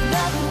save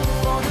nothing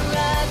for the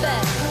ride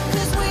back.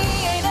 Cause we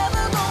ain't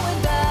ever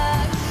going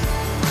back.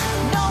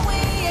 No, we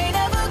ain't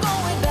ever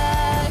going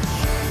back.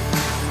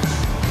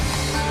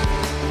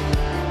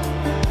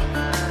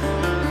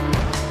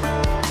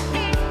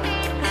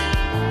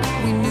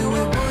 We knew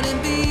it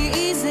wouldn't be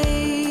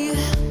easy.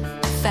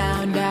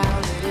 Found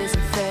out it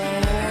isn't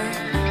fair.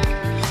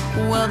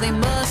 Well, they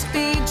must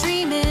be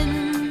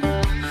dreaming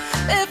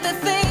if they're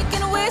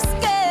thinking we're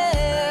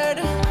scared.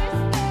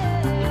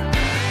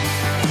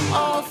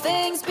 All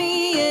things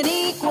being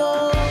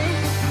equal,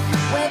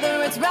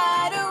 whether it's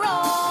right or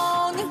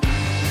wrong,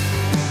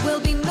 we'll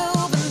be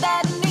moving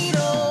that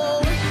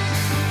needle.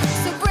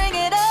 So bring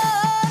it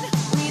on.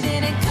 We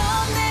didn't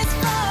come this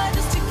far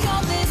just to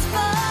come this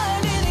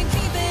far. Didn't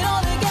keep it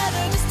all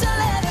together just to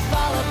let it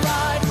fall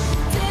apart.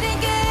 Didn't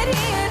get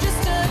here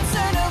just to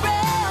turn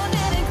around.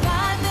 Didn't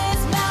climb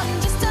this mountain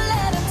just to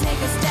let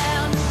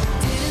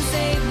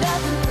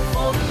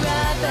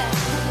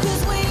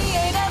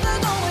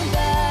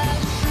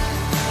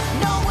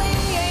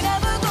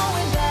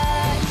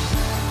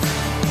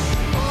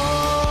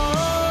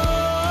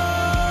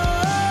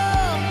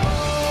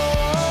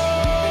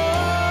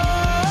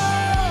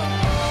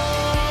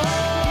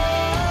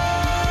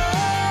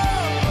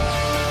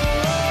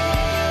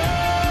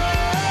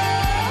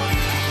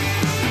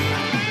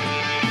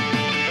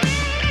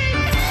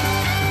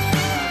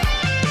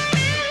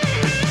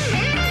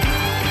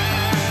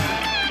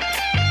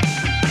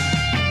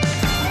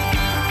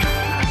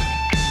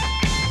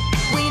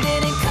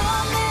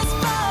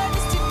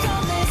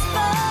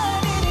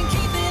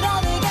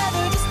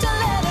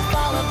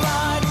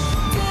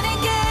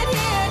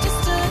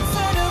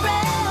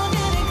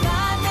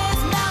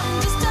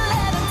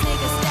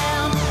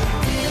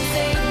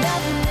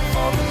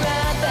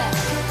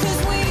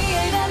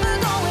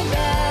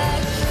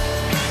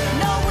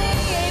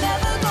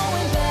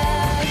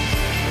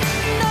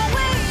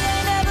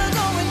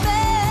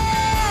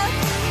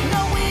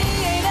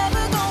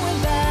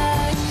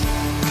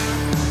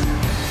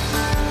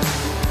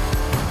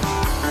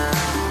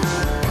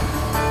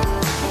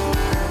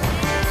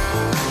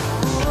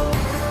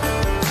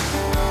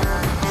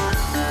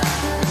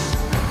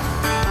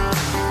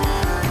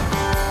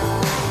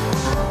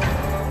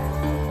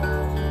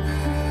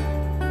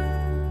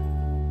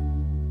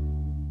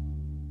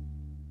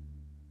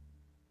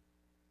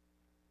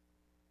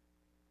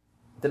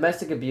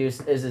domestic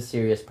abuse is a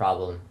serious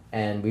problem,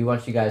 and we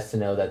want you guys to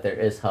know that there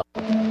is help.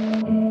 Are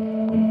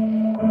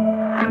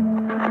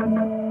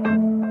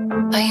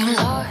you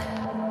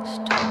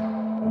lost?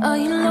 Are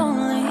you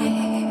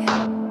lonely?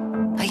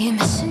 Are you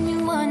missing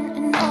your one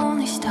and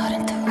only?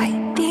 Starting to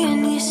write the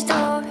end of your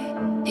story.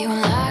 Are you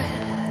alive?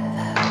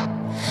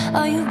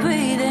 Are you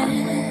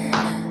breathing?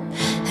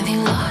 Have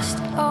you lost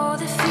all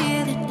the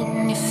feeling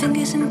in your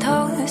fingers and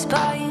toes?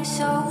 By your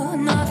soul,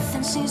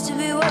 nothing seems to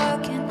be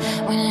working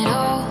when it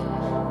all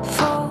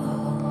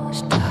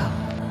falls down.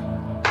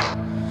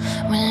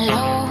 When it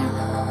all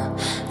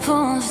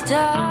falls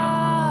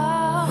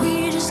down,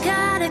 we just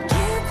gotta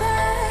get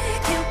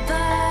back to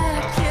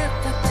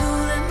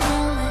the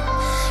moment.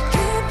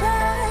 Get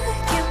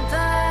back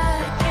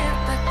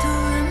to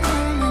the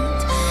moment.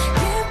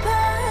 Get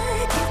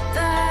back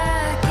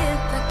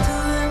to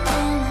the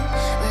moment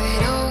where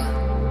it all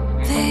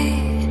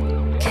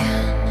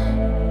began.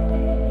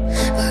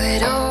 Where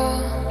it all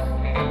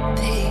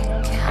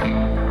began.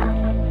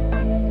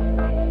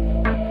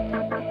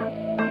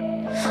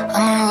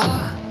 I'm a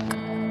rock,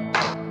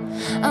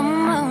 I'm a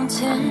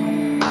mountain,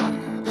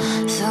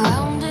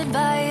 surrounded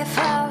by a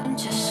fountain.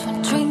 Just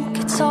one drink,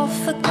 it's all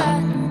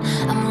forgotten.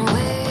 I'm a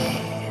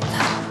wave,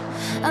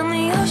 I'm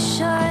the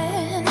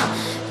ocean,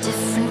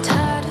 different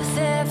tide with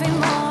every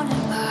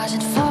morning. Rise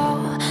and fall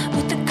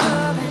with the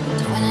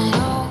current when it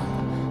all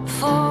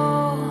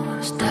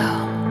falls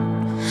down.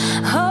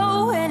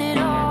 Oh, when it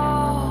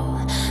all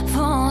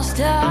falls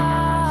down.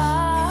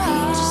 We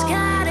just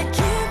gotta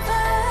get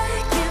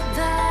back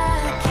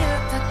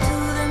to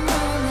the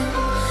moment.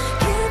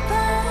 Get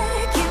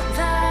back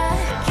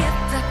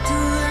to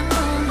the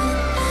moment.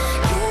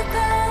 Get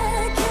back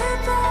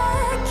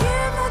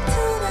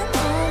to the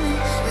moment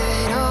where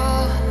it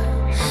all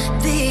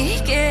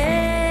began.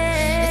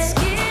 It's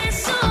getting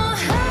so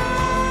hard,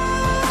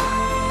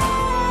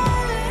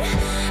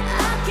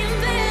 I can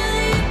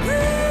barely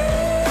breathe.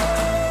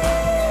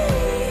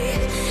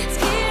 It's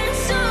getting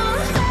so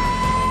hard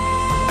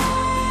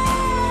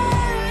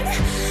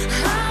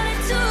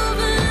to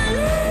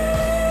believe.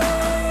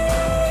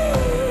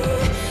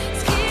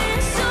 It's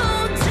getting so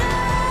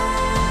dark,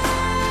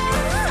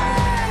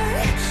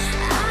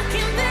 I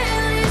can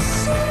barely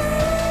see.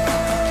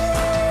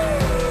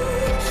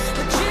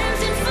 We're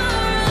drifting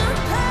far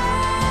apart.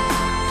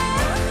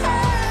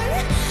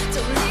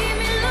 Don't leave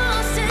me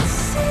lost at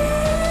sea.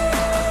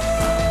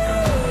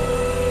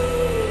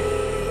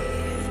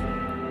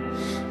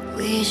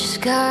 We just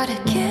gotta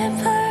get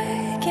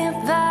back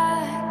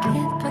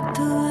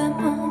to the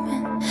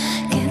moment.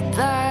 Get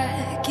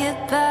back to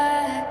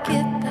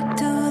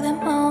the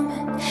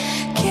moment.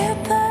 Get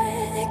back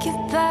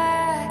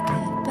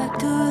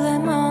to the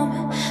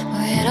moment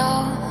where it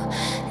all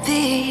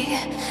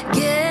began.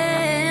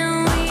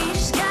 We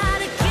just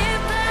gotta get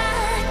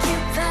back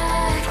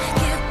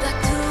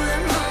to the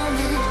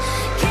moment.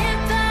 Get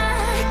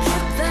back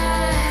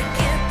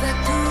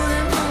to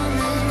the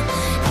moment.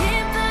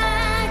 Get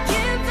back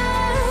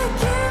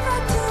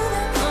to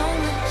the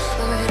moment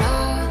where it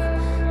all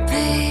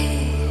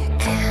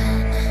began.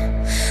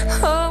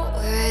 Oh,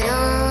 where it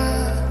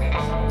all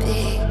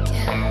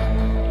began.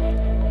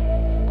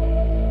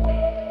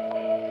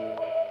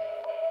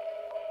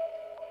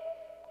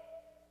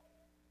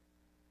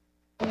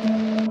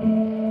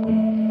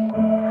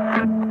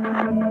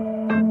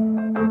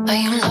 Are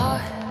you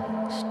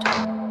lost?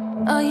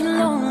 Are you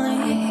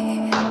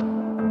lonely?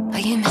 Are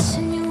you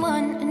missing your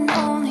one and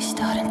only?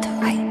 Starting to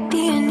write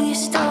the end of your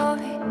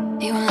story.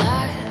 Are you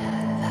alive?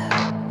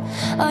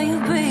 Are you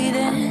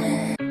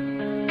breathing?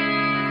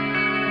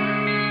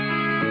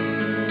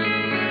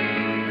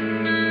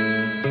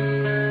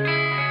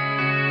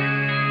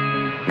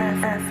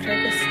 After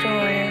the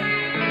storm.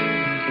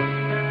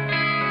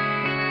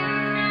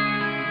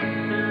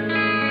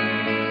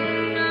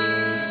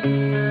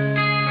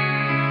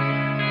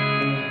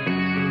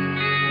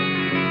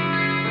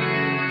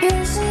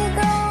 Here she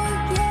go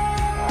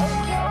again.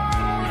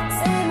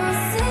 Same old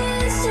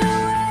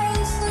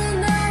situation,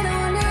 I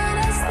don't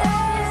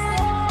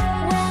understand.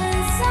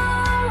 Wanting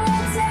some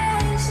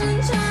attention,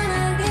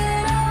 tryna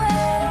get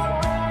away.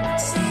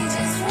 She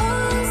just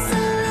wants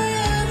to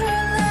live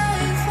her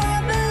life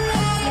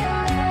happily,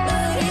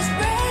 but he's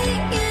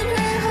breaking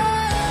her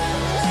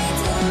heart way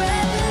too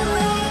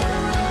rapidly,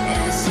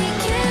 and she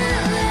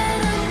can't let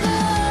him go.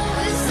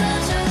 It's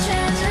such a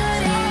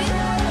tragedy.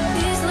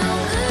 He's no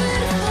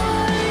good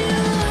for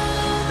you.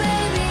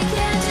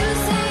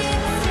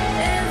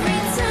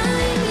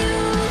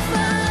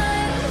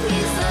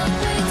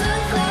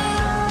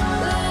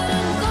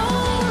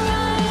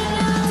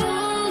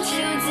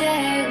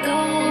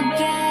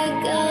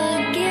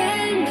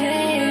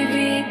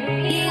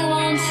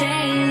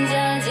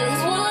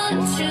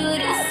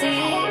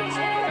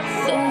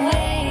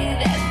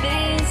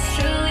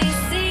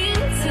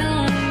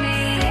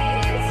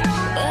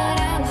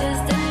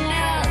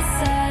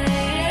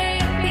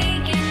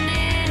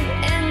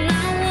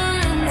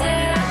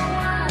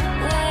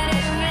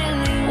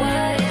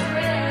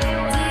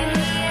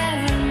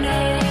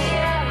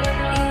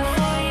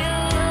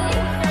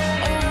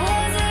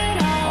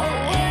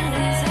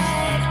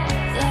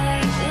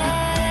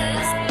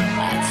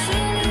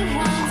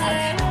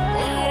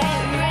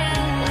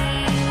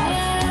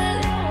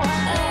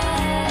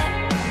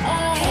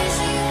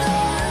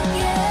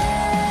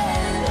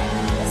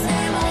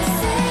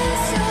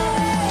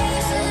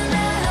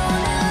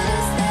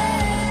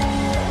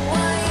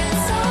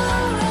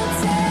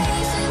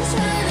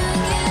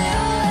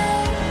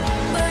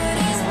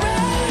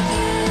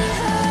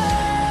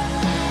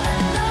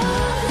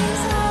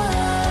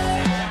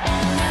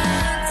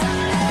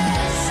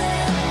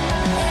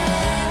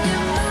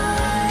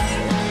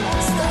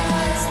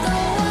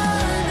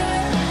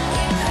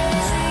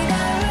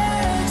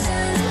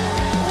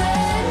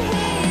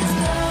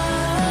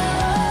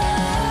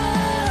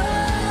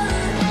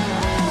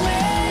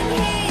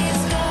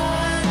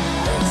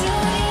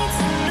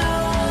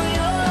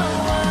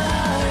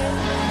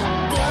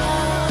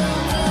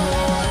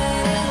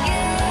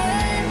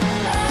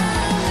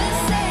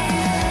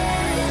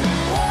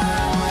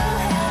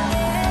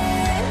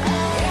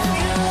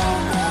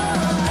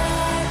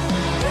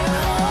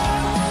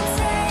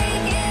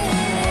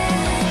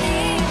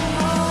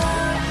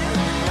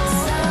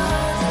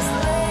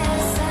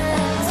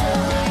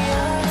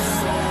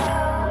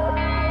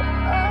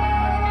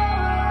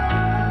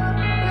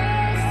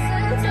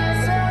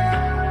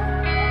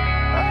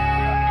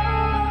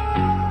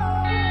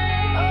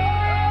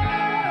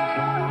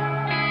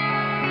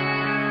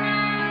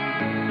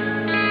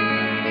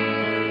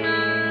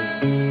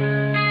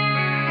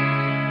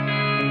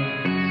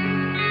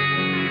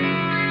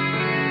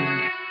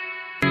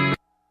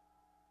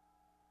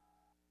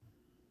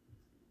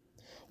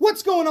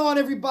 What's going on,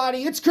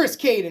 everybody? It's Chris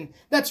Cayden.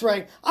 That's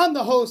right, I'm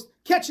the host,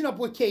 Catching Up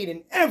with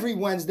Cayden, every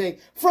Wednesday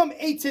from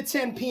 8 to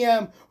 10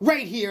 p.m.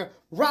 right here,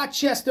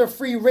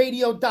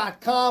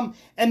 RochesterFreeRadio.com,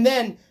 and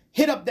then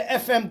hit up the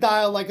FM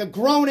dial like a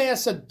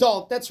grown-ass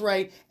adult. That's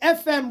right,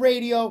 FM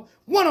radio,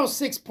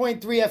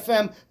 106.3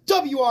 FM,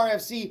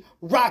 WRFC,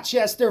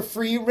 Rochester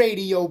Free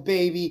Radio,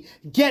 baby.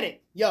 Get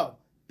it. Yo,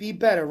 be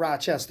better,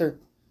 Rochester.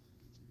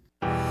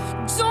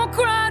 Don't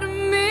cry to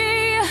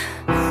me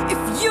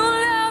if you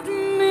loved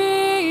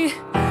me.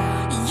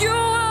 You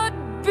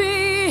would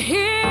be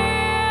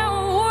here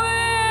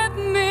with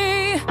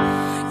me.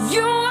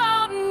 You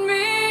want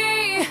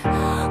me,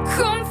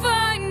 come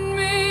find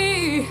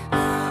me.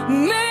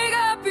 Make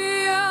up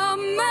your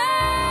mind.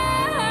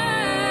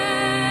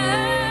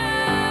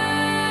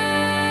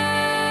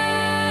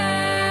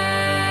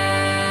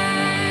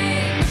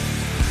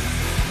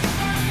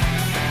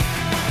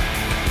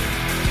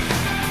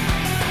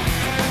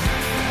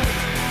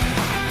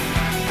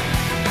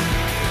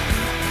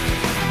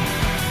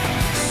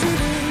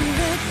 Shouldn't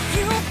let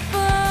you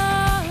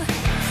fall,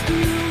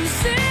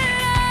 lose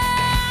it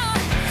all.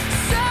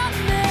 So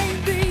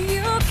maybe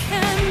you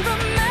can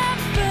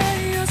remember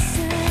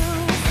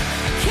yourself.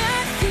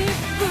 Can't keep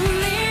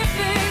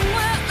believing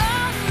we're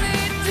only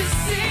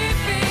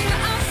deceiving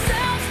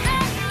ourselves,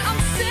 and I'm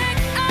sick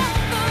of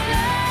the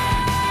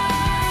lie.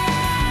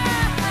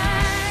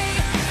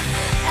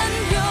 And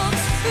you're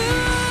too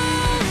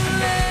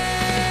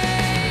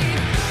late.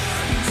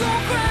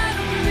 Don't cry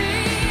to me.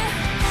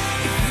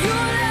 If you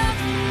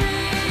left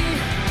me,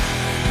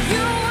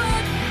 you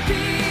would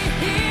be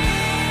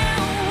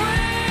here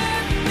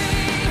with me.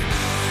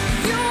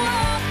 You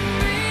want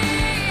me,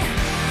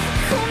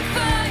 come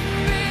find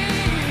me.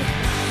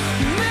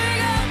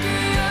 Make up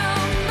your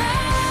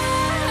mind.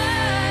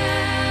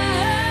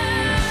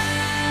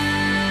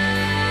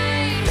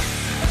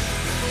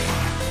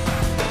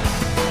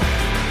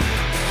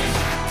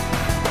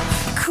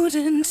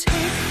 Couldn't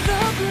take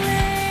the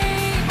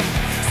blame,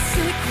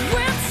 sick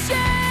with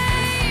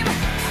shame.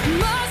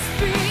 Must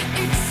be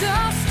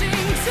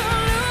exhausting to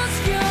lose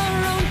your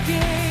own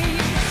game.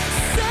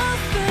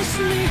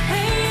 Selfishly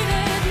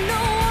hated,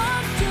 no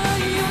wonder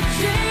you're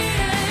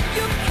jaded.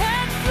 You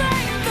can't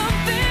blame the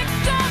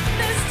victim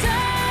this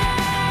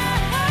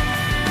time.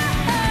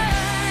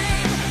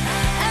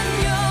 And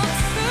you're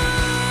too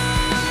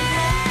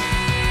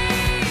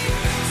late.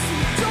 So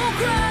don't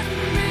cry to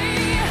me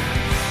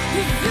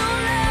if you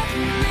left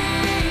me.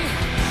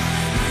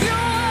 You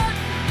would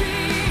be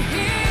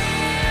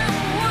here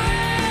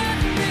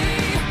with me.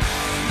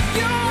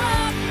 You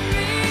want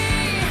me,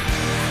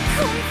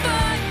 come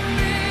find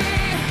me.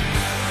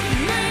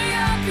 Make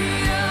up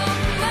your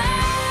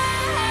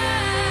mind.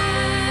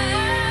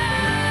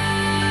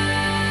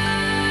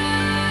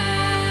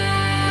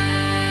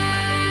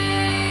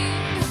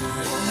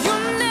 You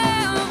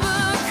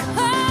never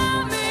call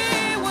me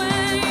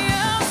when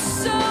you're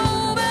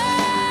sober.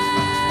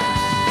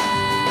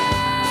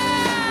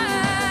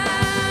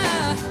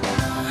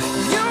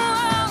 You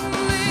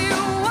only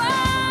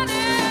want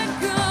it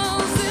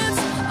 'cause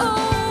it's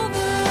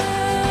over.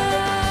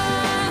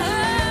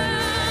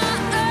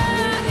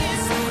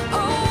 It's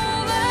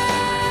over.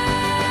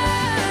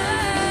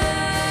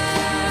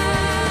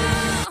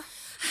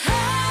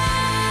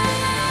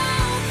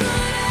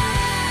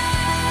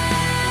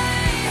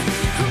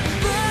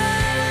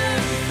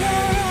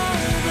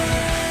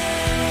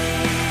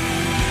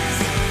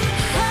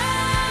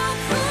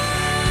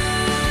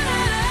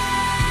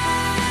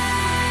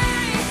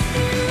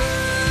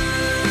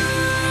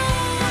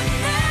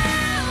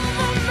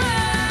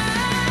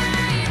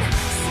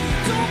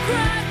 Don't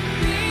cry to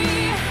me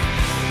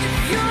if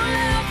you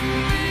left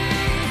me.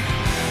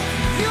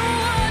 You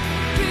would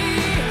be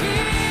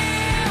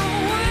here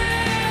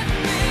with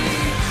me.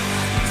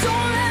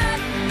 Don't let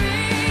me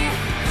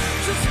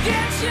just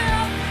get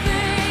your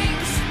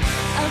things.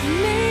 I've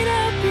made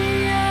up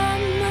your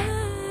mind.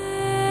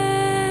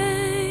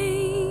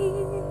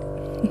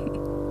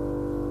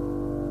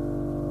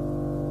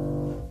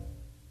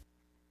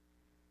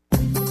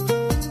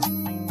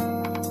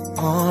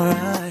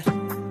 Alright.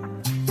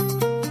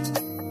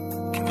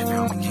 Can you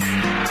feel me in?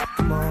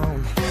 Come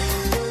on.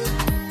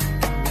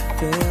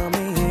 Feel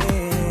me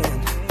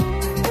in.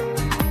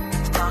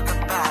 Let's talk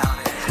about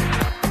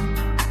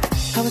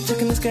it. I was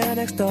checking this girl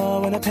next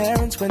door when her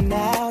parents went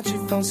out. She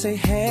phone say,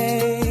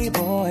 hey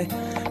boy,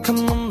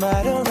 come on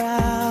right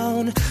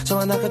around. So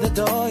I knock at the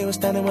door, you were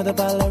standing with a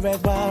bottle of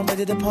red wine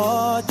ready to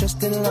pour,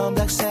 dressed in long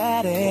black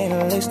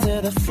satin, laced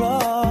to the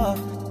floor.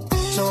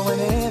 So I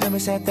went in and we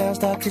sat down,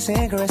 started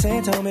kissing,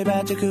 caressing, told me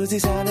about jacuzzi,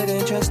 sounded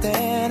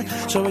interesting.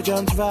 So we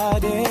jumped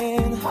right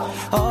in,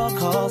 all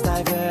calls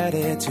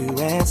diverted to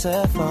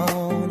answer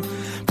phone.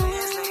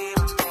 Please leave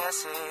a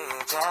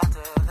message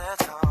after the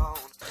tone.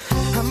 I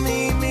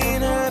mean, me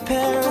and her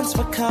parents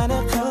were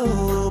kinda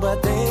cool,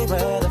 but they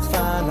were the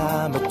fine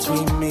line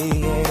between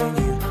me and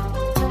you.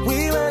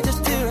 We were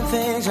just doing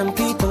things and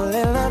people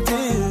in love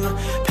do.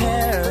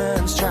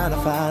 Parents trying to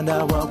find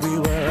out what we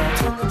were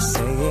up to,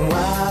 saying,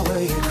 why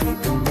were you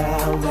creeping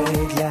down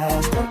late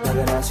last night? Now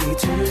that I I see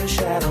two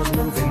shadows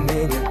moving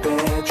in your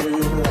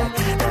bedroom light.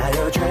 Now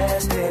you're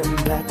dressed in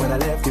black. When I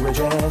left, you were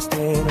dressed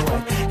in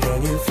white.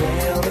 Can you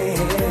feel me?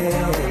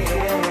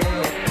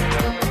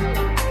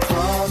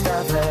 Called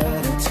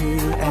diverted to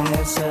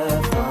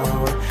answer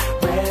phone.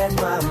 Red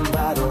wine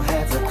bottle,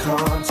 have the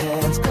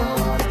contents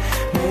gone.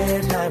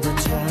 Midnight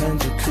return,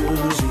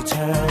 jacuzzi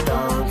turned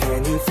on.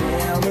 Can you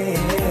feel me?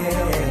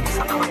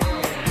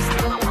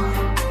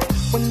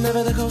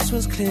 Whenever the coast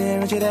was clear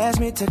and she'd ask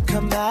me to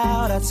come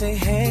out, I'd say,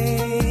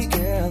 hey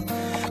girl,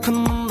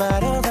 come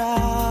right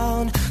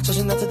around. So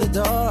she knocked at the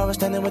door, I was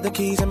standing with the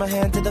keys in my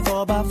hand to the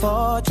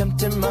 4x4.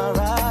 Jumped in my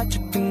ride,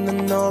 chicken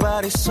and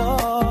nobody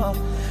saw.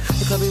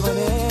 The club we went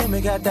in,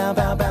 we got down,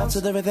 bound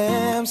to the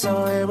rhythm.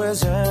 So it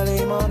was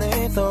early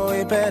morning, thought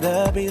we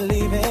better be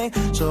leaving.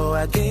 So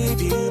I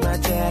gave you my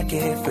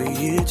jacket for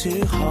you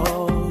to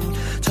hold.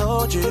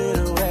 Told you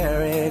to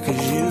wear it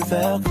cause you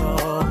felt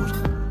cold.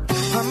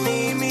 I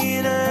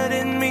mean, I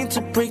didn't mean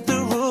to break the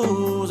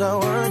rules. I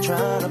weren't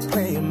trying to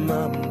play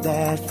mom and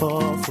dad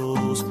for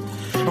fools.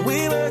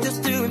 We were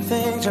just doing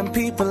things young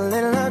people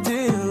in love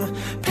do.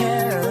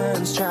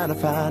 Parents trying to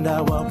find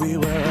out what we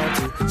were up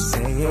to.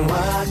 Saying,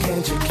 why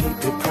can't you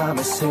keep your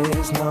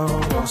promises? No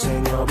more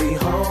saying you'll be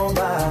home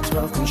by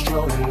 12,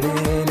 controlling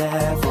in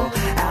at 4.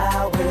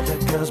 Out with the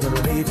girls, but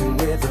leaving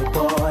with the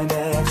boy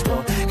next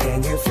door.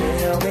 Can you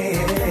feel me?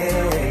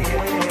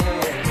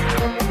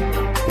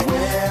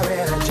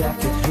 Wearing a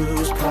jacket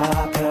whose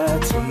property.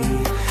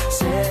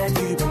 Said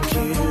you've been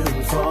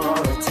queuing for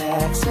a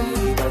taxi,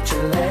 but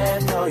you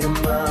left all your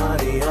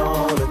money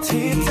on the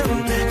TV.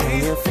 Can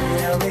you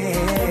feel me?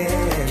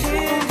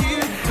 Can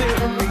you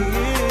feel me?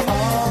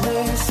 All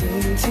they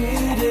seem to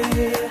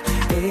do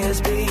is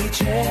be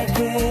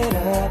checking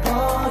up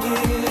on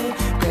you,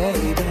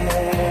 baby.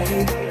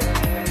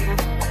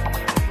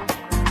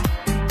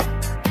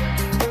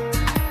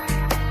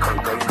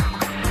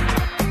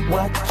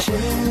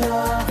 Watching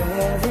your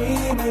every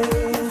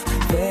move,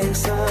 think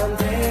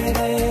someday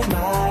they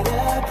might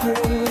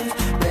approve,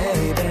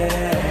 baby.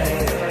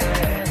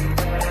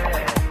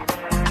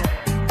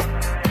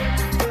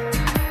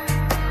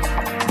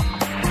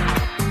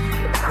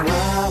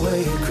 Why were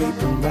you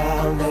creeping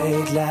round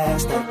late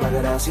last night? Why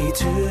did I see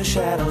two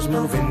shadows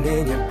moving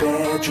in your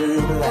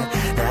bedroom light?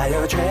 Now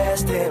you're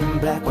dressed in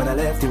black. When I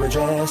left, you were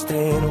dressed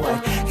in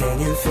white. Can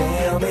you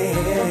feel me?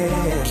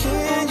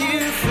 Can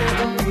you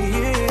feel me?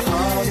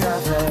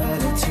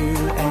 Diverted to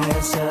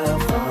answer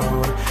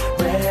phone.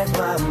 Red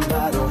wine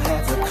bottle,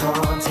 have the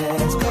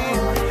contents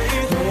gone.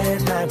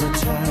 Midnight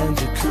return,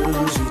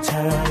 jacuzzi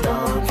turned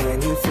on. Can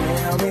you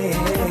feel me?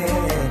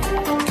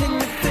 Can you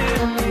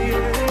feel me?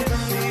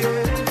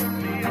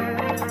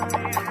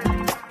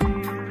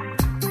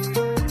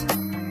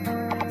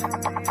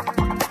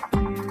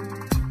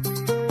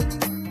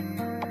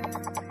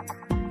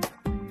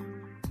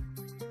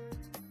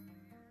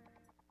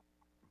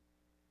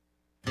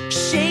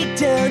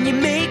 Shakedown, you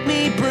make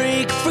me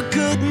break. For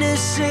goodness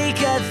sake,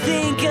 I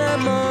think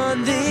I'm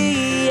on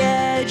the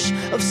edge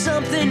of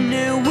something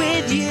new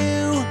with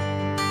you.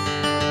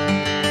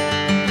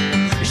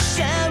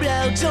 Shout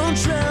out, don't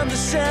drown the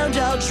sound,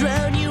 I'll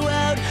drown you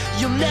out.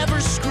 You'll never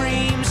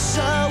scream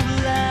so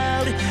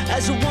loud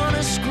as I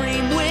wanna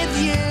scream with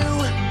you.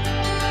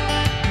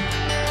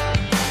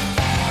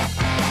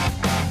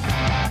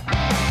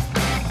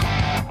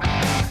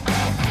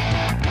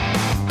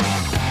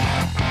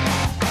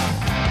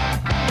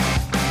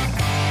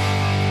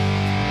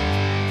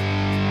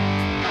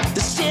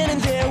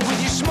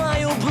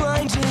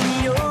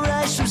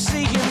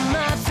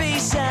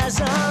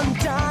 I'm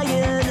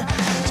dying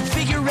to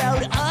figure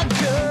out a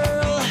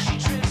girl.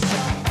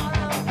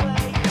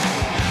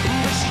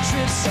 But she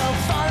trips so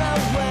far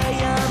away,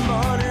 I'm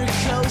on her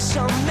coast.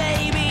 So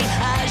maybe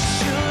I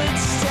should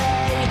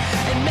stay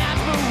and map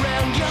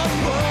around your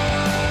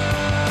world.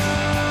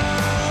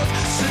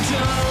 So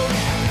don't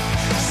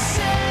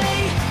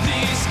say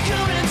these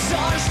currents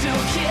are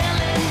still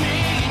killing me,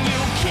 and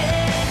you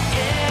can't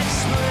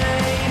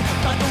explain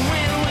about the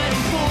wind when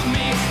it pulled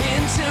me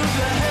into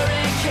the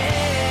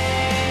hurricane.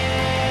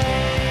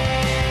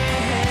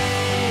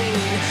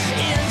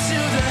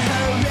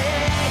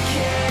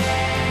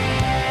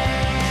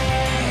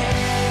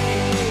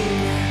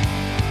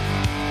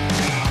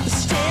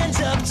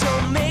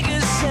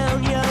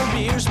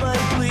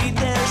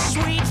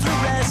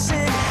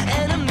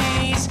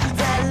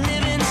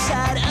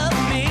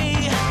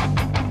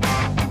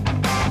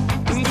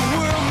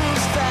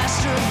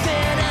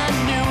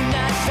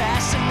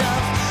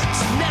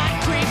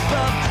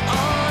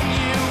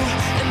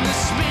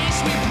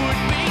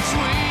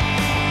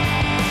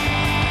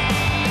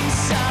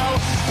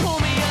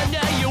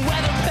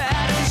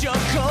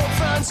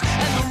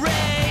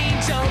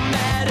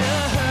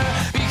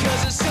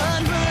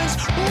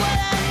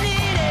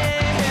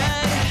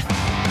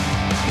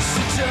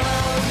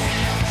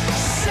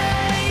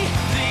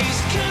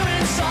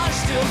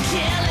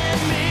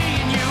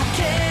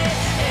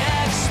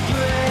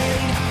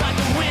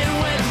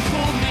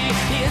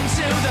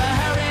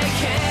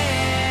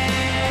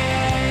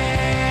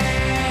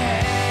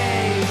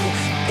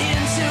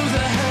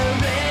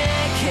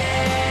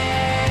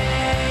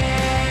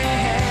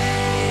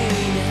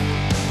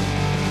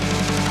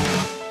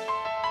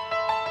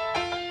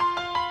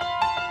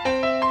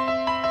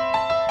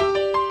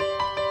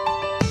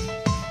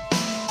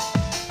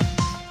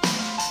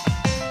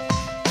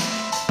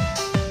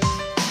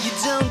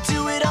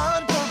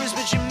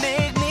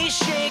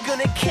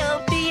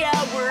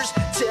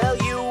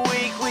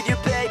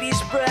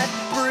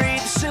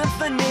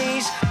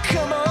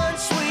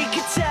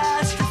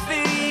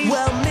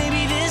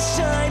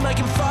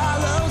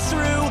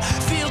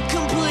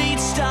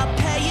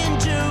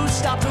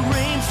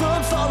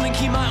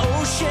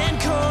 ocean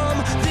calm.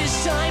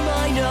 This time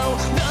I know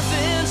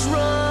nothing's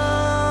wrong.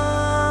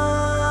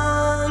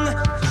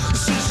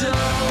 So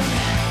don't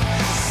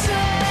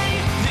say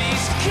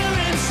these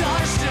currents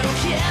are still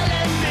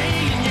killing me,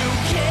 and you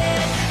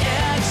can't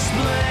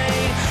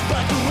explain,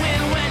 but the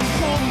wind went and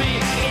pulled me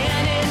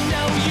in, and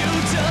no, you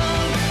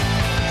don't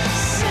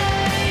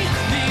say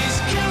these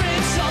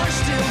currents are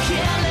still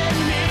killing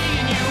me,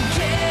 and you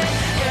can't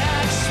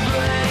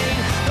explain,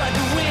 but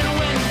the wind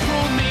went and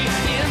pulled me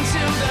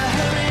into the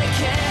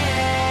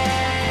hurricane,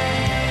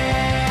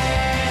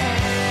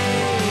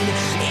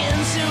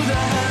 into the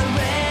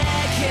hurricane,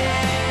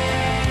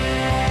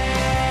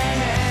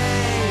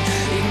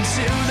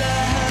 into the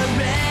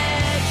hurricane.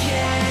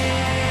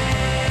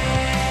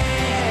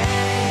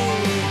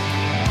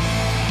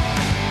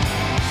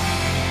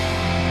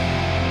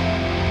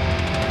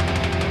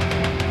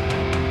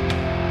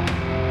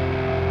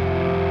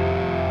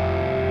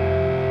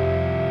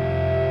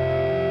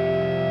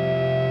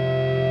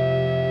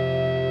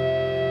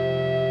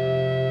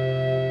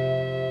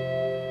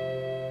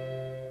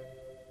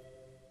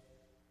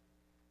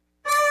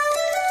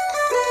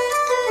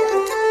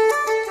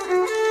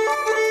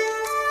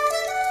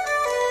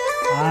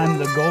 I'm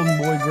the Golden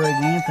Boy Greg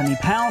Anthony,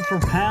 pound for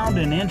pound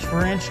and inch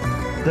for inch,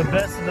 the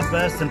best of the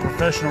best in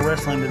professional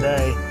wrestling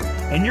today.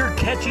 And you're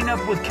catching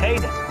up with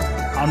Cayden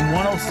on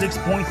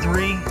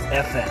 106.3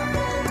 FM.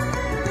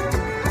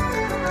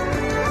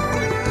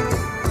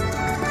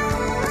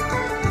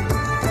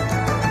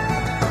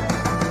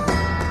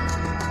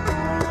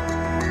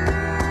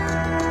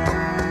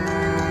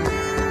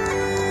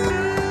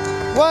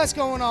 What's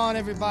going on,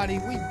 everybody?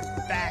 We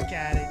back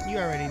at it. You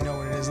already know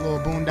what it is. Little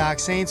Boondock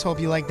Saints. Hope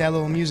you like that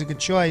little music of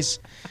choice.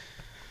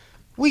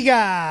 We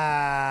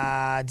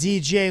got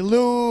DJ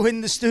Lou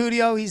in the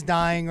studio. He's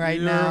dying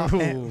right now.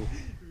 And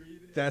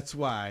That's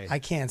why. I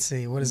can't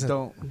see. What is it?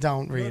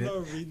 Don't read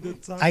No, it. read the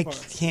top I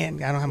part.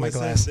 can't. I don't have my What's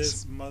that, glasses.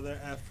 This mother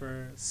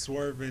effer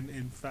swerving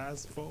in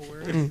fast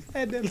forward, Mm.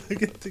 and then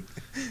look at the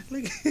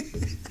look.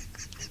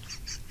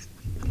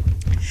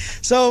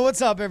 So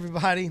what's up,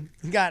 everybody?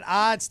 We got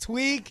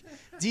AhhItsTweek,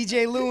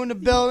 DJ Lou in the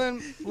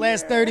building.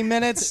 Last 30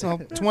 minutes, so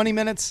 20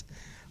 minutes.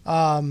 We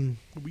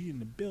in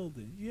the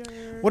building. Yeah.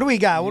 What do we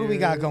got? What do we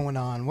got going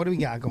on? What do we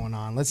got going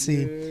on? Let's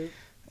see.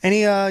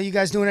 Any you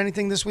guys doing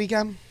anything this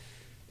weekend?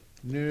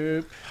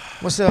 Nope.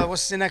 What's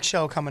the next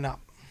show coming up?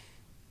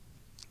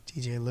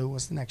 DJ Lou,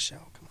 what's the next show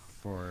coming up?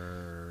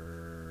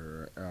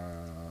 For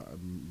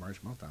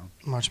March Meltdown.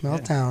 March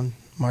Meltdown,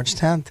 March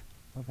 10th.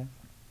 Okay.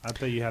 I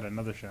thought you had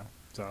another show.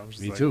 So I was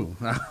just Me like, too.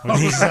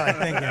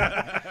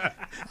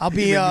 I'll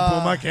be You made me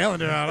pull my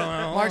calendar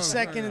out. March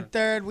 2nd and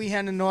 3rd. We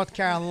head to North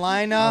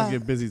Carolina. I'll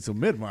get busy till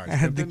mid-March.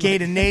 The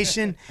Gator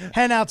Nation.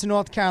 Heading out to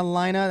North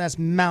Carolina. That's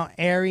Mount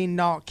Airy,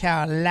 North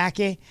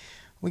Carolina.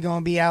 We're going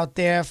to be out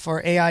there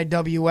for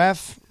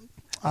AIWF.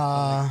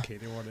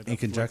 In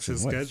conjunction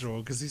with schedule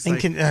because he's in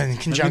like,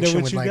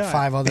 conjunction with like got.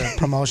 5 other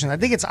promotions. I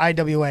think it's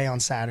IWA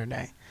on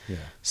Saturday. Yeah.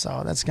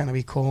 So that's going to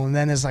be cool. And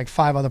then there's like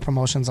 5 other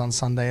promotions on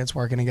Sunday. It's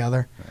working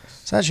together.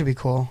 So that should be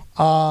cool.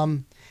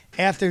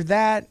 After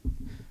that,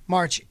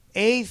 March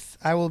 8th,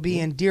 I will be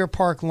in Deer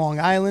Park, Long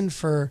Island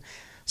for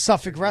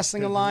Suffolk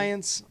Wrestling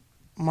Alliance.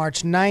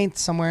 March 9th,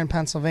 somewhere in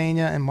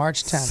Pennsylvania. And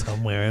March 10th.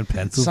 Somewhere in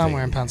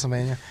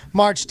Pennsylvania.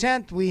 March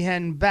 10th, we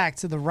heading back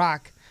to the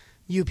Rock.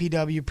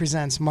 UPW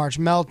presents March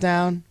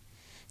Meltdown.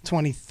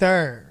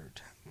 23rd,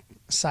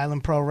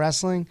 Silent Pro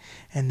Wrestling.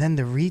 And then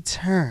the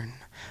return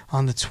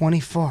on the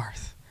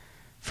 24th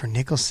for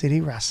Nickel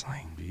City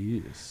Wrestling.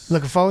 Yes.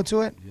 Looking forward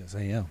to it? Yes,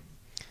 I am.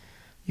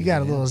 You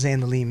got a little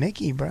Xander Lee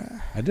Mickey,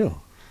 bruh. I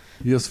do.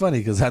 It was funny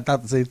because I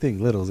thought the same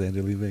thing. Little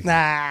Xander Lee Mickey.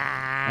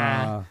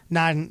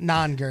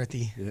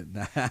 Non-girthy.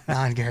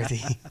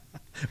 Non-girthy.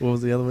 What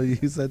was the other one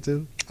you said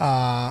too?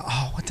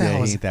 What the hell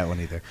was he ain't that one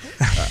either.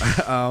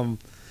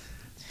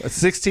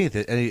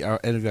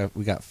 16th,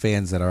 we got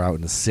fans that are out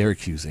in the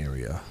Syracuse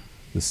area.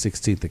 The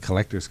 16th, the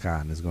Collectors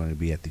Con is going to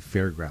be at the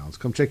fairgrounds.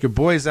 Come check your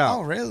boys out.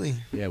 Oh, really?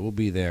 Yeah, we'll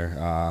be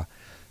there.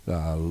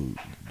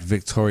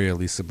 Victoria,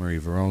 Lisa Marie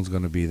Verone's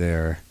going to be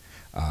there.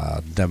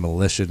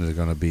 Demolition is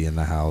going to be in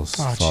the house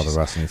for all the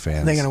wrestling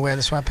fans. They're going to wear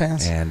the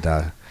sweatpants? And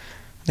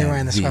they're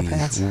wearing the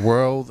sweatpants?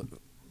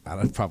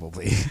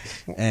 Probably.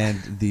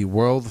 And the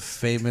world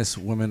famous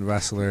women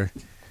wrestler,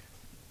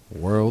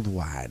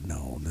 worldwide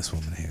known, this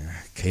woman here,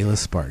 Kayla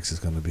Sparks, is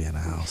going to be in the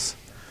house.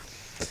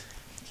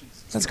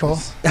 That's cool.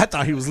 I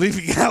thought he was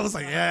leaving. I was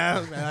like,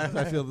 yeah,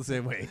 I feel the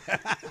same way.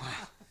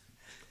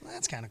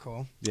 That's kind of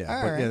cool. Yeah,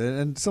 All but right. yeah,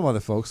 and some other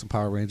folks, some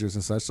Power Rangers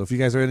and such. So if you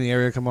guys are in the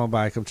area, come on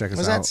by, come check us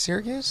Was out. that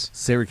Syracuse?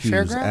 Syracuse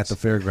Fairgrounds? at the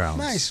fairgrounds.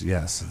 Nice.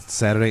 Yes,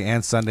 Saturday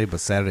and Sunday, but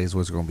Saturday is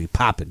what's going to be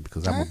popping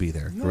because I'm going to be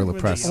there. Gorilla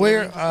Press.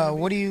 Where?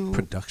 What are you?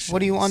 Productions.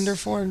 What are you under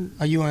for?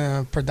 Are you in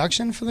a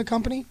production for the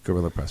company?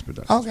 Gorilla Press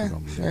Productions. Okay. We're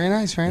gonna be there. Very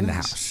nice. Very in the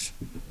nice. house.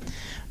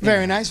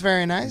 Very nice.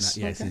 Very nice.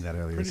 Yeah, I seen that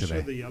earlier Pretty today.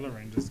 sure the Yellow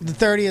Rangers. The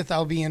 30th,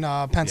 I'll be in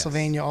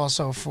Pennsylvania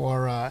also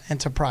for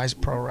Enterprise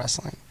Pro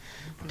Wrestling,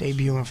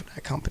 debuting for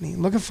that company.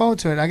 Looking forward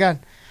to it. I got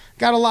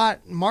a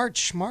lot.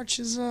 March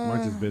is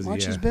busy,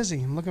 March yeah. is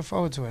busy. I'm looking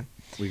forward to it.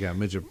 We got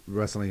midget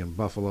wrestling in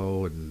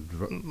Buffalo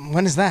and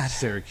When is that?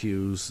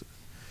 Syracuse.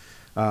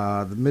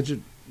 The midget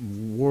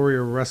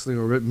warrior wrestling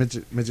or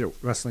midget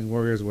wrestling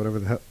warriors, whatever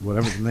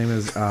the name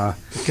is.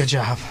 Good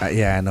job.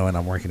 Yeah, I know, and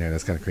I'm working there.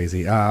 That's kind of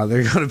crazy. They're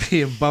going to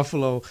be in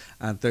Buffalo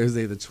on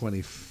Thursday the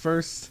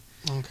 21st.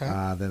 Okay.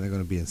 Then they're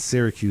going to be in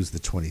Syracuse the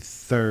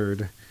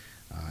 23rd.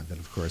 Then,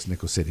 of course,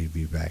 Nickel City will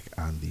be back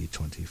on the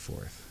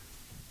 24th.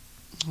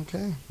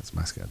 Okay. That's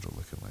my schedule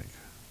looking like.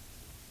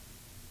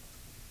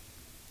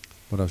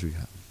 What else you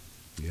got?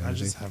 I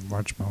just have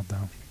March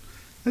Meltdown.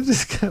 I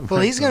just got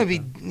Well, he's probably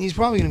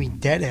gonna be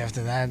dead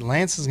after that.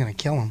 Lance is gonna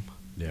kill him.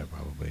 Yeah,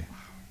 probably.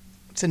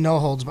 It's a no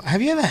holds.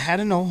 Have you ever had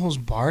a no holds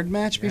barred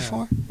match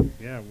before?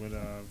 Yeah, with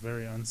a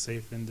very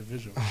unsafe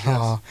individual.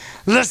 Oh,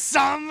 La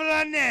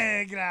Sombra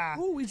Negra.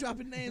 Oh, we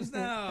dropping names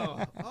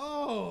now.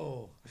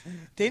 Oh,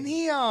 didn't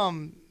he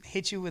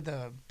hit you with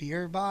a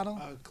beer bottle?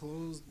 A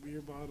closed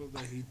beer bottle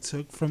that he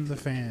took from the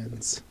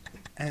fans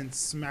and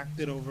smacked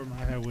it over my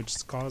head,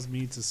 which caused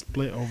me to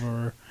split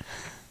over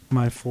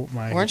my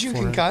Weren't you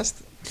forehead.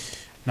 concussed?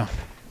 No.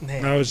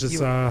 Yeah, No, it was just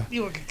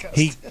you were concussed.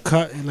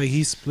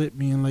 he split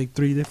me in like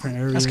 3 different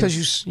areas. That's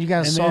because you got a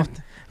And soft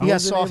then you I got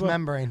wasn't soft able-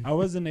 membrane. I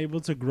wasn't able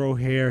to grow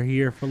hair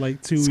here for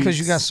like 2 weeks. It's because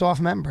you got soft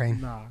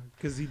membrane. Nah,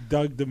 because he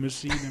dug the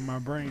machine in my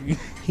brain.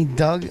 He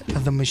dug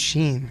the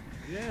machine.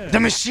 Yeah. The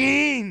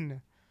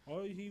machine.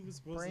 All he was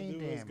supposed brain to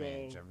do was go.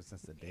 damage ever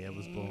since the day I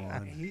was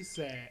born. He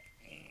said,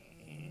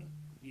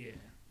 yeah.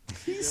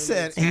 He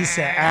said,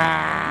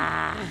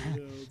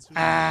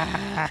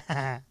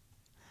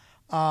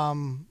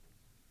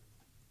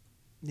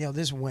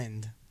 this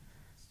wind.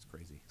 It's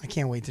crazy. I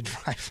can't wait to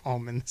drive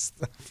home and this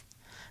stuff.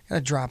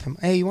 Gotta drop him.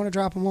 Hey, you want to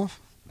drop him off?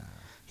 Nah.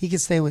 He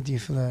could stay with you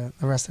for the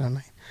rest of the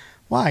night.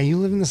 Why? You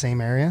live in the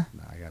same area?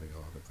 Nah, I gotta go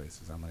other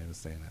places. I'm not even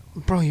staying that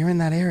long. Bro, you're in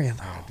that area, I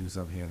though. gotta do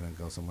something here and then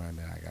go somewhere and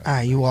then I gotta. All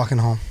right, you walking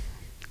home.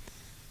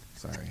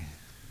 Sorry.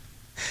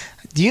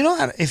 Do you know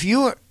how to, if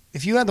you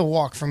had to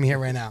walk from here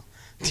right now,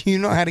 do you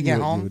know how to get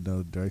You home? would know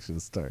the direction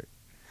to start.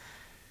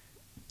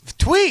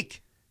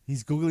 Tweak!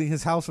 He's Googling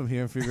his house from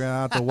here and figuring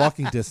out the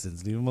walking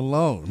distance. Leave him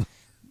alone.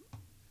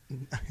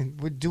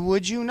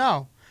 Would you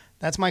know?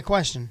 That's my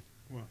question.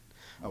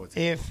 Oh, it's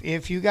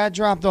If you got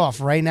dropped off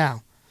right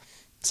now,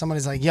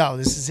 somebody's like, yo,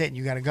 this is it,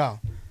 you gotta go.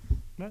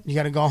 You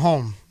gotta go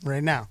home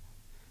right now.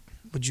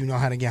 Would you know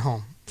how to get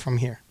home from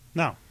here?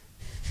 No.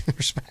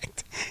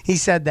 Respect. He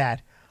said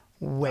that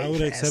way I would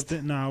fast. accept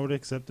it. No, I would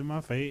accept it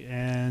my fate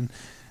and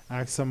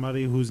ask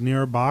somebody who's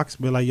near a box,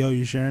 be like, yo,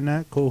 you sharing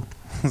that? Cool.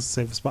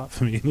 Save a spot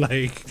for me.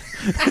 Like,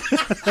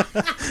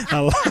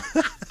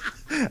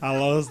 I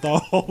lost the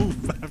hope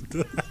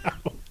after that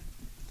one.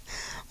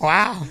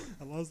 Wow.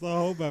 I lost the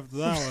hope after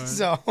that one.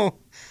 So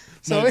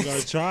Not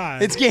gonna try.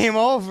 it's game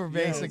over, Yeah,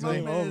 it's basically.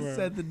 game over.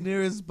 said the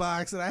nearest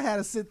box, and I had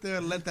to sit there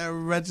and let that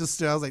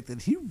register. I was like,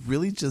 did he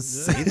really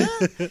just say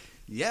that?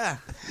 Yeah.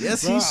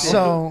 Yes, he Bro, did.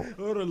 So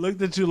I would have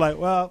looked at you like,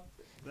 well,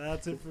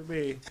 that's it for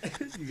me.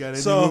 You got any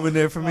So, room in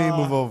there for me?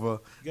 Move over.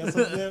 Got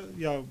something there?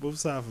 Yo, move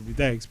aside for me.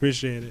 Thanks.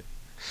 Appreciate it.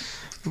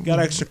 Got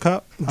an extra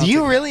cup? do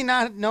you really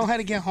not know how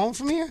to get home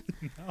from here?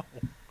 No.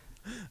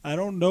 I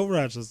don't know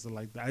Rochester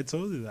like that. I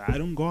told you that. I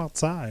don't go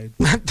outside.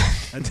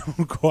 I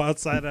don't go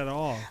outside at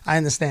all. I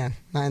understand.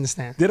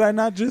 Did I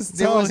not just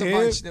There tell was a him?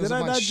 bunch- there was Did a I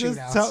bunch not of just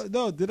shootouts. tell?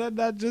 No. Did I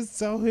not just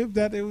tell him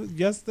that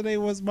yesterday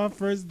was my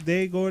first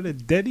day going to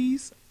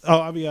Denny's?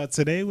 Oh, I mean,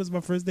 today was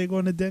my first day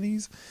going to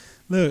Denny's.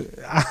 Look,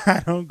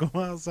 I don't go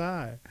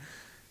outside.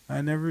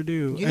 I never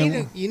do. You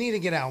And- need to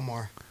get out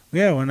more.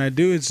 Yeah, when I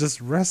do, it's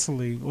just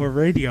wrestling or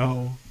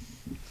radio.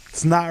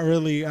 It's not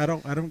really. I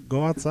don't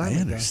go outside. I like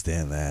that.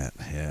 understand that.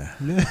 Yeah.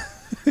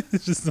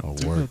 It's just Oh,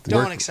 not work,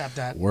 Don't work- accept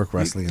that. Work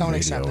wrestling Don't and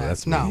accept radio. that.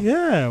 That's No. me.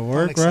 Yeah,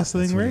 work accept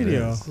wrestling That's what it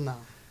radio. is. No.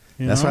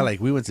 You That's know? why,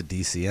 like, we went to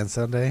DC on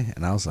Sunday,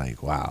 and I was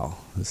like, "Wow,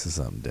 this is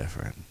something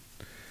different."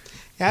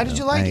 How did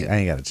you like it? I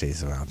ain't got to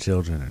chase around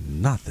children or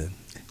nothing.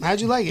 How'd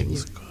you like it? It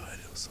was good.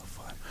 It was so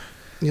fun.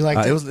 You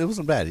liked It it? was. It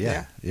wasn't bad.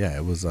 Yeah. Yeah.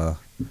 It was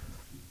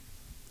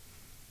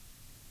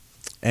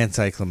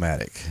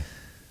anticlimactic.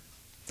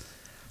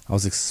 I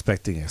was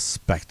expecting a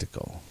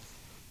spectacle.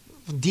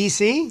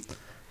 DC?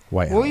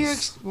 White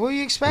House. What were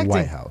you expecting?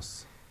 White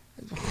House.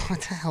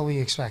 What the hell were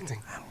you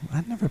expecting?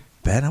 I've never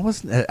been. I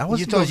wasn't. I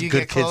wasn't thought those you'd good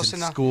get kids close in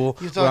enough- school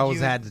you who thought always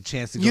you- had the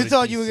chance to go You to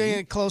thought you were DC. going to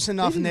get close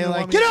enough, and they were didn't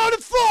like, want "Get me- on the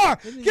floor!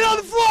 Get on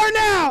the floor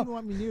now!" You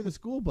want me near the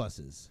school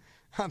buses?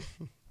 Come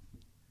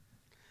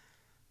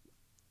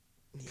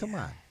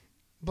on.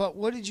 But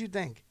what did you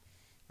think?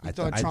 You I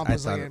thought thought- Trump I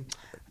was thought like,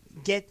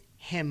 "Get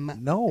him."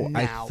 No, now.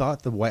 I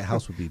thought the White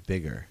House would be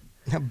bigger.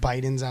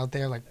 Biden's out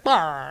there like,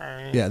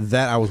 "Barr." Yeah,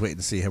 that I was waiting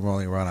to see him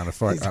rolling around on the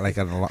front. Like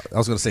on the, I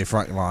was going to say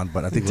front lawn,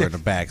 but I think we're in the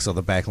back, so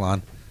the back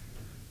lawn.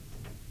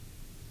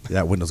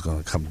 That window's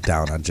going to come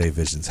down on Jay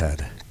Vision's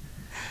head.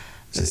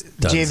 Just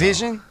Jay dunzo.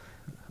 Vision?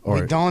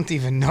 We don't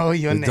even know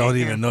your we name. don't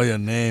even know your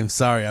name.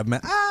 Sorry, I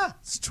meant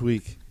it's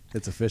Tweak.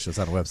 It's official. It's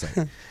on the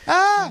website.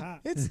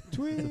 It's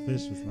Tweak. It's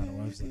official. It's not a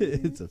website.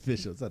 It's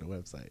official. It's on the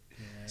website.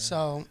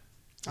 So,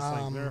 It's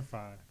like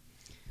verified.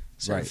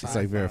 Right, it's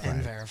like verified.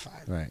 And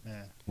verified. Right.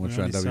 Yeah. Once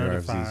We're you're on only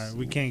WRFZ's certified.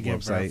 We can't get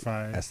website,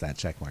 verified. that's that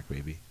check mark,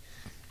 baby.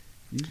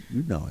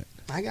 You know it.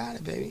 I got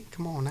it, baby.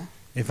 Come on now.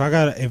 If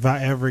I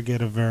ever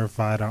get a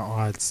verified on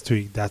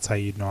AhhItsTweek, that's how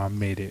you know I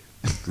made it.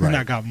 Right. And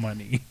I got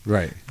money.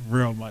 Right.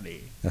 Real money.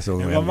 That's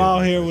what if we I'm have out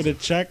to here with a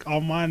check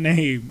on my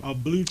name, a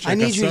blue check. I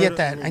need you to get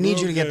that. I need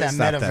you to get that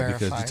Stop meta that because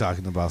verified. you're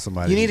talking about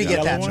somebody. You need to who get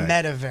got that a check.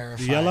 meta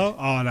verified. The yellow?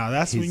 Oh no,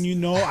 that's when you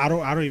know. I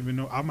don't even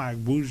know. I'm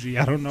like bougie.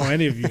 I don't know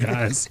any of you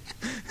guys.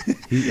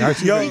 You're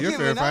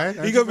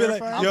verified. He gonna be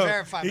like, I'm yo,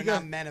 verified, he but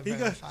got- not meta he got-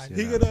 verified.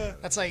 he gonna-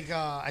 That's like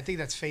I think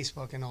that's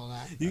Facebook and all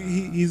that.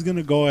 He's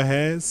gonna go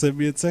ahead, send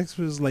me a text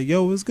message like,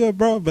 "Yo, what's good,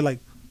 bro?" But like,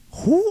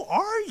 who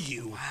are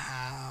you?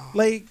 Wow.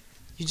 Like,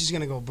 you just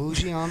gonna go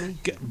bougie on me?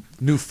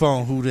 New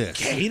phone. Who this?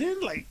 Cayden?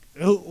 Like,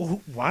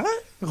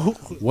 what?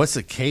 What's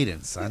a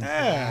cadence, son?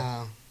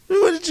 Yeah.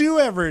 What did you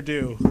ever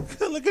do?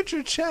 Look at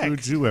your check.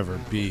 Who'd you ever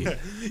be?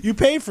 You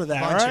pay for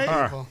that, Bunch right?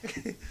 of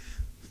people.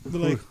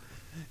 But like,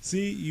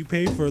 see, you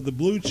pay for the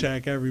blue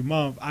check every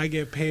month. I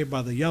get paid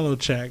by the yellow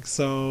check.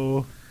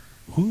 So,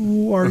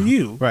 who are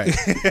you? Right.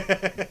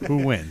 Who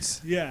wins?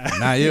 Yeah.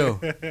 Not you.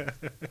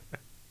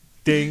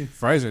 Ding.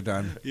 Fries are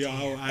done. Yo,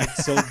 I act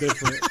so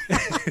different.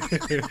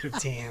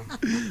 Damn.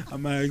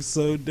 I'm act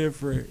so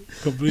different.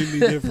 Completely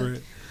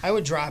different. I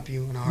would drop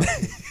you in a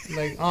heartbeat.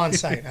 Like on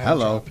site. I would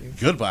Hello. drop you.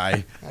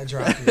 Goodbye. I'd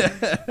drop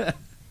you.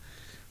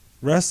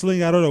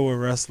 Wrestling? I don't know what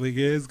wrestling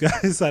is,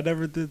 guys. I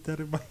never did that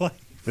in my life.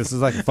 This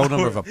is like a phone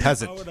number of a I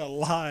peasant. would have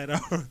lied.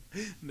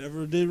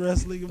 Never did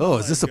wrestling in my Oh,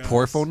 life, is this a guys.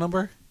 poor phone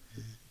number?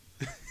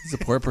 It's a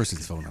poor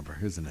person's phone number,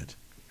 isn't it?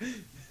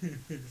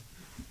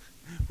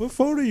 What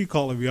phone are you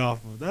calling me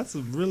off of? That's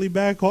some really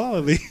bad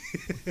quality.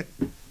 I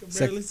can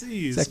barely see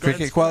you. Is that Scratch,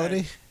 cricket scratch.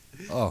 quality?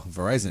 Oh,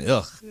 Verizon.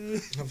 Ugh.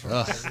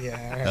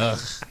 Yeah. Ugh.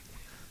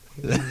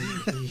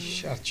 You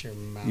shut your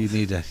mouth. You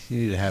need to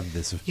have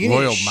this You need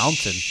Royal to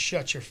Mountain.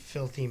 Shut your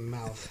filthy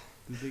mouth.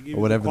 Did they give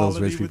Or whatever you those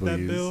rich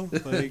quality people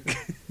with that bill? Like,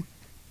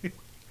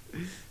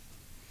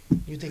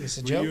 You think it's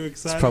a were joke? you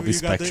excited probably when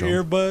you got the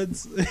Spectrum.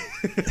 earbuds?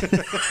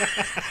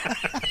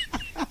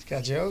 It's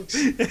got jokes.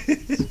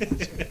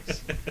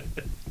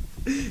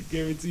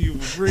 Gave it to you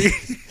for free.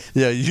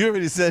 Yeah, you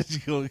already said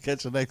you're going to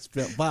catch the next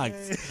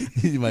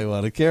box. You might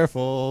want to be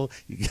careful.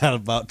 You got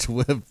about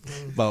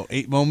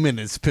 8 more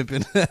minutes,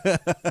 pimping. You're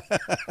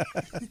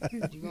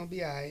gonna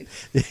be alright.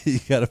 You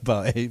got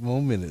about 8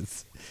 more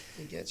minutes.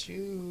 I'm gonna get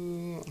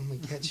you. I'm gonna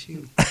get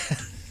you.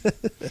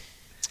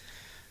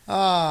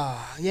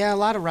 Yeah, a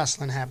lot of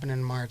wrestling happened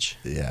in March.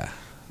 Yeah.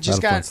 Just a lot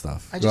of got fun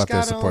stuff. I Go just out there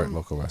got and support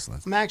local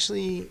wrestling.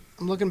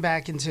 I'm looking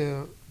back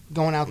into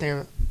going out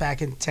there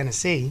back in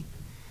Tennessee.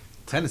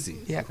 Tennessee.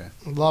 Yeah, Okay.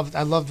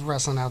 I loved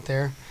wrestling out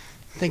there.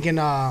 Thinking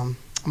I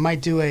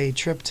might do a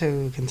trip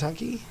to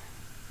Kentucky.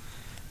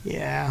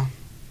 Yeah,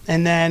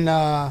 and then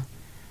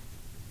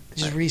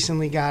just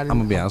recently got. I'm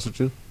gonna be honest with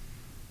you.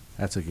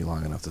 That took you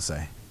long enough to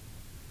say.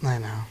 I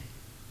know.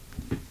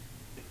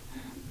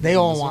 They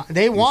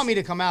want me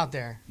to come out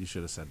there. You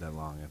should have said that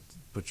long and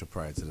put your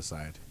pride to the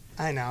side.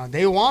 I know.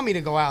 They want me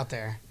to go out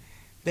there.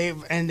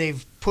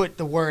 They've put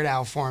the word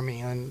out for me,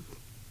 and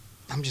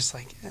I'm just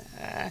like,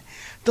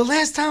 the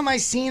last time I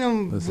seen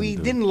them, Listen, we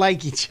dude. didn't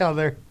like each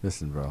other.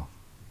 Listen, bro.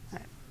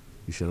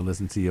 You should have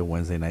listened to your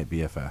Wednesday night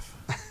BFF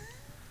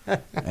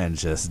and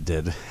just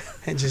did.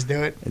 And just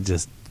do it. And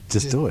just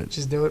do it.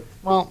 Just do it.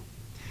 Well,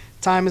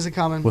 time is a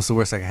coming. What's the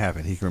worst that can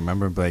happen? He can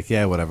remember and be like,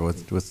 yeah, whatever.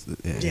 What's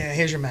Yeah,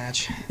 here's your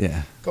match.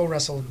 Yeah. Go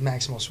wrestle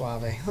Maximo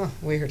Suave. Huh,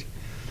 weird.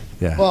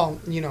 Yeah. Well,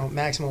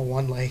 Maximo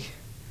one leg.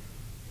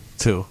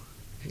 2.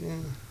 Yeah.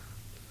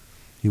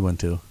 He won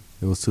 2.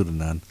 It was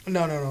 2-0.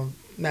 No.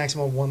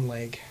 Maximo one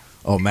leg.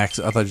 Oh, Max.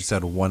 I thought you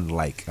said 1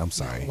 like. I'm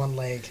sorry. No, one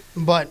leg.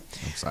 But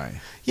I'm sorry.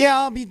 yeah,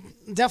 I'll be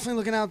definitely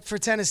looking out for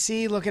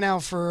Tennessee, looking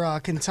out for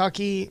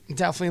Kentucky,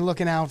 definitely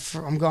looking out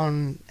for. I'm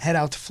going to head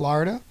out to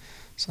Florida,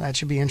 so that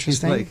should be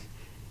interesting.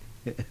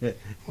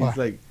 He's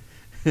like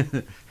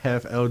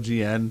half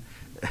LGN,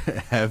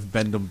 half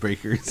Bendham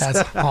Breakers.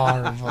 That's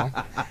horrible.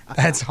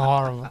 That's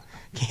horrible.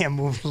 Can't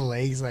move the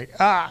legs like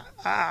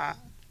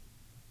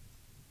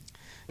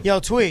Yo,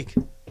 Tweak.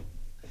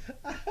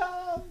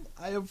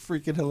 I am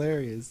freaking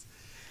hilarious.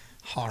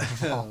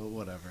 Horrible.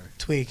 Whatever.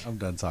 Tweak. I'm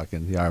done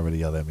talking. You already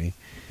yelled at me.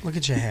 Look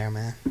at your hair,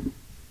 man.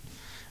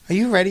 Are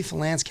you ready for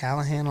Lance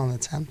Callahan on the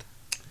 10th?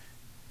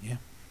 Yeah.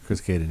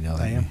 Chris Cayden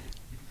yelled I at am. me.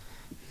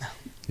 No.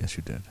 Yes,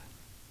 you did.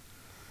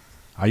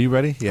 Are you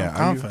ready? Yeah.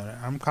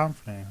 I'm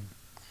confident.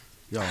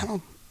 Yo.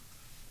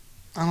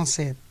 I don't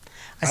see it.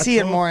 I see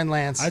it more in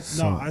Lance.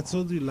 I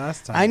told you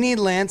last time. I need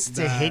Lance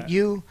to hit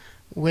you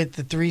with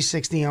the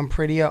 360 on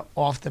Prettier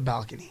off the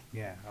balcony.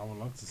 Yeah, I would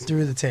love to see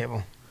through the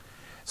table.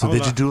 So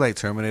did you do like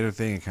Terminator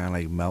thing and kind of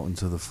like melt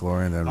into the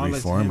floor and then I would like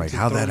reform? him Like to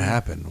how'd throw that me-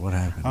 happen? What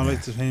happened? I'd there?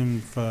 like to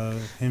him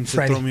to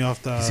Freddie. throw me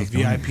off the Is he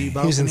throwing VIP me?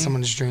 balcony. He was in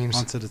someone's dreams.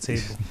 Onto the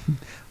table.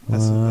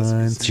 One,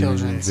 that's two,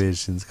 children's.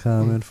 visions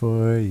coming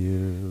for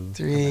you.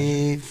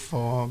 3,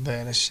 4,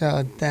 better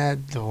shut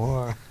that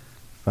door.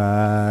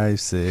 5,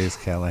 6,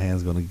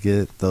 Callahan's gonna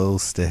get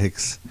those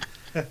sticks.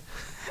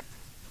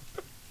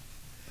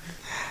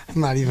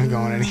 I'm not even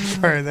going any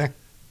further.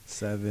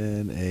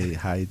 7, 8.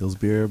 Hide those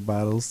beer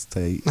bottles.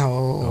 Take. No.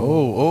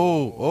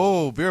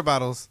 Oh, beer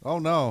bottles. Oh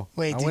no.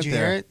 Wait, I did went you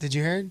there. hear it? Did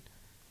you hear it?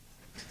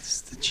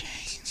 It's the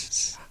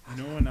chains.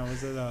 You know, when I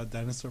was at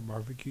Dinosaur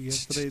Barbecue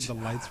yesterday, the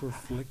lights were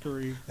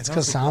flickering. It's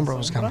because Sombra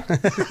was coming.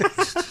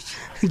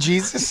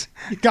 Jesus?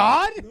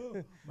 God?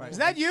 Is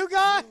that you,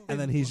 God? And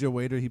then he's your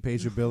waiter. He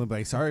pays your bill and be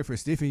like, sorry for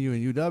stiffing you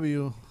in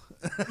UW.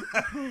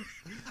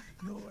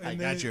 I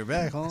got your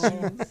back,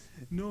 home.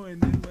 No,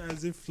 and then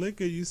as it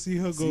flickered, you see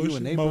her See go. you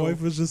in My April.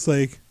 wife was just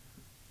like,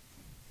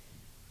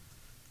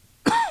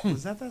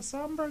 was that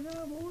Sombra guy?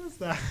 What was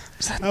that?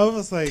 I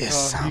was like,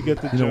 oh, you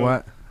get the You know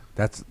joke.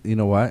 what? You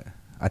know what?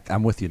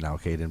 I'm with you now,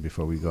 Cayden,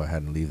 before we go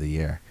ahead and leave the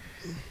year.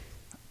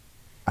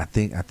 I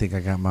think I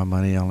got my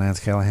money on Lance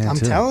Callahan, I'm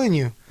too. telling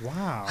you.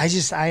 Wow. I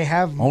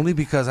have. Only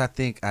because I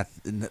think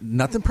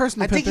nothing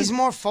personal. I think pimping, he's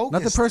more focused.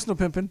 Nothing personal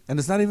pimping, and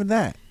it's not even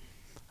that.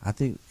 I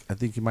think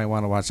you might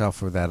want to watch out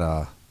for that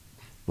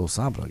little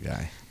Sombra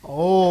guy.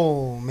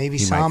 Oh, maybe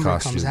He might Sombra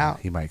cost comes you. out.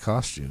 He might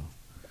cost you.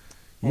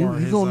 Or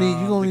You gonna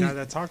the need guy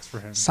that talks for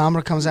him.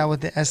 Sombra comes out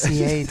with the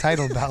SCA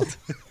title belt.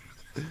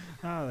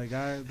 The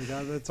guy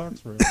that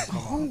talks for him.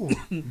 Oh.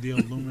 The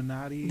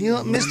Illuminati.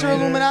 Mr.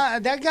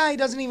 Illuminati. That guy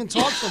doesn't even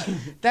talk for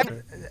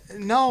him.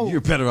 No.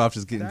 You're better off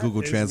just getting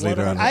Google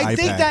Translator on the iPad. I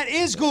think that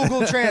is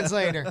Google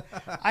Translator.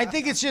 I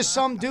think it's just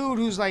some dude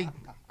who's like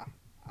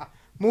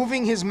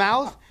moving his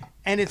mouth,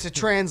 and it's a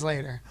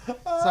translator.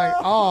 It's like,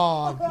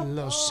 oh,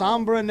 La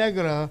Sombra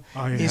Negra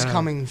is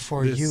coming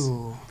for this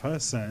you.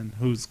 Person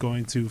who's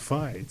going to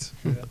fight.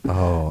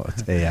 Oh,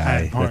 it's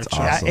AI. That's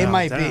awesome. It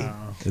might be.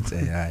 It's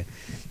AI.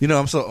 You know,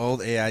 I'm so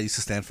old. AI used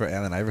to stand for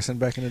Allen Iverson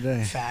back in the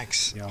day.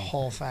 Facts.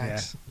 Whole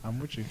facts. Yeah, I'm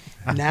with you.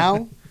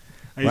 Now?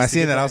 When I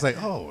seen that, I was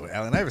like, oh,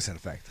 Allen Iverson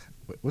effect.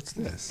 What's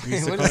this?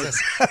 What is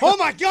this? Oh,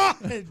 my God.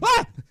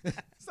 What?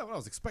 That's not what I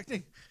was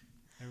expecting.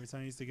 Every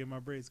time I used to get my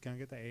braids, can I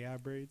get the AI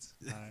braids?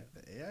 The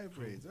AI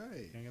braids,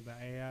 right. Can I get the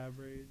AI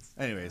braids?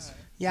 Anyways.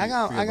 Yeah,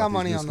 I got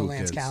money on the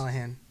Lance kids.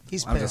 Callahan.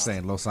 He's I'm pissed. just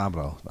saying, Los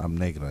Sombra. I'm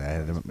naked. I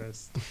had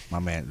my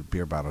man, the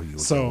beer bottle. He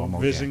was So one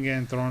more Vision game.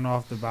 getting thrown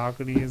off the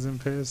balcony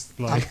isn't pissed?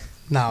 Like,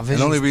 no, And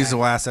the only reason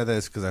why I said that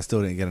is because I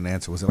still didn't get an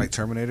answer. Was it like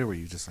Terminator where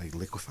you just like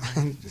liquefy?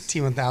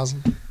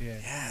 T-1000.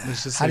 yeah.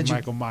 Let's just How say did you-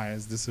 Michael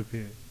Myers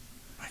disappeared.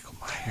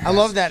 I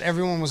love that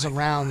everyone was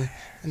around,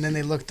 and then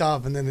they looked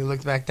up, and then they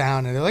looked back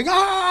down, and they're like,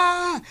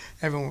 ah!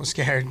 Everyone was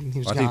scared. And he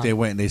was I gone. think they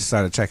went and they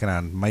started checking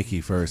on Mikey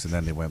first, and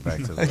then they went back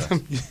to the rest.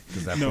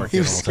 Because that poor he kid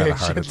was almost had a scared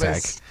heart attack.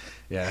 shitless.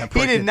 Yeah, that He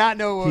poor did kid- not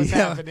know what was Yeah,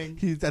 happening.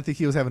 I think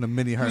he was having a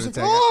mini heart was like,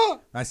 attack. "Ah!"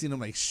 I seen him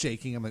like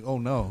shaking. I'm like, oh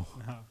no.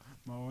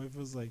 My wife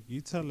was like,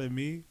 you telling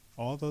me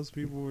all those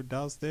people were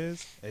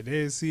downstairs and they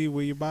didn't see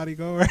where your body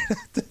go right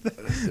after that?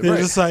 They're Right.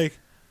 just like,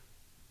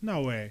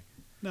 no way.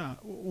 No,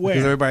 where?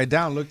 Because everybody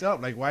down looked up,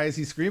 like, why is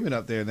he screaming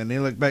up there? And then they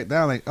looked back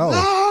down, like, oh.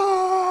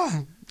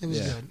 Ah! It was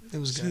good. It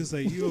was good. She was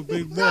like, you a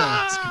big boy.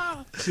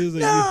 She was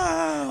like,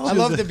 I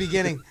love the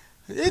beginning.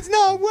 It's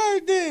not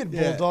worth it,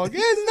 Bulldog.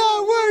 It's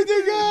not worth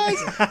it,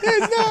 guys.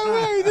 It's not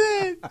worth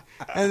it.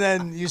 And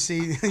then you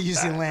see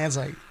Lance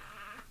like,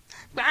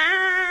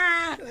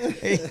 ah!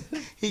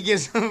 he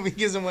gives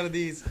him one of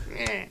these.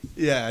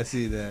 Yeah, I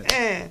see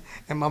that.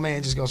 And my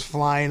man just goes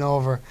flying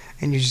over,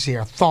 and you just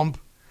hear a thump.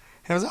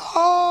 And it was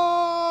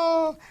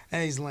oh,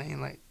 and he's laying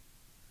like,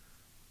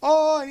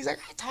 oh, and he's like,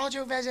 I told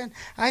you, Vision.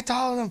 I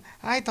told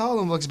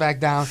him. Looks back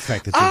down. The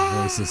fact that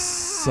your voice is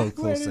so where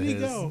close did to he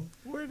his. go?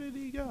 Where did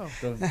he go?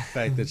 The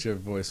fact that your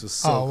voice was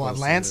so Oh, close what, to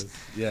Lance? his.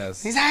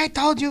 Yes. He's like, I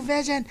told you,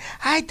 Vision.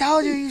 I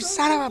told you, you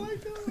son of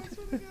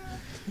a.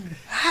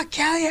 I'll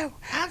kill you.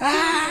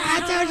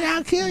 I told you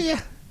I'll kill you.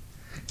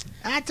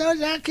 I told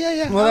you I'll kill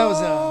you. Well, that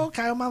was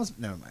Kyle Mom's.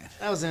 Never mind.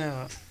 That was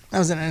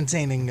an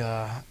entertaining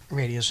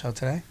radio show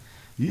today.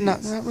 Not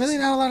really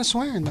not a lot of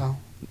swearing though.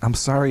 I'm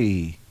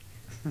sorry.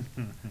 He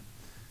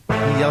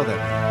yelled at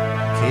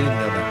me. Cayden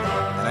yelled at me.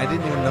 And I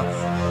didn't even know.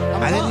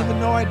 I didn't even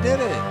know I did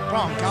it. Bro,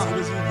 I'm calm. I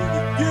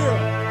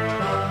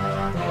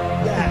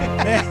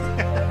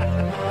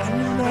didn't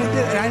even know I did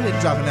it. And I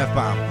didn't drop an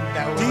F-bomb.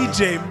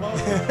 DJ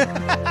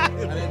I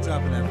didn't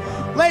drop an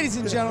F-bomb. Ladies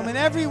and gentlemen,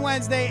 every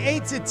Wednesday,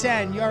 8 to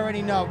 10, you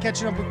already know,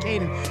 catching up with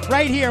Cayden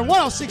right here,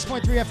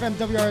 106.3 FM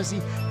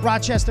WRC,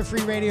 Rochester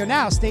Free Radio.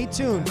 Now, stay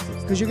tuned,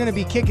 because you're going to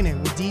be kicking it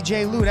with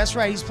DJ Lou. That's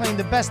right, he's playing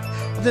the best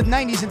of the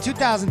 90s and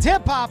 2000s,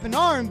 hip-hop and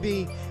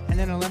R&B. And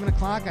then at 11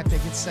 o'clock, I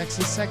think it's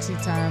sexy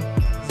time.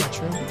 Is that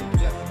true?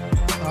 Yeah.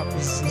 Oh,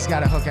 he's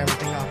got to hook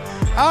everything up.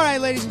 All right,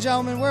 ladies and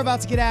gentlemen, we're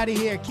about to get out of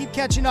here. Keep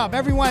catching up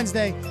every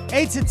Wednesday,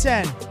 8 to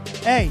 10.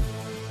 Hey,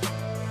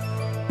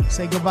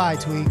 say goodbye,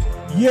 Tweek.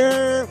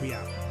 Yeah. We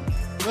out.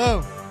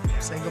 Lou,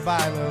 say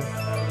goodbye, Lou.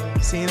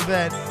 See you in a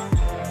bit.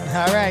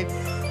 All right.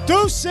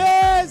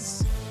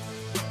 Deuces!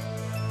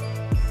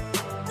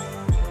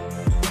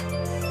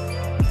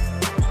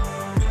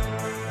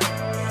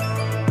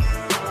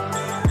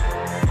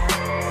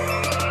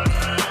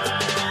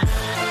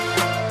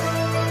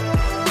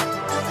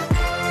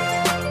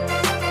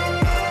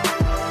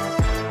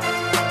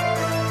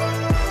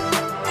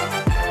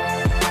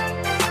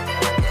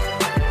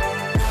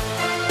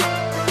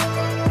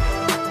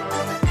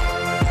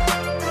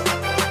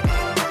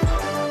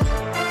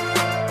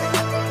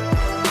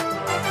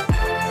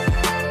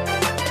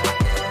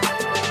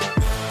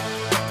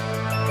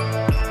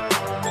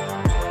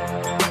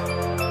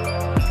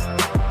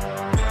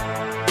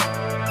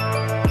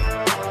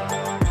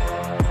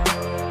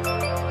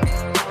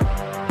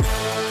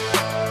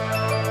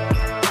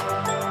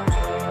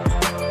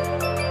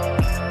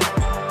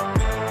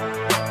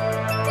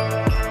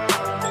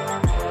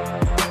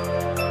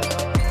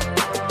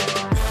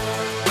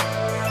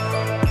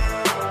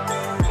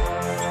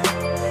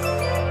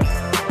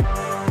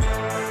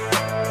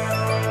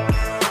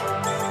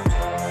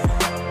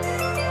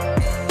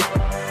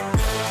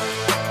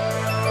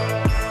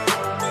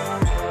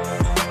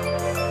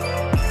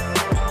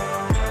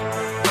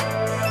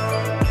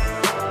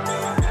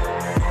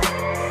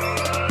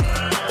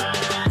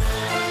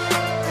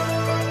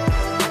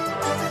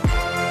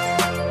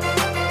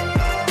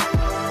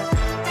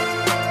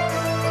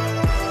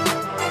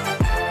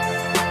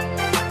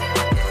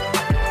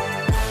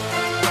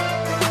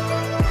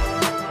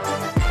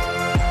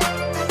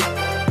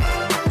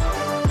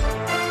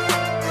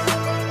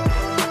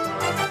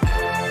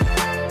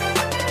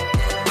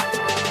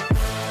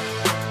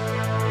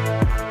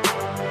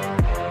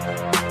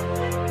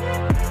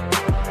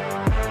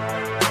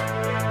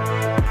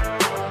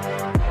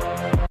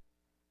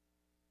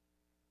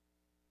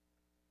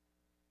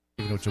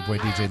 with your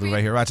boy DJ Lou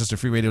right here, Rochester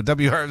Free Radio,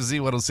 WRFZ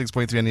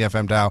 106.3 on the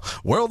FM dial,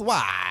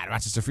 worldwide,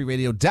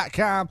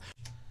 RochesterFreeRadio.com.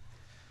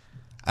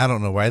 I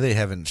don't know why they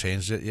haven't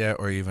changed it yet,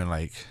 or even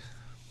like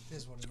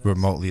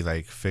remotely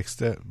like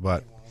fixed it,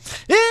 but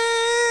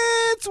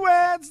it's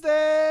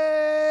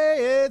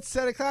Wednesday. It's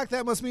 10 o'clock.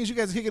 That must mean you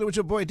guys are kicking it with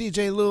your boy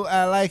DJ Lou.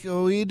 I like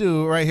what we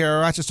do right here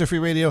on Rochester Free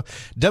Radio,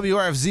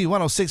 WRFZ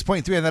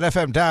 106.3 on that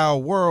FM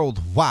dial,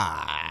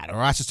 worldwide,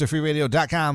 RochesterFreeRadio.com.